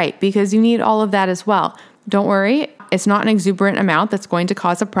 that's right, because you need all of that as well. Don't worry, it's not an exuberant amount that's going to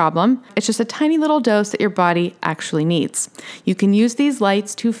cause a problem. It's just a tiny little dose that your body actually needs. You can use these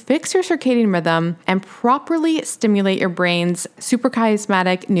lights to fix your circadian rhythm and properly stimulate your brain's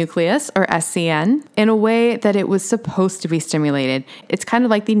suprachiasmatic nucleus, or SCN, in a way that it was supposed to be stimulated. It's kind of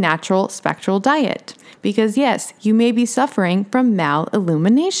like the natural spectral diet. Because yes, you may be suffering from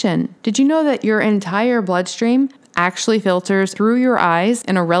malillumination. Did you know that your entire bloodstream actually filters through your eyes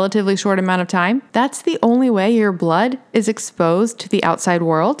in a relatively short amount of time? That's the only way your blood is exposed to the outside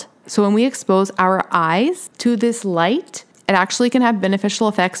world. So when we expose our eyes to this light, it actually can have beneficial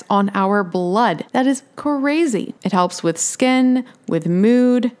effects on our blood. That is crazy. It helps with skin, with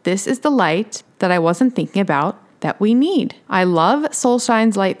mood. This is the light that I wasn't thinking about that we need. I love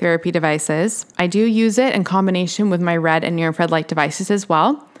Soulshine's light therapy devices. I do use it in combination with my red and near-infrared light devices as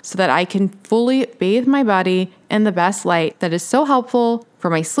well, so that I can fully bathe my body in the best light that is so helpful for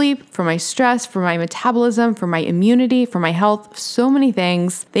my sleep, for my stress, for my metabolism, for my immunity, for my health, so many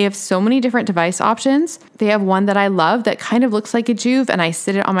things. They have so many different device options. They have one that I love that kind of looks like a Juve, and I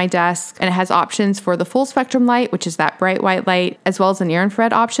sit it on my desk, and it has options for the full spectrum light, which is that bright white light, as well as the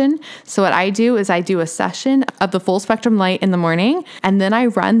near-infrared option. So what I do is I do a session of the full spectrum light in the morning, and then I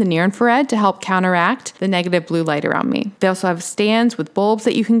run the near-infrared to help counteract the negative blue light around me. They also have stands with bulbs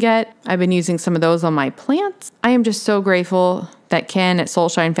that you can get. I've been using some of those on my plants. I am just so grateful that Ken at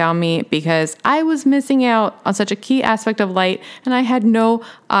Soulshine found me because I was missing out on such a key aspect of light and I had no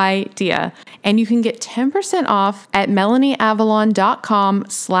idea. And you can get 10% off at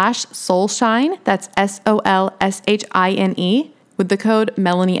melanieavalon.com/soulshine. That's SOLSHINE with the code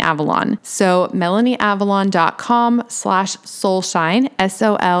MelanieAvalon. So melanieavalon.com/soulshine,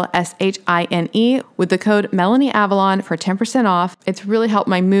 SOLSHINE with the code MelanieAvalon for 10% off. It's really helped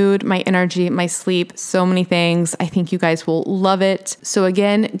my mood, my energy, my sleep, so many things. I think you guys will love it. So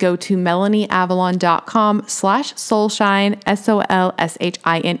again, go to melanieavalon.com/soulshine,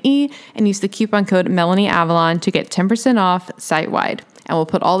 SOLSHINE, and use the coupon code MelanieAvalon to get 10% off site-wide. And we'll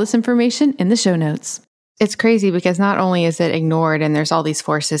put all this information in the show notes. It's crazy because not only is it ignored and there's all these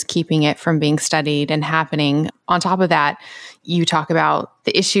forces keeping it from being studied and happening, on top of that, you talk about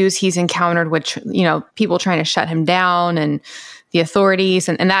the issues he's encountered with, people trying to shut him down and the authorities.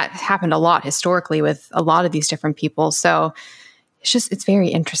 And that happened a lot historically with a lot of these different people. So it's very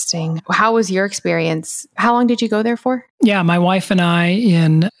interesting. How was your experience? How long did you go there for? Yeah, my wife and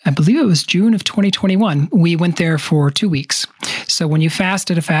I believe it was June of 2021, we went there for 2 weeks. So when you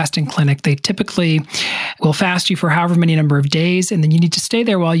fast at a fasting clinic, they typically will fast you for however many number of days, and then you need to stay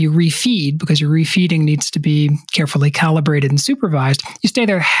there while you refeed, because your refeeding needs to be carefully calibrated and supervised. You stay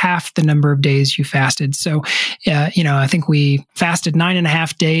there half the number of days you fasted. So, I think we fasted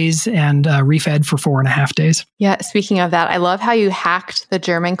 9.5 days and refed for 4.5 days. Yeah, speaking of that, I love how you hacked the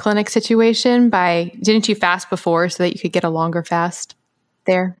German clinic situation didn't you fast before so that you could get a longer fast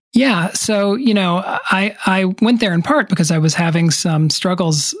there? Yeah. So, I went there in part because I was having some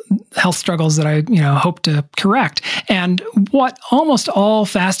health struggles that I, hope to correct. And what almost all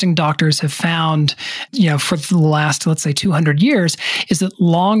fasting doctors have found, for the last, let's say 200 years, is that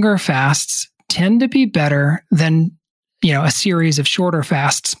longer fasts tend to be better than a series of shorter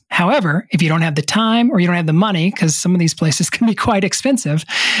fasts. However, if you don't have the time or you don't have the money, because some of these places can be quite expensive,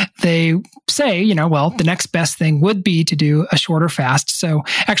 they say, the next best thing would be to do a shorter fast. So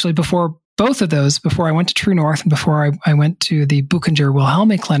actually, before both of those, before I went to True North and before I went to the Buchinger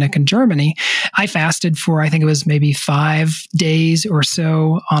Wilhelmi Clinic in Germany, I fasted for, I think it was maybe 5 days or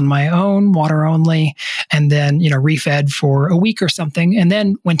so on my own, water only, and then, refed for a week or something, and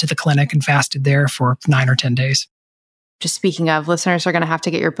then went to the clinic and fasted there for 9 or 10 days. Just speaking of, listeners are going to have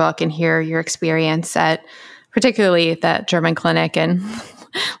to get your book and hear your experience particularly at that German clinic and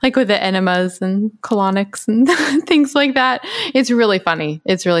like with the enemas and colonics and things like that. It's really funny.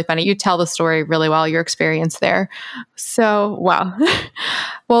 You tell the story really well, your experience there. So, wow.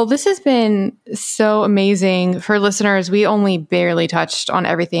 Well, this has been so amazing. For listeners, we only barely touched on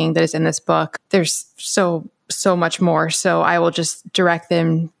everything that is in this book. There's so much more. So I will just direct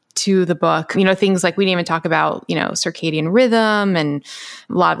them to the book. Things like we didn't even talk about, circadian rhythm and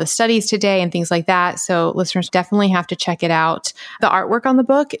a lot of the studies today and things like that. So listeners definitely have to check it out. The artwork on the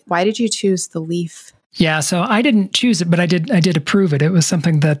book, why did you choose the leaf? Yeah, so I didn't choose it, but I did approve it. It was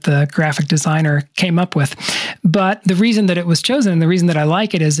something that the graphic designer came up with. But the reason that it was chosen and the reason that I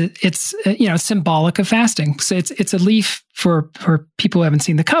like it is it's symbolic of fasting. So it's a leaf for people who haven't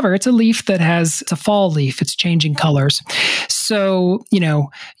seen the cover. It's a leaf it's a fall leaf. It's changing colors. So,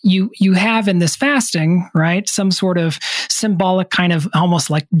 you have in this fasting, right, some sort of symbolic kind of almost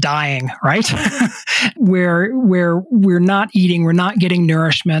like dying, right? where we're not eating, we're not getting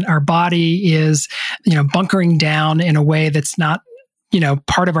nourishment. Our body is, bunkering down in a way that's not,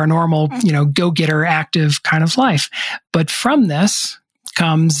 part of our normal, go-getter active kind of life. But from this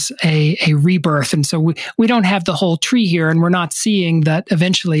comes a rebirth. And so we don't have the whole tree here, and we're not seeing that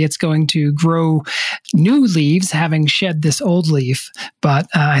eventually it's going to grow new leaves having shed this old leaf. But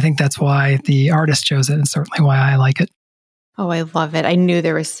I think that's why the artist chose it, and certainly why I like it. Oh, I love it. I knew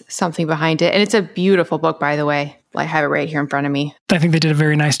there was something behind it. And it's a beautiful book, by the way. I have it right here in front of me. I think they did a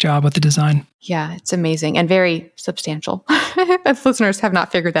very nice job with the design. Yeah, it's amazing and very substantial. If listeners have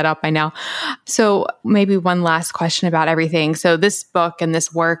not figured that out by now. So maybe one last question about everything. So this book and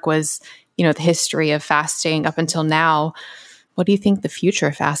this work was, the history of fasting up until now. What do you think the future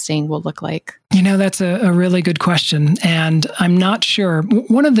of fasting will look like? That's a really good question. And I'm not sure.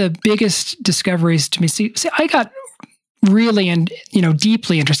 One of the biggest discoveries to me, see, I got really and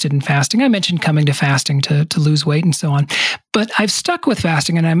deeply interested in fasting. I mentioned coming to fasting to lose weight and so on, but I've stuck with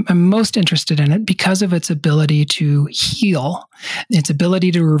fasting, and I'm most interested in it because of its ability to heal, its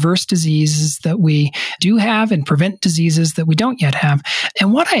ability to reverse diseases that we do have and prevent diseases that we don't yet have.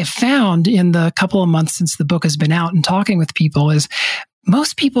 And what I have found in the couple of months since the book has been out and talking with people is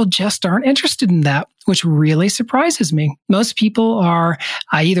most people just aren't interested in that, which really surprises me. Most people are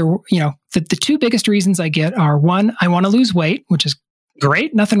the two biggest reasons I get are, one, I want to lose weight, which is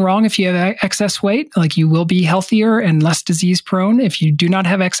great. Nothing wrong if you have excess weight. Like, you will be healthier and less disease prone if you do not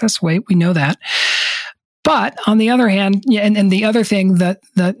have excess weight. We know that. But on the other hand, and the other thing that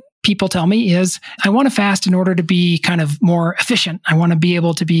people tell me is, I want to fast in order to be kind of more efficient. I want to be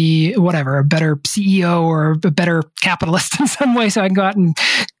able to be a better CEO or a better capitalist in some way, so I can go out and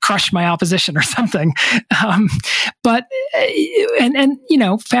crush my opposition or something. But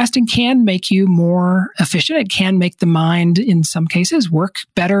fasting can make you more efficient. It can make the mind, in some cases, work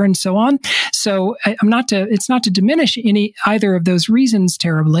better and so on. So it's not to diminish either of those reasons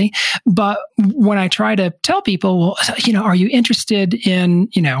terribly. But when I try to tell people, well, are you interested in,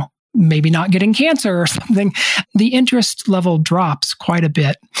 maybe not getting cancer or something, the interest level drops quite a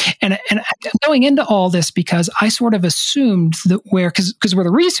bit. And I'm going into all this because I sort of assumed that where the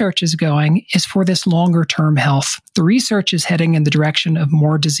research is going is for this longer term health. The research is heading in the direction of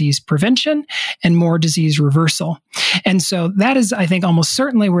more disease prevention and more disease reversal. And so that is, I think, almost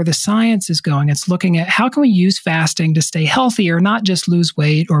certainly where the science is going. It's looking at how can we use fasting to stay healthier, not just lose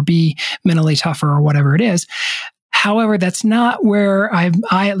weight or be mentally tougher or whatever it is. However, that's not where I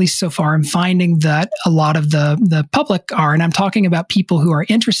at least so far, am finding that a lot of the public are. And I'm talking about people who are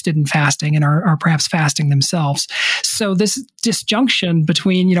interested in fasting and are perhaps fasting themselves. So this disjunction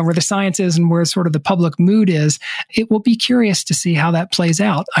between, where the science is and where sort of the public mood is, it will be curious to see how that plays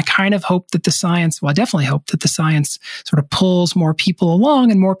out. I kind of hope that I definitely hope that the science sort of pulls more people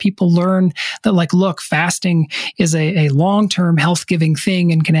along and more people learn that, look, fasting is a long-term health-giving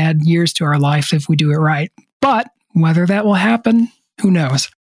thing and can add years to our life if we do it right. But whether that will happen, who knows?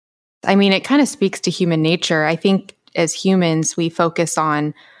 I mean, it kind of speaks to human nature. I think as humans, we focus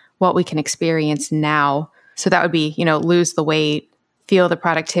on what we can experience now. So that would be, lose the weight, feel the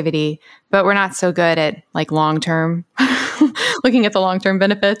productivity, but we're not so good at long-term, looking at the long-term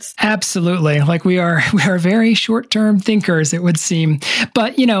benefits. Absolutely. We are very short-term thinkers, it would seem.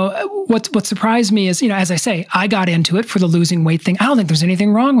 But, what surprised me is, as I say, I got into it for the losing weight thing. I don't think there's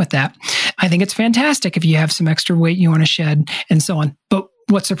anything wrong with that. I think it's fantastic if you have some extra weight you want to shed and so on. But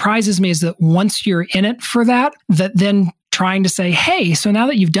what surprises me is that once you're in it for that then trying to say, hey, so now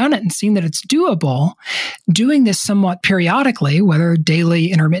that you've done it and seen that it's doable, doing this somewhat periodically, whether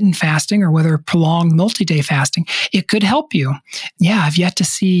daily intermittent fasting or whether prolonged multi-day fasting, it could help you. Yeah, I've yet to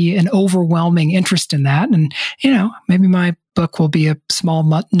see an overwhelming interest in that. And, maybe my book will be a small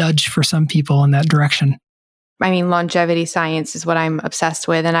nudge for some people in that direction. I mean, longevity science is what I'm obsessed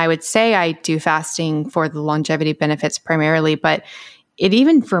with. And I would say I do fasting for the longevity benefits primarily, but it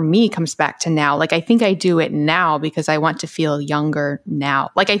even for me comes back to now. I think I do it now because I want to feel younger now.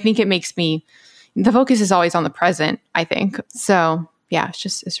 I think it makes me, the focus is always on the present, I think. So yeah,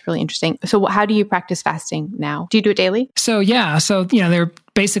 it's really interesting. So how do you practice fasting now? Do you do it daily? So they're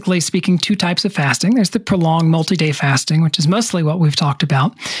basically speaking two types of fasting. There's the prolonged multi-day fasting, which is mostly what we've talked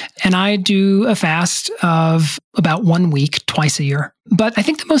about. And I do a fast of about 1 week, twice a year. But I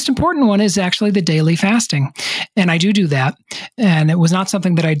think the most important one is actually the daily fasting. And I do that. And it was not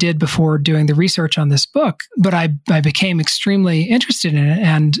something that I did before doing the research on this book, but I became extremely interested in it.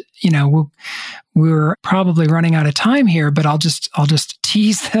 And, we're probably running out of time here, but I'll just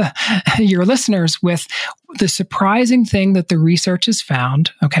tease your listeners with the surprising thing that the research has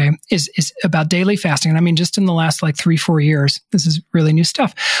found, okay, is about daily fasting. And I mean, just in the last 3-4 years, this is really new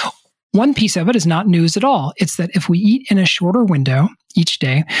stuff. One piece of it is not news at all. It's that if we eat in a shorter window each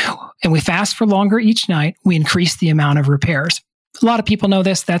day and we fast for longer each night, we increase the amount of repairs. A lot of people know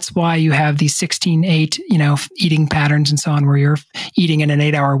this. That's why you have these 16-8, eating patterns and so on, where you're eating in an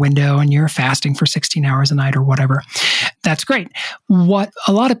 8-hour window and you're fasting for 16 hours a night or whatever. That's great. What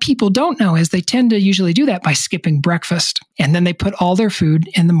a lot of people don't know is they tend to usually do that by skipping breakfast. And then they put all their food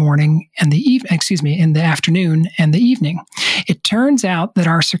in the morning and in the afternoon and the evening. It turns out that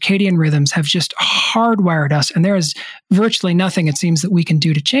our circadian rhythms have just hardwired us. And there is virtually nothing, it seems, that we can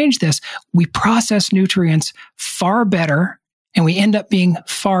do to change this. We process nutrients far better, and we end up being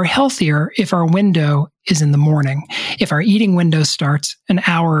far healthier if our window is in the morning, if our eating window starts an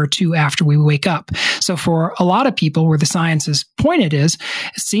hour or two after we wake up. So for a lot of people, where the science is pointed is,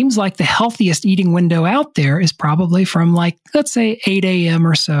 it seems like the healthiest eating window out there is probably from let's say 8 a.m.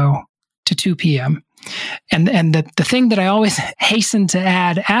 or so to 2 p.m. And the thing that I always hasten to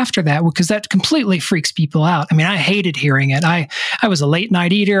add after that, because that completely freaks people out. I mean, I hated hearing it. I was a late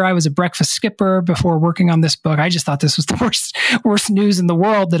night eater. I was a breakfast skipper before working on this book. I just thought this was the worst news in the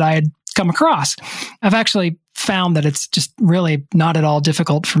world that I had come across. I've actually found that it's just really not at all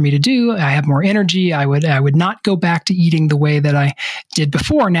difficult for me to do. I have more energy. I would not go back to eating the way that I did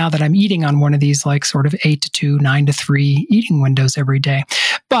before, now that I'm eating on one of these sort of 8 to 2, 9 to 3 eating windows every day.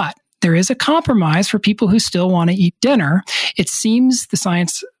 But there is a compromise for people who still want to eat dinner. It seems the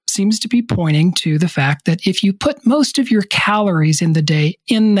science seems to be pointing to the fact that if you put most of your calories in the day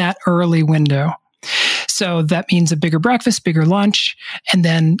in that early window, so that means a bigger breakfast, bigger lunch, and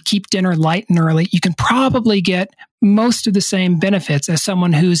then keep dinner light and early, you can probably get most of the same benefits as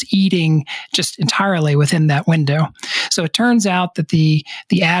someone who's eating just entirely within that window. So it turns out that the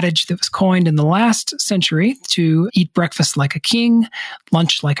adage that was coined in the last century, to eat breakfast like a king,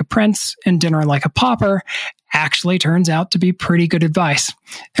 lunch like a prince, and dinner like a pauper, actually turns out to be pretty good advice.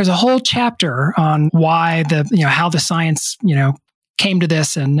 There's a whole chapter on why how the science, came to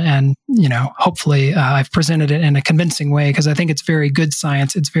this, and hopefully I've presented it in a convincing way, because I think it's very good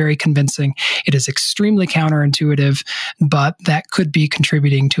science. It's very convincing. It is extremely counterintuitive, but that could be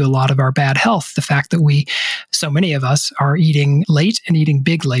contributing to a lot of our bad health. The fact that so many of us are eating late and eating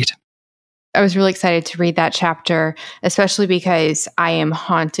big late. I was really excited to read that chapter, especially because I am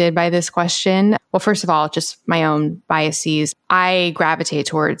haunted by this question. Well, first of all, just my own biases. I gravitate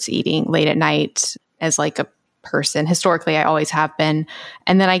towards eating late at night as a person. Historically, I always have been.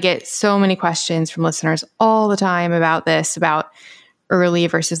 And then I get so many questions from listeners all the time about this, about early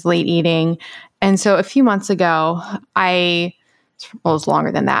versus late eating. And so a few months ago, it was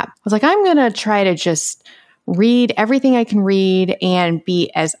longer than that. I was like, I'm going to try to just read everything I can read and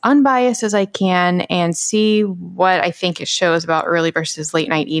be as unbiased as I can and see what I think it shows about early versus late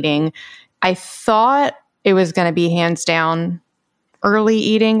night eating. I thought it was going to be hands down early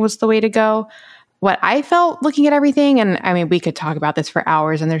eating was the way to go. What I felt looking at everything, and I mean, we could talk about this for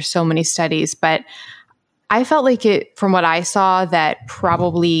hours and there's so many studies, but I felt like it, from what I saw, that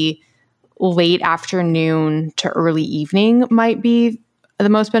probably late afternoon to early evening might be the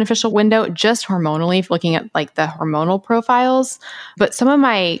most beneficial window, just hormonally, looking at like the hormonal profiles. But some of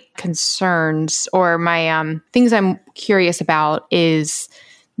my concerns or my things I'm curious about is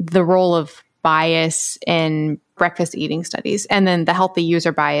the role of bias in breakfast eating studies, and then the healthy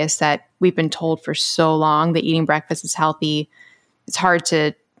user bias that we've been told for so long that eating breakfast is healthy. It's hard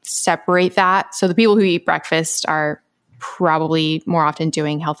to separate that. So the people who eat breakfast are probably more often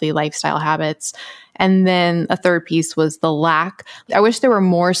doing healthy lifestyle habits. And then a third piece was the lack. I wish there were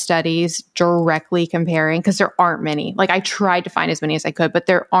more studies directly comparing, because there aren't many. Like, I tried to find as many as I could, but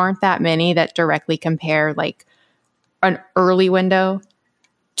there aren't that many that directly compare like an early window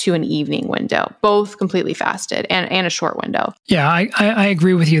to an evening window, both completely fasted and a short window. Yeah, I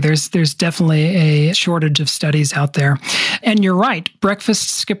agree with you. There's definitely a shortage of studies out there. And you're right.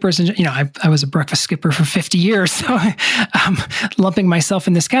 Breakfast skippers, and I was a breakfast skipper for 50 years, so I'm lumping myself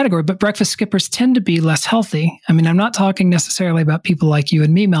in this category, but breakfast skippers tend to be less healthy. I mean, I'm not talking necessarily about people like you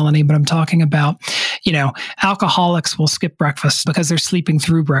and me, Melanie, but I'm talking about, alcoholics will skip breakfast because they're sleeping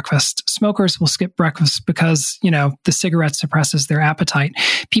through breakfast. Smokers will skip breakfast because, the cigarette suppresses their appetite.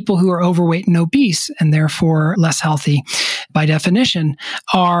 People who are overweight and obese and therefore less healthy by definition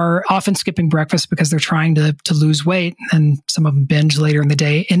are often skipping breakfast because they're trying to lose weight, and some of them binge later in the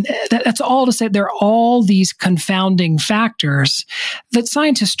day. And that's all to say there are all these confounding factors that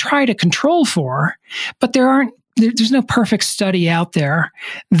scientists try to control for, but there's no perfect study out there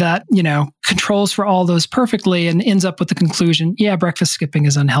that, controls for all those perfectly and ends up with the conclusion, yeah, breakfast skipping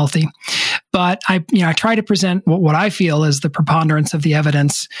is unhealthy. But I try to present what I feel is the preponderance of the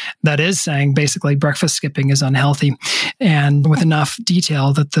evidence that is saying basically breakfast skipping is unhealthy, and with enough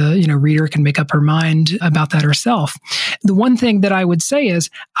detail that the, reader can make up her mind about that herself. The one thing that I would say is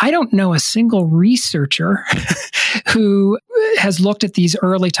I don't know a single researcher who has looked at these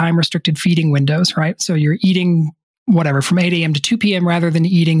early time restricted feeding windows, right? So you're eating whatever, from 8 a.m. to 2 p.m. rather than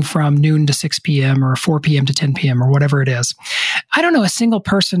eating from noon to 6 p.m. or 4 p.m. to 10 p.m. or whatever it is. I don't know a single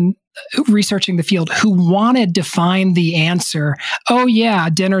person researching the field who wanted to find the answer, oh yeah,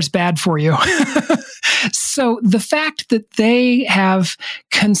 dinner's bad for you. So the fact that they have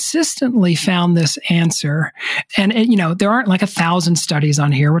consistently found this answer, and there aren't like 1,000 studies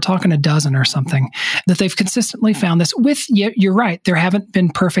on here, we're talking a dozen or something, that they've consistently found this with, you're right, there haven't been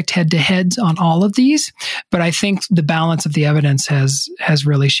perfect head-to-heads on all of these, but I think the balance of the evidence has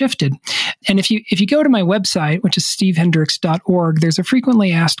really shifted. And if you go to my website, which is stevehendricks.org, there's a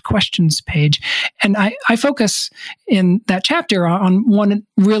frequently asked questions page. And I focus in that chapter on one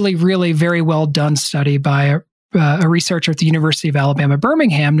really, really very well done study by a researcher at the University of Alabama,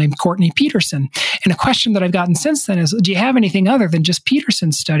 Birmingham, named Courtney Peterson. And a question that I've gotten since then is, do you have anything other than just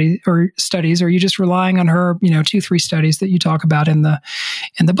Peterson's studies, or are you just relying on her, 2-3 studies that you talk about in the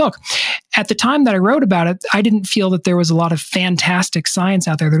book? At the time that I wrote about it, I didn't feel that there was a lot of fantastic science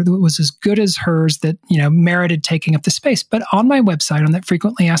out there that was as good as hers that, merited taking up the space. But on my website, on that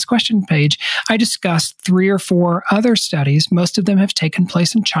frequently asked question page, I discussed 3 or 4 other studies. Most of them have taken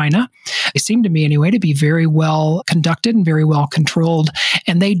place in China. They seem to me anyway to be very well conducted and very well controlled.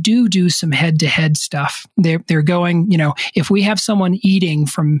 And they do some head-to-head stuff. They're going, if we have someone eating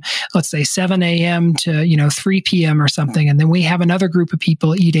from, let's say, 7 a.m. to, 3 p.m. or something, and then we have another group of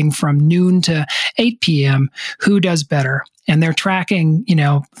people eating from noon to 8 p.m., who does better? And they're tracking,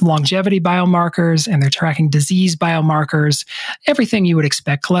 longevity biomarkers, and they're tracking disease biomarkers, everything you would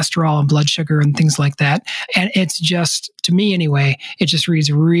expect, cholesterol and blood sugar and things like that. And it's just, to me anyway, it just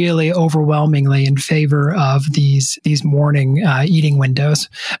reads really overwhelmingly in favor of these morning eating windows.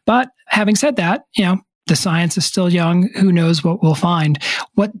 But having said that, the science is still young. Who knows what we'll find?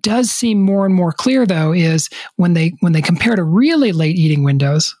 What does seem more and more clear, though, is when they compare to really late eating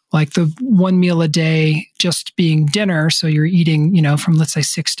windows, like the one meal a day just being dinner, so you're eating, from let's say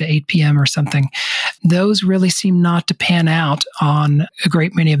 6 to 8 p.m. or something, those really seem not to pan out on a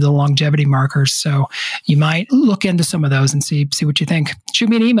great many of the longevity markers. So you might look into some of those and see what you think. Shoot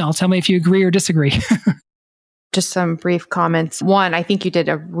me an email. Tell me if you agree or disagree. Just some brief comments. One, I think you did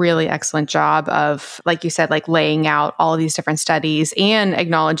a really excellent job of, like you said, like laying out all of these different studies and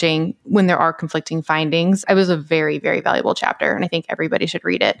acknowledging when there are conflicting findings. It was a very, very valuable chapter, and I think everybody should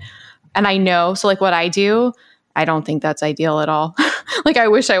read it. And I know, so like what I do, I don't think that's ideal at all. Like I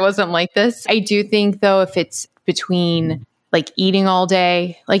wish I wasn't like this. I do think though, if it's between like eating all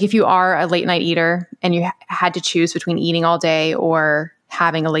day, like if you are a late night eater and you had to choose between eating all day or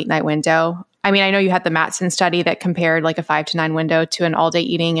having a late night window, I mean, I know you had the Macfadden study that compared like a 5 to 9 window to an all day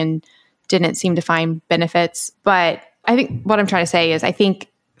eating and didn't seem to find benefits. But I think what I'm trying to say is I think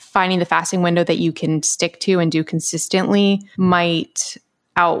finding the fasting window that you can stick to and do consistently might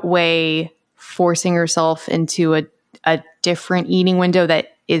outweigh forcing yourself into a different eating window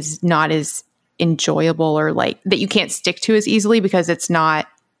that is not as enjoyable or like that you can't stick to as easily because it's not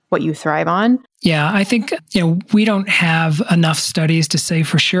what you thrive on. Yeah, I think, we don't have enough studies to say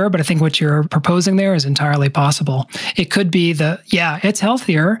for sure, but I think what you're proposing there is entirely possible. It could be it's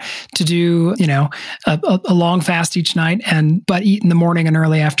healthier to do, a long fast each night but eat in the morning and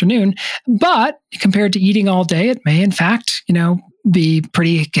early afternoon. But compared to eating all day, it may in fact, be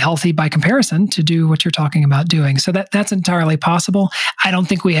pretty healthy by comparison to do what you're talking about doing. So that's entirely possible. I don't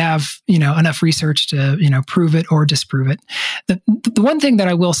think we have, enough research to, prove it or disprove it. The one thing that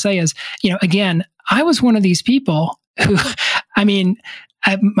I will say is, again, I was one of these people who,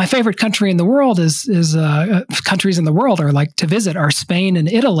 my favorite country in the world is countries in the world are like to visit are Spain and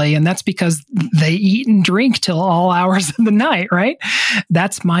Italy. And that's because they eat and drink till all hours of the night, right?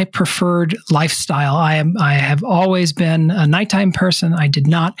 That's my preferred lifestyle. I have always been a nighttime person. I did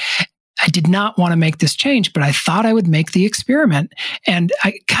not want to make this change, but I thought I would make the experiment. And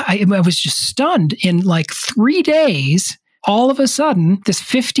I was just stunned. In like 3 days, all of a sudden, this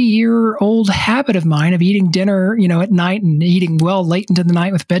 50-year-old habit of mine of eating dinner, at night and eating well late into the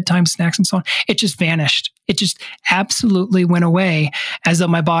night with bedtime snacks and so on, it just vanished. It just absolutely went away, as though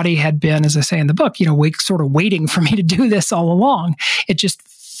my body had been, as I say in the book, sort of waiting for me to do this all along. It just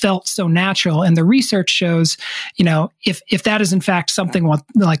felt so natural. And the research shows, if that is in fact something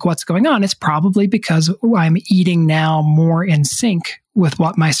like what's going on, it's probably because I'm eating now more in sync with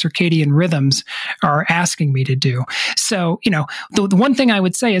what my circadian rhythms are asking me to do. So, the one thing I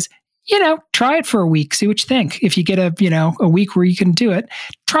would say is, try it for a week, see what you think. If you get a week where you can do it,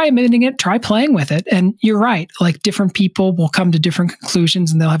 try admitting it, try playing with it. And you're right, like different people will come to different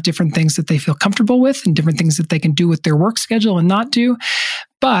conclusions and they'll have different things that they feel comfortable with and different things that they can do with their work schedule and not do.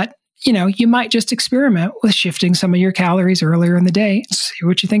 But, you might just experiment with shifting some of your calories earlier in the day and see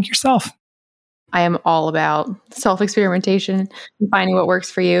what you think yourself. I am all about self-experimentation and finding what works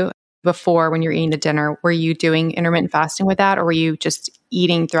for you. Before, when you're eating a dinner, were you doing intermittent fasting with that, or were you just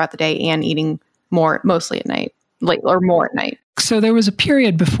eating throughout the day and eating more, mostly at night, or more at night? So there was a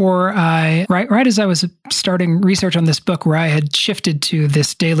period before right as I was starting research on this book, where I had shifted to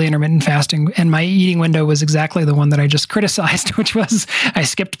this daily intermittent fasting, and my eating window was exactly the one that I just criticized, which was I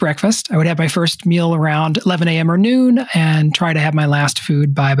skipped breakfast. I would have my first meal around 11 a.m. or noon and try to have my last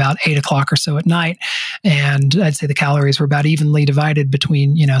food by about 8 o'clock or so at night. And I'd say the calories were about evenly divided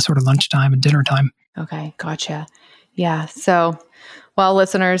between, sort of lunchtime and dinner time. Okay, gotcha. Yeah. So, well,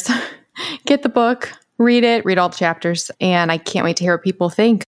 listeners, get the book. Read it, read all the chapters, and I can't wait to hear what people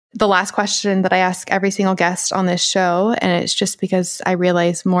think. The last question that I ask every single guest on this show, and it's just because I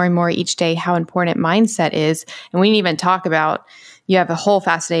realize more and more each day how important mindset is, and we didn't even talk about, you have a whole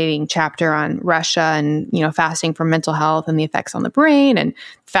fascinating chapter on Russia and, fasting for mental health and the effects on the brain, and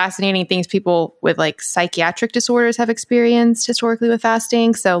fascinating things people with like psychiatric disorders have experienced historically with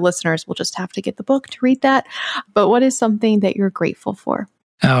fasting. So listeners will just have to get the book to read that. But what is something that you're grateful for?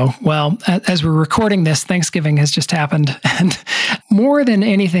 Oh, well, as we're recording this, Thanksgiving has just happened. And more than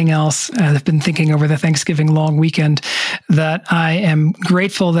anything else, I've been thinking over the Thanksgiving long weekend that I am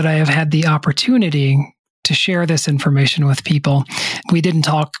grateful that I have had the opportunity to share this information with people. We didn't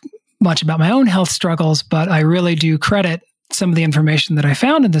talk much about my own health struggles, but I really do credit some of the information that I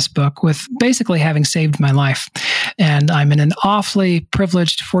found in this book with basically having saved my life. And I'm in an awfully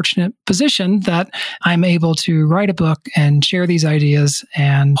privileged, fortunate position that I'm able to write a book and share these ideas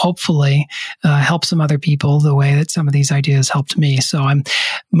and hopefully help some other people the way that some of these ideas helped me. So I'm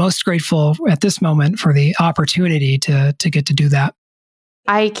most grateful at this moment for the opportunity to get to do that.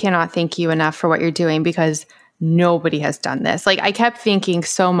 I cannot thank you enough for what you're doing, because nobody has done this. Like, I kept thinking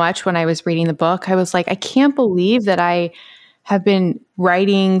so much when I was reading the book. I was like, I can't believe that I have been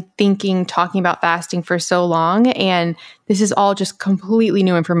writing, thinking, talking about fasting for so long. And this is all just completely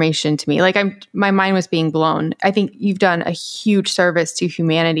new information to me. Like, my mind was being blown. I think you've done a huge service to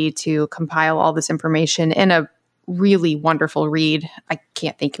humanity to compile all this information in a really wonderful read. I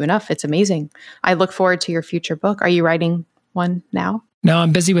can't thank you enough. It's amazing. I look forward to your future book. Are you writing one now? No,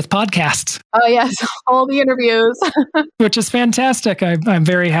 I'm busy with podcasts. Oh, yes. All the interviews. Which is fantastic. I'm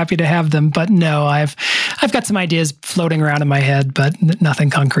very happy to have them. But no, I've got some ideas floating around in my head, but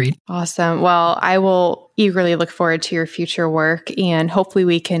nothing concrete. Awesome. Well, I will eagerly look forward to your future work, and hopefully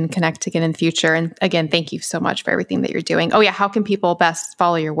we can connect again in the future. And again, thank you so much for everything that you're doing. Oh, yeah. How can people best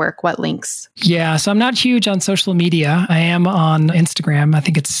follow your work? What links? Yeah. So I'm not huge on social media. I am on Instagram. I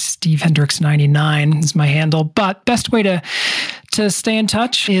think it's Steve Hendricks 99 is my handle. But best way to stay in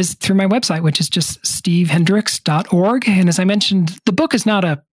touch is through my website, which is just stevehendricks.org. And as I mentioned, the book is not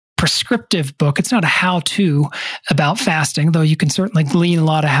a prescriptive book. It's not a how-to about fasting, though you can certainly glean a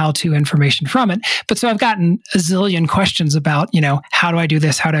lot of how-to information from it. But so I've gotten a zillion questions about, how do I do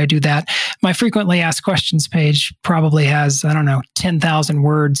this? How do I do that? My frequently asked questions page probably has, 10,000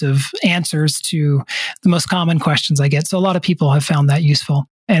 words of answers to the most common questions I get. So a lot of people have found that useful.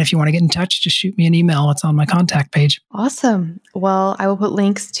 And if you want to get in touch, just shoot me an email. It's on my contact page. Awesome. Well, I will put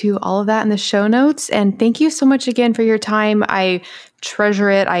links to all of that in the show notes. And thank you so much again for your time. I treasure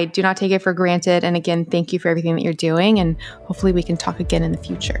it. I do not take it for granted. And again, thank you for everything that you're doing. And hopefully we can talk again in the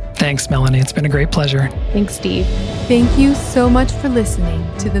future. Thanks, Melanie. It's been a great pleasure. Thanks, Steve. Thank you so much for listening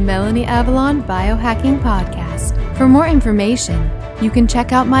to the Melanie Avalon Biohacking Podcast. For more information, you can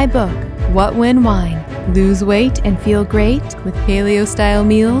check out my book, What When Wine? Lose weight and feel great with paleo-style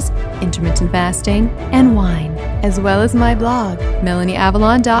meals, intermittent fasting, and wine, as well as my blog,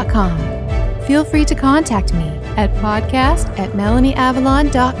 melanieavalon.com. Feel free to contact me at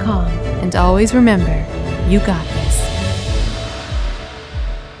podcast@melanieavalon.com. And always remember, you got this.